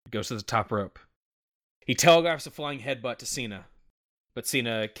 goes to the top rope. He telegraphs a flying headbutt to Cena, but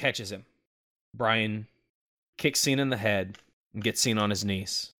Cena catches him. Bryan kicks Cena in the head and gets Cena on his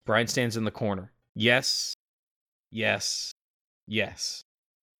knees. Bryan stands in the corner. Yes.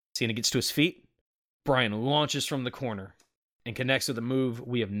 Cena gets to his feet. Bryan launches from the corner and connects with a move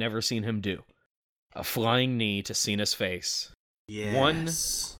we have never seen him do. A flying knee to Cena's face. Yes. 1,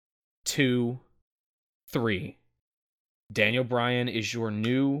 2, 3. Daniel Bryan is your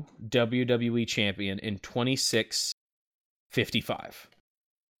new WWE champion in 26:55.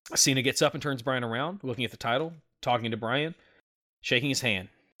 Cena gets up and turns Bryan around, looking at the title, talking to Bryan, shaking his hand.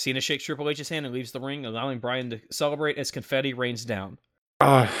 Cena shakes Triple H's hand and leaves the ring, allowing Bryan to celebrate as confetti rains down.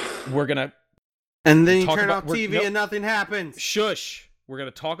 We're gonna... And then you turn off TV and nothing happens. Shush! We're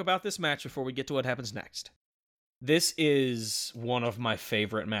gonna talk about this match before we get to what happens next. This is one of my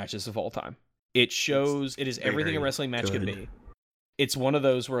favorite matches of all time. It is everything a wrestling match could be. It's one of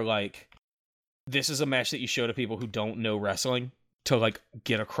those where, like, this is a match that you show to people who don't know wrestling to, like,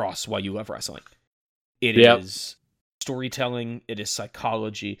 get across why you love wrestling. It is storytelling. It is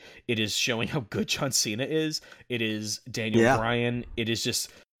psychology. It is showing how good John Cena is. It is Daniel Bryan. It is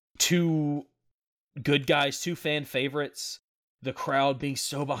just two good guys, two fan favorites. The crowd being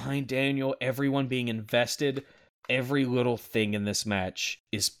so behind Daniel, everyone being invested. Every little thing in this match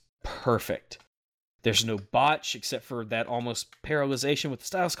is perfect. There's no botch except for that almost paralyzation with the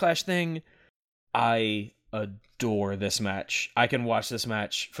Styles Clash thing. I adore this match. I can watch this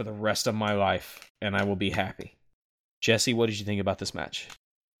match for the rest of my life, and I will be happy. Jesse, what did you think about this match?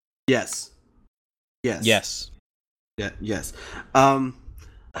 Yes. Yes. Yeah. Yes. I'm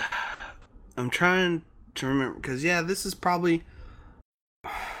trying to remember because this is probably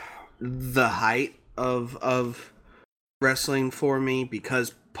the height of wrestling for me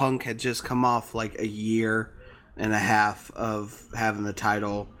because Punk had just come off like a year and a half of having the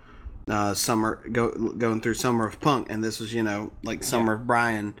title, going through Summer of Punk, and this was like Summer of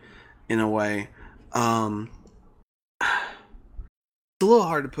Bryan in a way. It's a little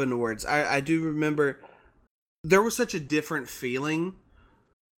hard to put into words. I do remember there was such a different feeling.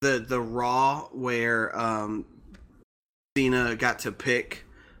 The Raw where Cena got to pick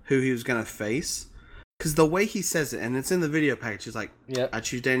who he was gonna face, because the way he says it, and it's in the video package, he's like, I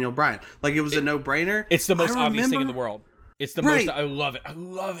choose Daniel Bryan. Like, it was a no-brainer. It's the most obvious thing in the world. It's the most. I love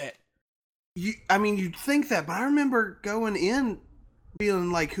it. You'd think that, but I remember going in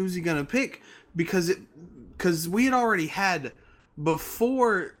feeling like, who's he gonna pick? Because we had already had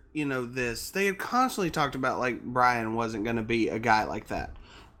before this. They had constantly talked about like Bryan wasn't gonna be a guy like that.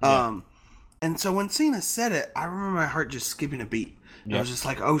 And so when Cena said it, I remember my heart just skipping a beat. I was just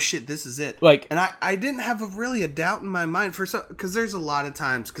like, oh shit, this is it. Like, and I didn't have a doubt in my mind because there's a lot of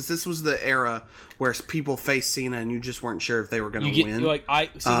times, because this was the era where people faced Cena and you just weren't sure if they were going to win.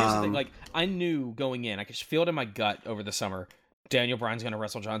 Here's the thing. Like, I knew going in, I could feel it in my gut over the summer, Daniel Bryan's going to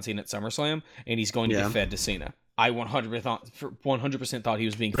wrestle John Cena at SummerSlam, and he's going to get fed to Cena. I 100% thought he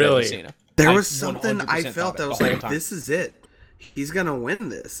was being fed to Cena. There was something I felt that was like, this is it. He's going to win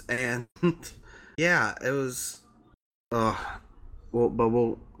this. And it was...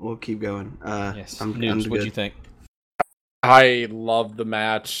 We'll keep going. Yes. Noobs, what'd you think? I love the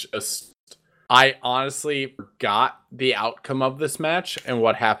match. I honestly forgot the outcome of this match and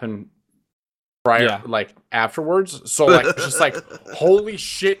what happened like afterwards. So like, just like, holy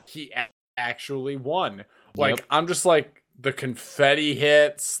shit, he actually won. Like, I'm just like, the confetti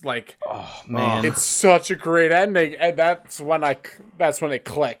hits. Like, oh man, it's such a great ending, and that's when it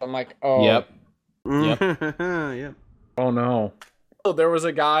clicked. I'm like, oh, yep. Yep. Oh no. So there was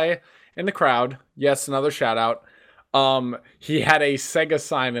a guy in the crowd. Yes, another shout out. He had a Sega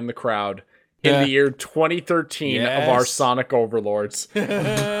sign in the crowd in the year 2013 of our Sonic Overlords.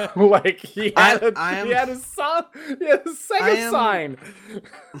 Like, he had a Sega sign.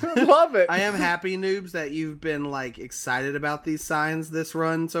 Love it. I am happy, Noobs, that you've been like excited about these signs this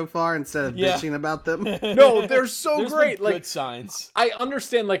run so far instead of bitching about them. No, they're so great. Like, good signs. I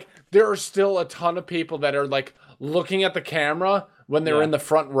understand, like, there are still a ton of people that are like looking at the camera when they're in the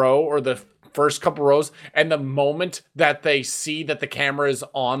front row or the first couple rows, and the moment that they see that the camera is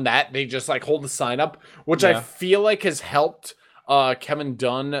on that, they just like hold the sign up, which I feel like has helped Kevin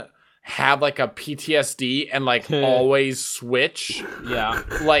Dunn have like a PTSD and like always switch. Yeah.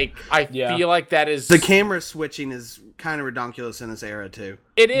 Like, I feel like that is... The camera switching is kind of redonkulous in this era too.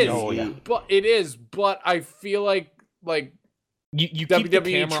 It is, but I feel like you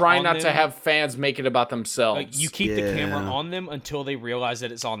WWE try not to have fans make it about themselves. Like, you keep the camera on them until they realize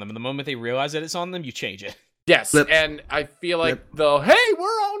that it's on them. And the moment they realize that it's on them, you change it. Yes, and I feel like hey, we're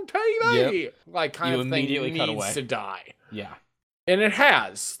on TV, like kind of thing needs to die. Yeah. And it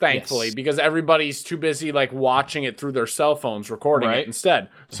has, thankfully, because everybody's too busy like watching it through their cell phones, recording it instead.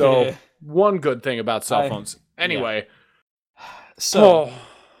 So one good thing about cell phones. Anyway. So...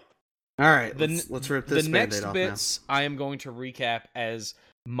 All right, let's rip this. The next bits I am going to recap as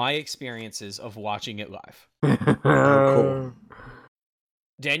my experiences of watching it live. Cool.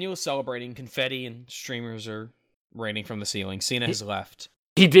 Daniel is celebrating, confetti and streamers are raining from the ceiling. Cena has left.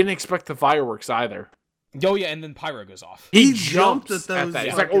 He didn't expect the fireworks either. Oh yeah, and then pyro goes off. He jumped at those.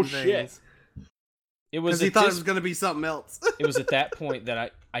 He's like, "Oh shit!" It was because he thought it was going to be something else. It was at that point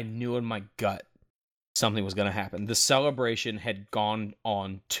that I knew in my gut something was going to happen. The celebration had gone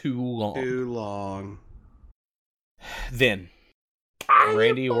on too long. Too long. Then,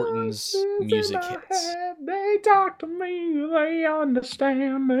 Randy Orton's music hits. They talk to me, they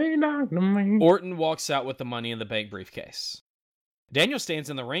understand, they talk to me. Orton walks out with the Money in the Bank briefcase. Daniel stands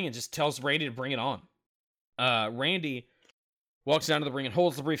in the ring and just tells Randy to bring it on. Randy walks down to the ring and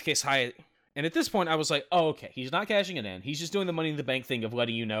holds the briefcase high. And at this point, I was like, oh, okay, he's not cashing it in. He's just doing the Money in the Bank thing of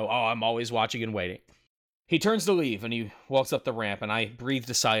letting you know, oh, I'm always watching and waiting. He turns to leave, and he walks up the ramp, and I breathed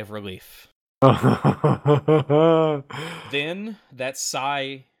a sigh of relief. Then that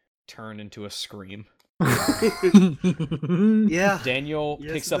sigh turned into a scream. Yeah. Daniel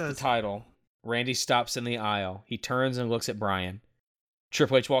picks up the title. Randy stops in the aisle. He turns and looks at Bryan.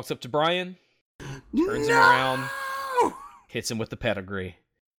 Triple H walks up to Bryan, turns him around, hits him with the pedigree.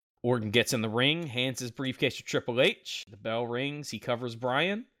 Orton gets in the ring, hands his briefcase to Triple H. The bell rings. He covers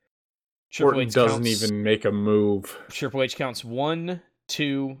Bryan. Orton doesn't even make a move. Triple H counts 1,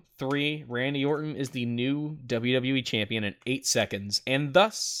 2, 3. Randy Orton is the new WWE champion in 8 seconds, and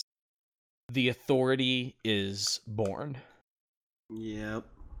thus the Authority is born. Yep.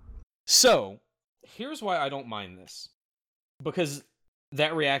 So, here's why I don't mind this. Because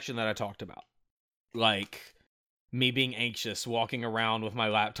that reaction that I talked about, like me being anxious, walking around with my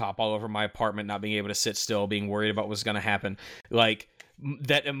laptop all over my apartment, not being able to sit still, being worried about what's going to happen, like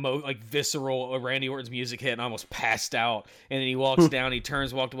that visceral Randy Orton's music hit and I almost passed out, and then he walks down, he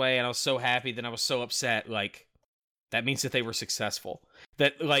turns, walked away, and I was so happy, then I was so upset. Like, that means that they were successful.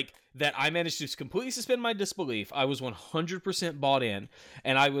 That I managed to completely suspend my disbelief. I was 100% bought in,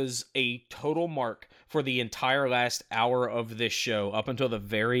 and I was a total mark for the entire last hour of this show up until the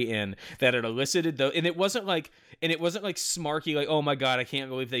very end. That it elicited though, and it wasn't like smarky, like, oh my god, I can't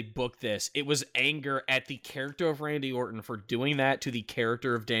believe they booked this. It was anger at the character of Randy Orton for doing that to the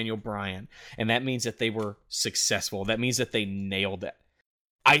character of Daniel Bryan, and that means that they were successful. That means that they nailed it.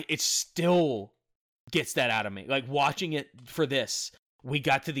 It still gets that out of me. Like, watching it for this, we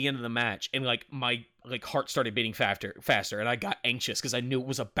got to the end of the match, and my heart started beating faster, and I got anxious because I knew it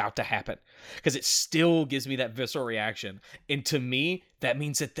was about to happen. Because it still gives me that visceral reaction, and to me, that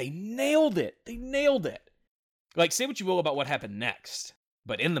means that they nailed it. They nailed it. Like, say what you will about what happened next,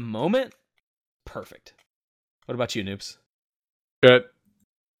 but in the moment, perfect. What about you, Noobs?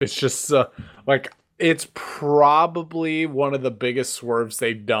 It's just it's probably one of the biggest swerves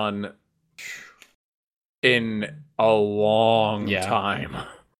they've done in a long time.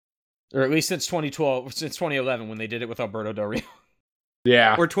 Or at least since 2011 when they did it with Alberto Del Rio.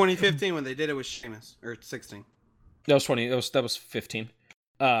 Yeah. Or 2015 when they did it with Sheamus. Or 16. That was 15.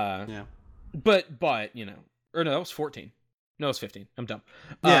 Yeah. But, you know. Or no, that was 14. No, it was 15. I'm dumb.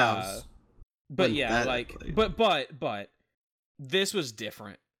 Yeah. But yeah, but this was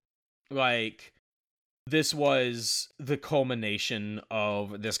different. Like, this was the culmination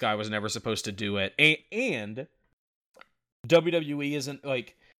of this guy was never supposed to do it. And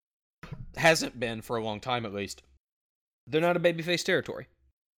WWE hasn't been for a long time at least. They're not a babyface territory.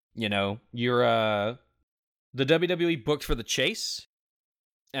 You know, you're the WWE booked for the chase.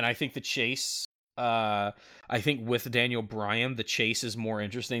 And I think the chase, I think with Daniel Bryan, the chase is more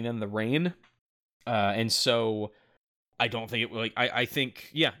interesting than the reign. And so I don't think it I think,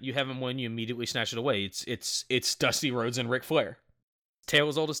 yeah, you have him win, you immediately snatch it away. It's Dusty Rhodes and Ric Flair. Tale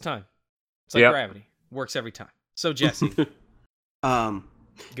as old as time. It's like gravity. Works every time. So Jesse. Go.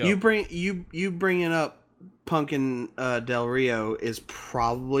 You bringing up Punk and Del Rio is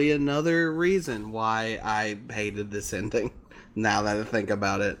probably another reason why I hated this ending. Now that I think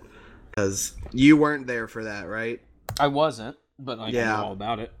about it, because you weren't there for that, right? I wasn't, but I know all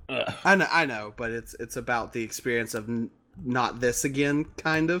about it. Ugh. I know, but it's about the experience of not this again,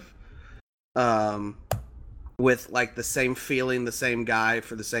 kind of. With like the same feeling, the same guy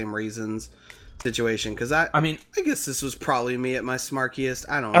for the same reasons. Situation, because I guess this was probably me at my smarkiest.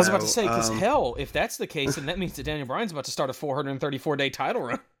 I don't know. I was about to say, because hell, if that's the case, then that means that Daniel Bryan's about to start a 434-day title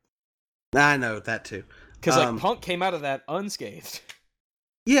run. I know that too. Because Punk came out of that unscathed.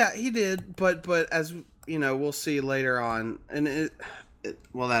 Yeah, he did, but as you know, we'll see later on, and that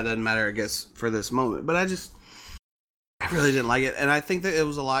doesn't matter, I guess, for this moment. But I really didn't like it, and I think that it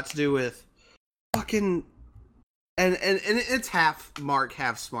was a lot to do with fucking. And it's half Mark,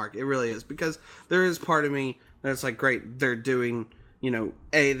 half Smart. It really is, because there is part of me that's like, great, they're doing,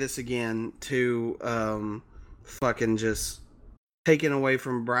 this again to fucking just taking away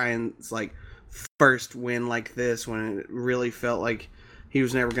from Bryan's like first win like this, when it really felt like he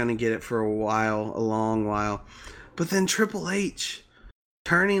was never going to get it for a long while. But then Triple H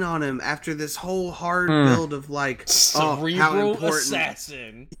turning on him after this whole hard build of like, cerebral how important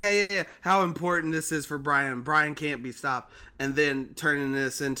assassin. Yeah, how important this is for Bryan. Bryan can't be stopped, and then turning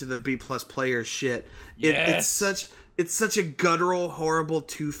this into the B+ player shit. Yes. it's such a guttural, horrible,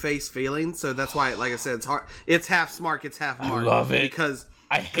 two-faced feeling. So that's why, like I said, it's hard. It's half smart, it's half Mark. I love it because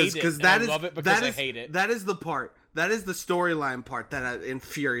I hate it. That I is, love it because that I is, hate it. That is the part. That is the storyline part that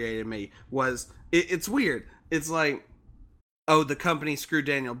infuriated me. It's weird. It's like, oh, the company screwed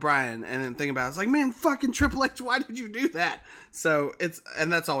Daniel Bryan, and then think about it, it's like, man, fucking Triple H, why did you do that? So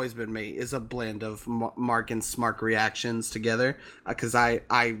and that's always been me, is a blend of Mark and Smark reactions together, because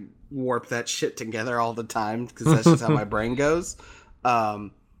I warp that shit together all the time, because that's just how my brain goes.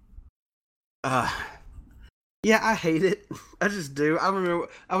 Yeah, I hate it. I just do. I remember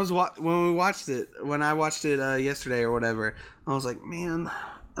when I watched it yesterday or whatever, I was like, man,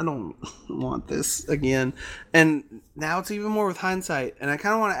 I don't want this again. And now it's even more with hindsight. And I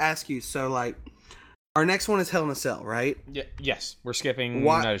kind of want to ask you, so like, our next one is Hell in a Cell, right? Yeah, yes, we're skipping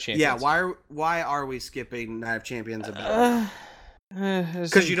Night of Champions. Yeah, why are we skipping Night of Champions?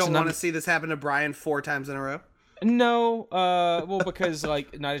 Because you don't want to see this happen to Bryan 4 times in a row? No, well, because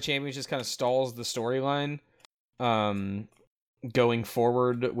like Night of Champions just kind of stalls the storyline. Going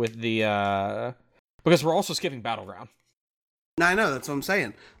forward with the because we're also skipping Battleground. No, I know, that's what I'm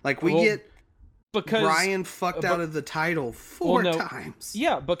saying. Like get Bryan fucked out of the title 4 times.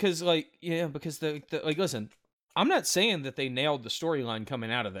 Yeah, because the like, listen, I'm not saying that they nailed the storyline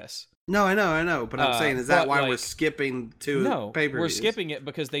coming out of this. No, I know, but I'm saying, is that why we're skipping to pay-per-views? We're skipping it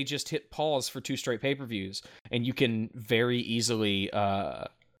because they just hit pause for 2 straight pay-per-views, and you can very easily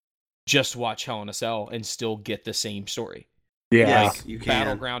just watch Hell in a Cell and still get the same story. Yeah, like, you can.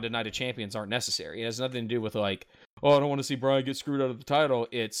 Battleground and Night of Champions aren't necessary. It has nothing to do with like, oh, I don't want to see Bryan get screwed out of the title.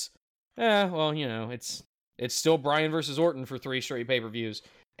 It's, well, you know, it's still Bryan versus Orton for 3 straight pay-per-views,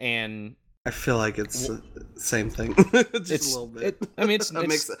 and I feel like it's the same thing. Just a little bit. I mean, it's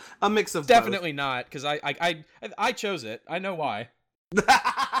a mix of definitely both. Not, because I chose it. I know why.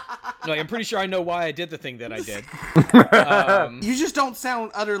 Like, I'm pretty sure I know why I did the thing that I did. You just don't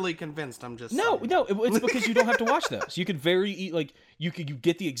sound utterly convinced. I'm just no. It's because you don't have to watch those. You could you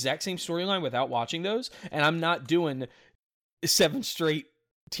get the exact same storyline without watching those. And I'm not doing 7 straight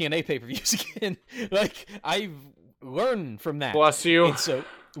TNA pay-per-views again. Like, I've learned from that. Bless you. And so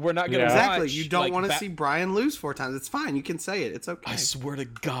we're not going to exactly. You don't want to see Bryan lose 4 times. It's fine. You can say it. It's okay. I swear to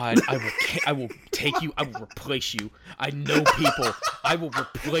God, I will take you. I will replace you. I know people. I will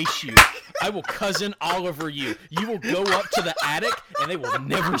replace you. I will cousin Oliver you. You will go up to the attic, and they will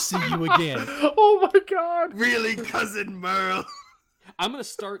never see you again. Oh my God! Really, cousin Merle? I'm gonna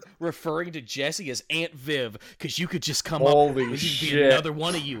start referring to Jesse as Aunt Viv, because you could just come Holy up. You shit. could be another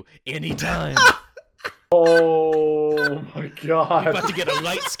one of you anytime. Oh my God! We're about to get a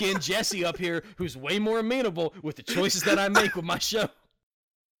light-skinned Jesse up here who's way more amenable with the choices that I make with my show.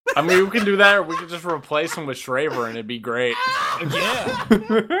 I mean, we can do that, or we can just replace him with Shraver, and it'd be great. Yeah.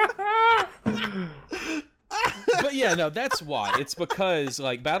 But yeah, no, that's why. It's because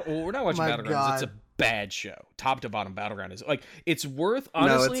like we're not watching Battlegrounds. It's a bad show, top to bottom. Battleground is like, it's worth,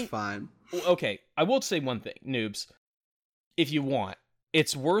 honestly. No, it's fine. Okay, I will say one thing, noobs. If you want,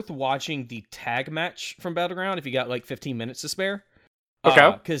 it's worth watching the tag match from Battleground if you got like 15 minutes to spare.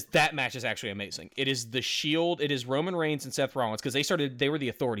 Okay. Because that match is actually amazing. It is the Shield. It is Roman Reigns and Seth Rollins, because they were the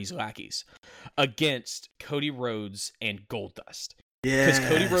Authority's lackeys against Cody Rhodes and Goldust. Yeah. Because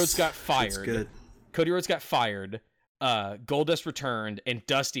Cody Rhodes got fired. That's good. Cody Rhodes got fired. Goldust returned, and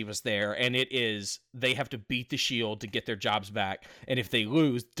Dusty was there, and they have to beat the Shield to get their jobs back. And if they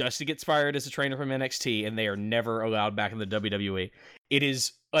lose, Dusty gets fired as a trainer from NXT, and they are never allowed back in the WWE. It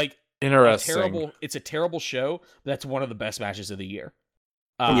is like interesting. It's a terrible show, but that's one of the best matches of the year.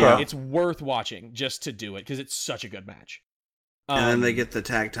 It's worth watching just to do it, because it's such a good match. And then they get the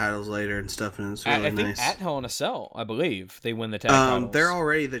tag titles later and stuff, and it's really I think nice. at Hell in a Cell, I believe they win the tag titles. They're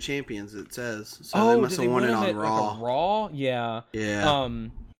already the champions, it says. So they must have won it on Raw. Like Raw, yeah. Yeah.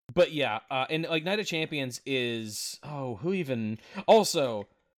 But yeah, and like Night of Champions is who even also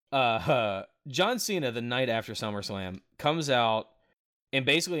John Cena the night after SummerSlam comes out and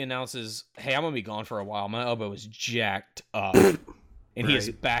basically announces, "Hey, I'm gonna be gone for a while. My elbow is jacked up." And he is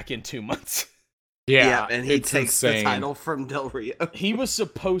back in 2 months. Yeah, and he takes the title from Del Rio. He was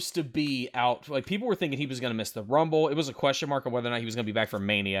supposed to be out. Like, people were thinking he was going to miss the Rumble. It was a question mark on whether or not he was going to be back for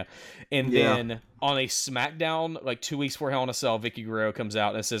Mania. And then on a SmackDown, like 2 weeks before Hell in a Cell, Vicky Guerrero comes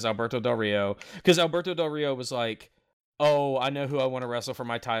out and says Alberto Del Rio. Because Alberto Del Rio was like, oh, I know who I want to wrestle for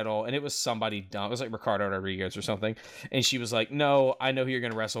my title. And it was somebody dumb. It was like Ricardo Rodriguez or something. And she was like, no, I know who you're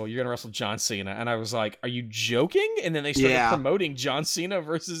going to wrestle. You're going to wrestle John Cena. And I was like, are you joking? And then they started promoting John Cena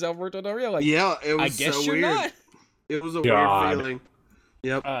versus Alberto Del Rio. Like, it was I guess so you're weird. not. It was a weird feeling.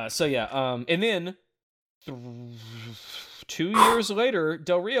 Yep. And then 2 years later,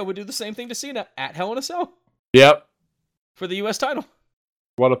 Del Rio would do the same thing to Cena at Hell in a Cell. Yep. for the U.S. title.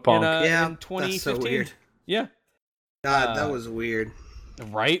 What a punk! In 2015. That's so weird. Yeah. God, that was weird.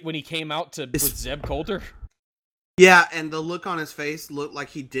 Right when he came out with Zeb Coulter. Yeah, and the look on his face looked like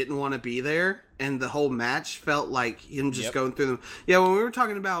he didn't want to be there, and the whole match felt like him just going through them. Yeah, when we were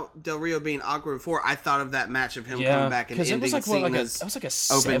talking about Del Rio being awkward before, I thought of that match of him coming back and ending it was like Cena's it was like a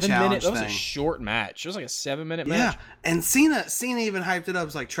open 7 challenge minute. That was a thing. short match. It was like a 7-minute match. Yeah, and Cena even hyped it up.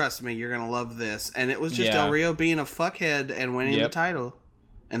 It's like, trust me, you're gonna love this. And it was just Del Rio being a fuckhead and winning the title.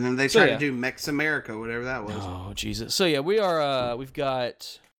 And then they tried to do Mex America, whatever that was. Oh Jesus! So yeah, we are. We've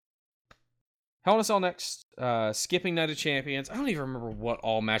got Hell in a Cell next. Skipping Night of Champions. I don't even remember what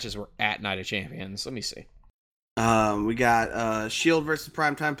all matches were at Night of Champions. Let me see. We got Shield versus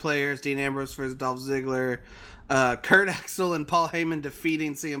Primetime Players, Dean Ambrose versus Dolph Ziggler, Kurt Axel and Paul Heyman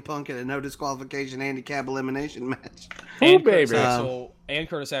defeating CM Punk in a no disqualification handicap elimination match. And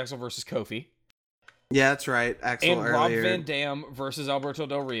Curtis Axel versus Kofi. Yeah, that's right. Axel and earlier. Rob Van Dam versus Alberto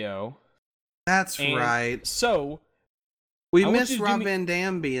Del Rio. That's right. So we missed Rob Van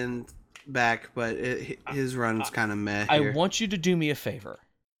Dam being back, but his run's kind of meh here. I want you to do me a favor.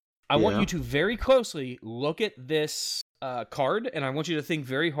 I want you to very closely look at this card, and I want you to think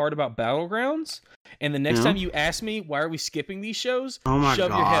very hard about Battlegrounds. And the next time you ask me, why are we skipping these shows? Shove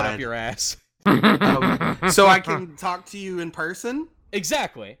your head up your ass. So I can talk to you in person?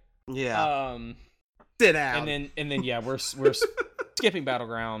 Exactly. Yeah. Sit down. And then yeah, we're skipping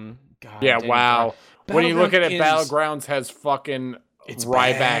Battleground. God, yeah, wow. When you look at it, Battlegrounds has fucking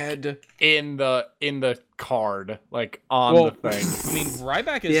Ryback in the card, like on the thing. I mean,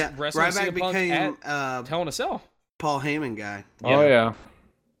 Ryback is wrestling CM Punk became at Hell in a Cell. Paul Heyman guy. Oh yeah.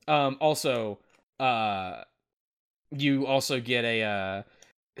 Also, you also get a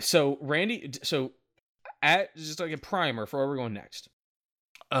so Randy. So at just like a primer for where we're going next.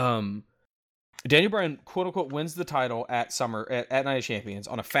 Daniel Bryan, quote unquote, wins the title at Night of Champions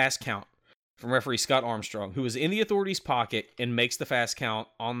on a fast count from referee Scott Armstrong, who is in the Authority's pocket and makes the fast count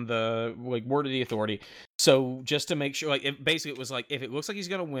on the word of the Authority. So just to make sure, it was like, if it looks like he's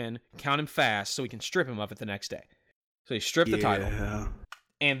gonna win, count him fast so we can strip him of it the next day. So they strip the title,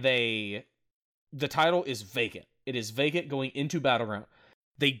 and the title is vacant. It is vacant going into Battleground.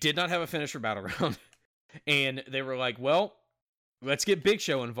 They did not have a finish for Battleground, and they were like, well, let's get Big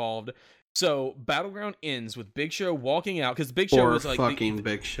Show involved. So Battleground ends with Big Show walking out, because Big Show was like,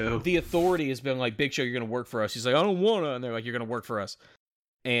 Big Show. The Authority has been like, Big Show, you're gonna work for us. He's like, I don't wanna, and they're like, you're gonna work for us.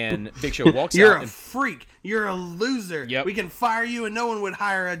 And Big Show walks out. You're a freak. You're a loser. Yep. We can fire you, and no one would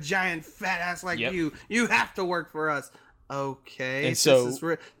hire a giant fat ass like you. You have to work for us. Okay. And so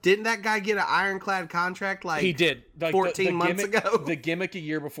didn't that guy get an ironclad contract? Like he did. Like 14 months ago. The gimmick a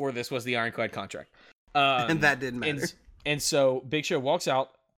year before this was the ironclad contract, and that didn't matter. And so Big Show walks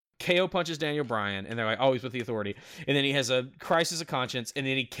out. KO punches Daniel Bryan, and they're like, oh, he's with the Authority. And then he has a crisis of conscience, and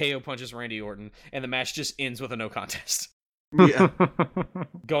then he KO punches Randy Orton, and the match just ends with a no contest. Yeah.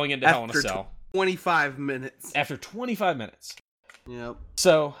 Going into Hell in a Cell. 25 minutes. After 25 minutes. Yep.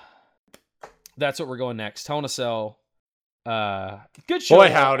 So, that's what we're going next. Hell in a Cell. Good show.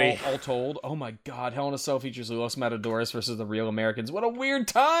 Boy, howdy. All told. Oh my God. Hell in a Cell features Los Matadores versus the Real Americans. What a weird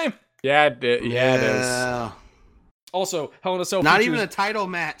time. Yeah, it is. Also, Hell in a Cell not even a title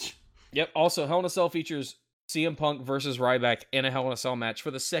match. Yep. Also, Hell in a Cell features CM Punk versus Ryback in a Hell in a Cell match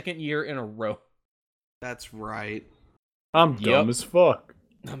for the second year in a row. That's right. I'm dumb as fuck.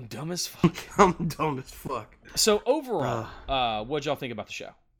 I'm dumb as fuck. I'm dumb as fuck. So overall, what'd y'all think about the show,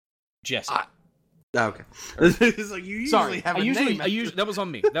 Jesse? Okay. It's like you usually have a name. That was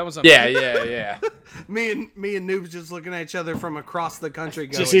on me. That was on yeah. me and Noobs just looking at each other from across the country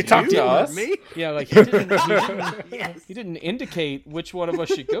going, Just he talked to us? Me? Yeah, like he didn't indicate which one of us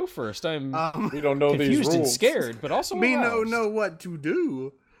should go first. I'm we don't know these rules. Confused and scared, but also me aroused. know what to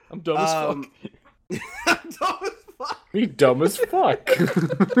do. I'm dumb as fuck. I'm dumb as fuck. Me dumb as fuck.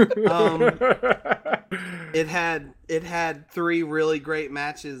 It had 3 really great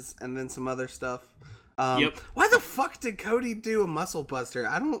matches and then some other stuff. Why the fuck did Cody do a muscle buster?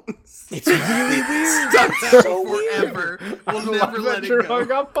 I don't. It's really weird. It's so forever. We'll never let it go.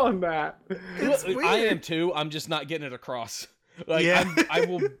 Hung up on that. It's weird. I am too. I'm just not getting it across. Like I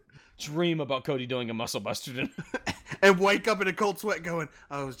will dream about Cody doing a muscle buster tonight. And wake up in a cold sweat, going,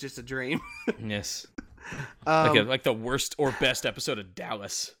 "Oh, it was just a dream." Yes. Like the worst or best episode of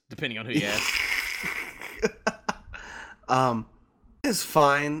Dallas, depending on who you ask. It's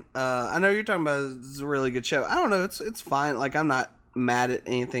fine. I know you're talking about it's a really good show. I don't know. It's fine. Like, I'm not mad at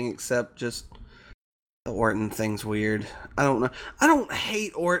anything except just the Orton thing's weird. I don't know. I don't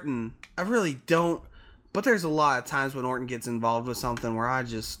hate Orton. I really don't. But there's a lot of times when Orton gets involved with something where I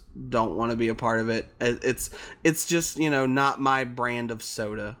just don't want to be a part of it. It's just, not my brand of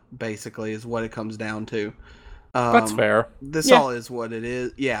soda, basically, is what it comes down to. That's fair. This all is what it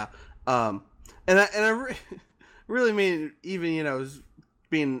is. Yeah. And I really mean, even,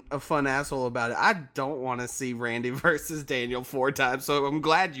 being a fun asshole about it, I don't want to see Randy versus Daniel 4 times, so I'm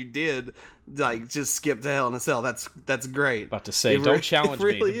glad you did, just skip to Hell in a Cell. That's great. About to say, don't challenge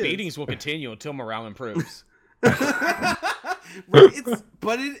me. The beatings will continue until morale improves.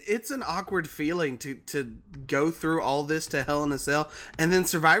 It's an awkward feeling to go through all this to Hell in a Cell, and then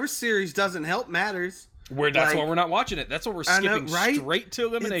Survivor Series doesn't help matters. That's why we're not watching it. That's why we're skipping straight to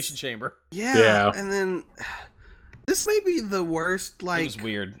Elimination Chamber. Yeah, and then... This may be the worst, It was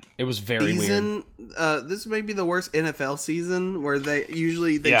weird. It was very weird. This may be the worst NFL season where they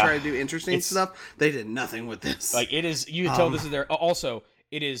try to do interesting stuff. They did nothing with this. It is, you can tell this is their... Also,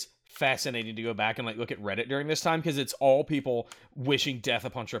 it is fascinating to go back and look at Reddit during this time, because it's all people wishing death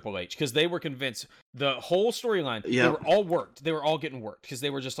upon Triple H, because they were convinced the whole storyline, they were all worked. They were all getting worked, because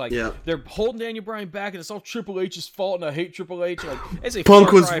they were just they're holding Daniel Bryan back, and it's all Triple H's fault, and I hate Triple H. It's a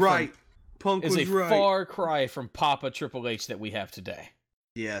Punk was right. Punk was right. Far cry from Papa Triple H that we have today.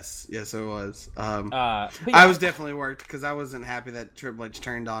 Yes, it was. I was definitely worked because I wasn't happy that Triple H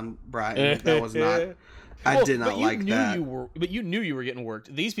turned on Bryan. That was not. I did not like that. But you knew you were getting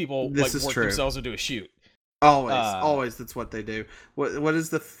worked. These people work themselves into a shoot. Always. That's what they do. What is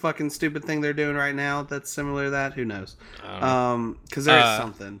the fucking stupid thing they're doing right now that's similar to that? Who knows? Because there's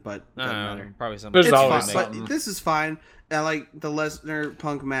something, but doesn't matter. Probably something. There's always something. But this is fine. I like the Lesnar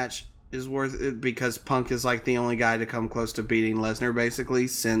Punk match. Is worth it because Punk is the only guy to come close to beating Lesnar basically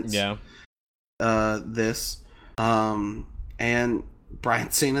since this. And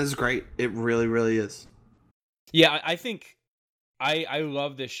Bryan Cena is great. It really, really is. Yeah, I think I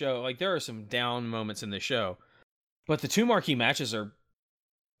love this show. There are some down moments in this show, but the 2 marquee matches are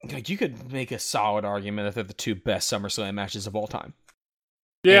you could make a solid argument that they're the 2 best SummerSlam matches of all time.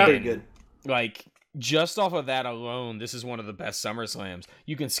 Yeah, very good. Just off of that alone, this is one of the best SummerSlams.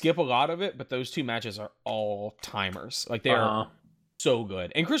 You can skip a lot of it, but those 2 matches are all timers. They are so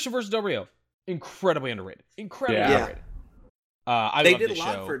good. And Christian versus Del Rio, incredibly underrated. Underrated. They did a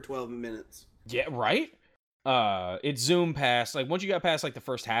lot for 12 minutes. Yeah, right? It zoomed past. Once you got past the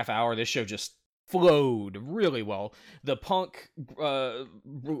first half hour, this show just flowed really well. The Punk,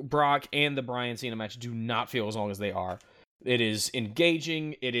 Brock, and the Bryan Cena match do not feel as long as they are. It is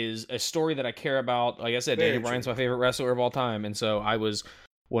engaging. It is a story that I care about. Like I said, Daniel Bryan's my favorite wrestler of all time, and so I was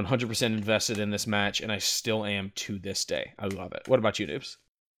 100% invested in this match, and I still am to this day. I love it. What about you, Noobs?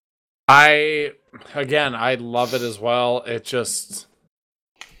 I love it as well. It just...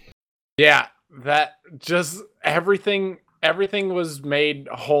 everything was made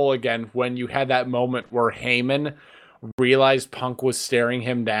whole again when you had that moment where Heyman realized Punk was staring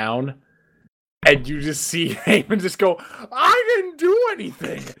him down. And you just see Heyman just go, I didn't do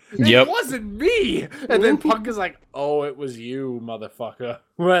anything. It wasn't me. And then Punk is like, oh, it was you, motherfucker.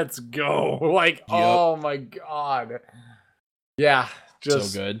 Let's go. Oh my God. Yeah.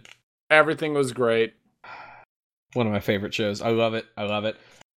 Just so good. Everything was great. One of my favorite shows. I love it.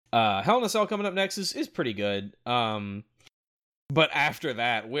 Hell in a Cell coming up next is pretty good. But after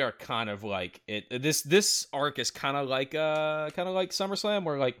that, we are kind of this arc is kind of like SummerSlam,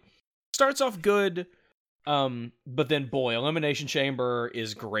 where starts off good, but then Elimination Chamber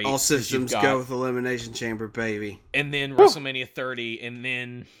is great. All systems go with Elimination Chamber, baby. And then WrestleMania 30, and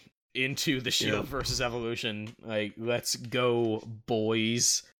then into the Shield versus Evolution. Let's go,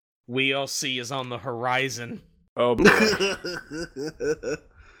 boys. WLC is on the horizon. Oh boy.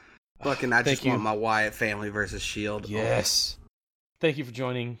 Fucking, I just want my Wyatt family versus Shield. Yes. Thank you for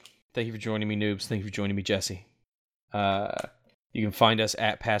joining. Thank you for joining me, Noobs. Thank you for joining me, Jesse. You can find us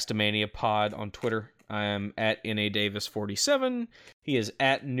at Pastamania Pod on Twitter. I am at NADavis47. He is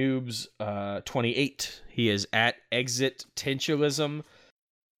at Noobs28. He is at Exit Tentualism.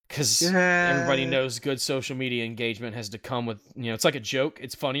 Because everybody knows good social media engagement has to come with, it's like a joke.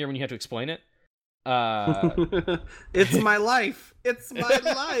 It's funnier when you have to explain it. It's my life. It's my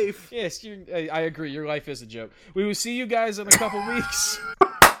life. Yes, I agree. Your life is a joke. We will see you guys in a couple weeks.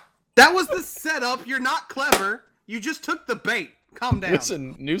 That was the setup. You're not clever. You just took the bait. Calm down.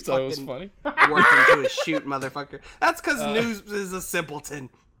 Listen, News thought it was funny. Working to a shoot, motherfucker. That's because News is a simpleton.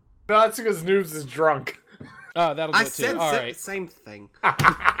 No, that's because News is drunk. Oh, that'll do it too. All right. Same thing.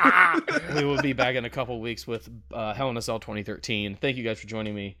 We will be back in a couple weeks with Hell in a Cell 2013. Thank you guys for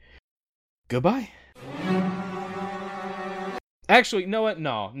joining me. Goodbye. Actually, you know what?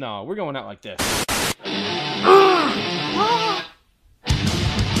 No. We're going out like this.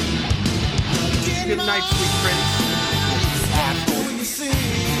 Good night, sweet prince.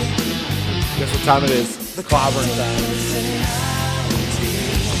 Guess what time it is? Clobbering time.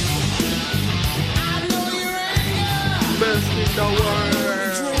 Best in the world.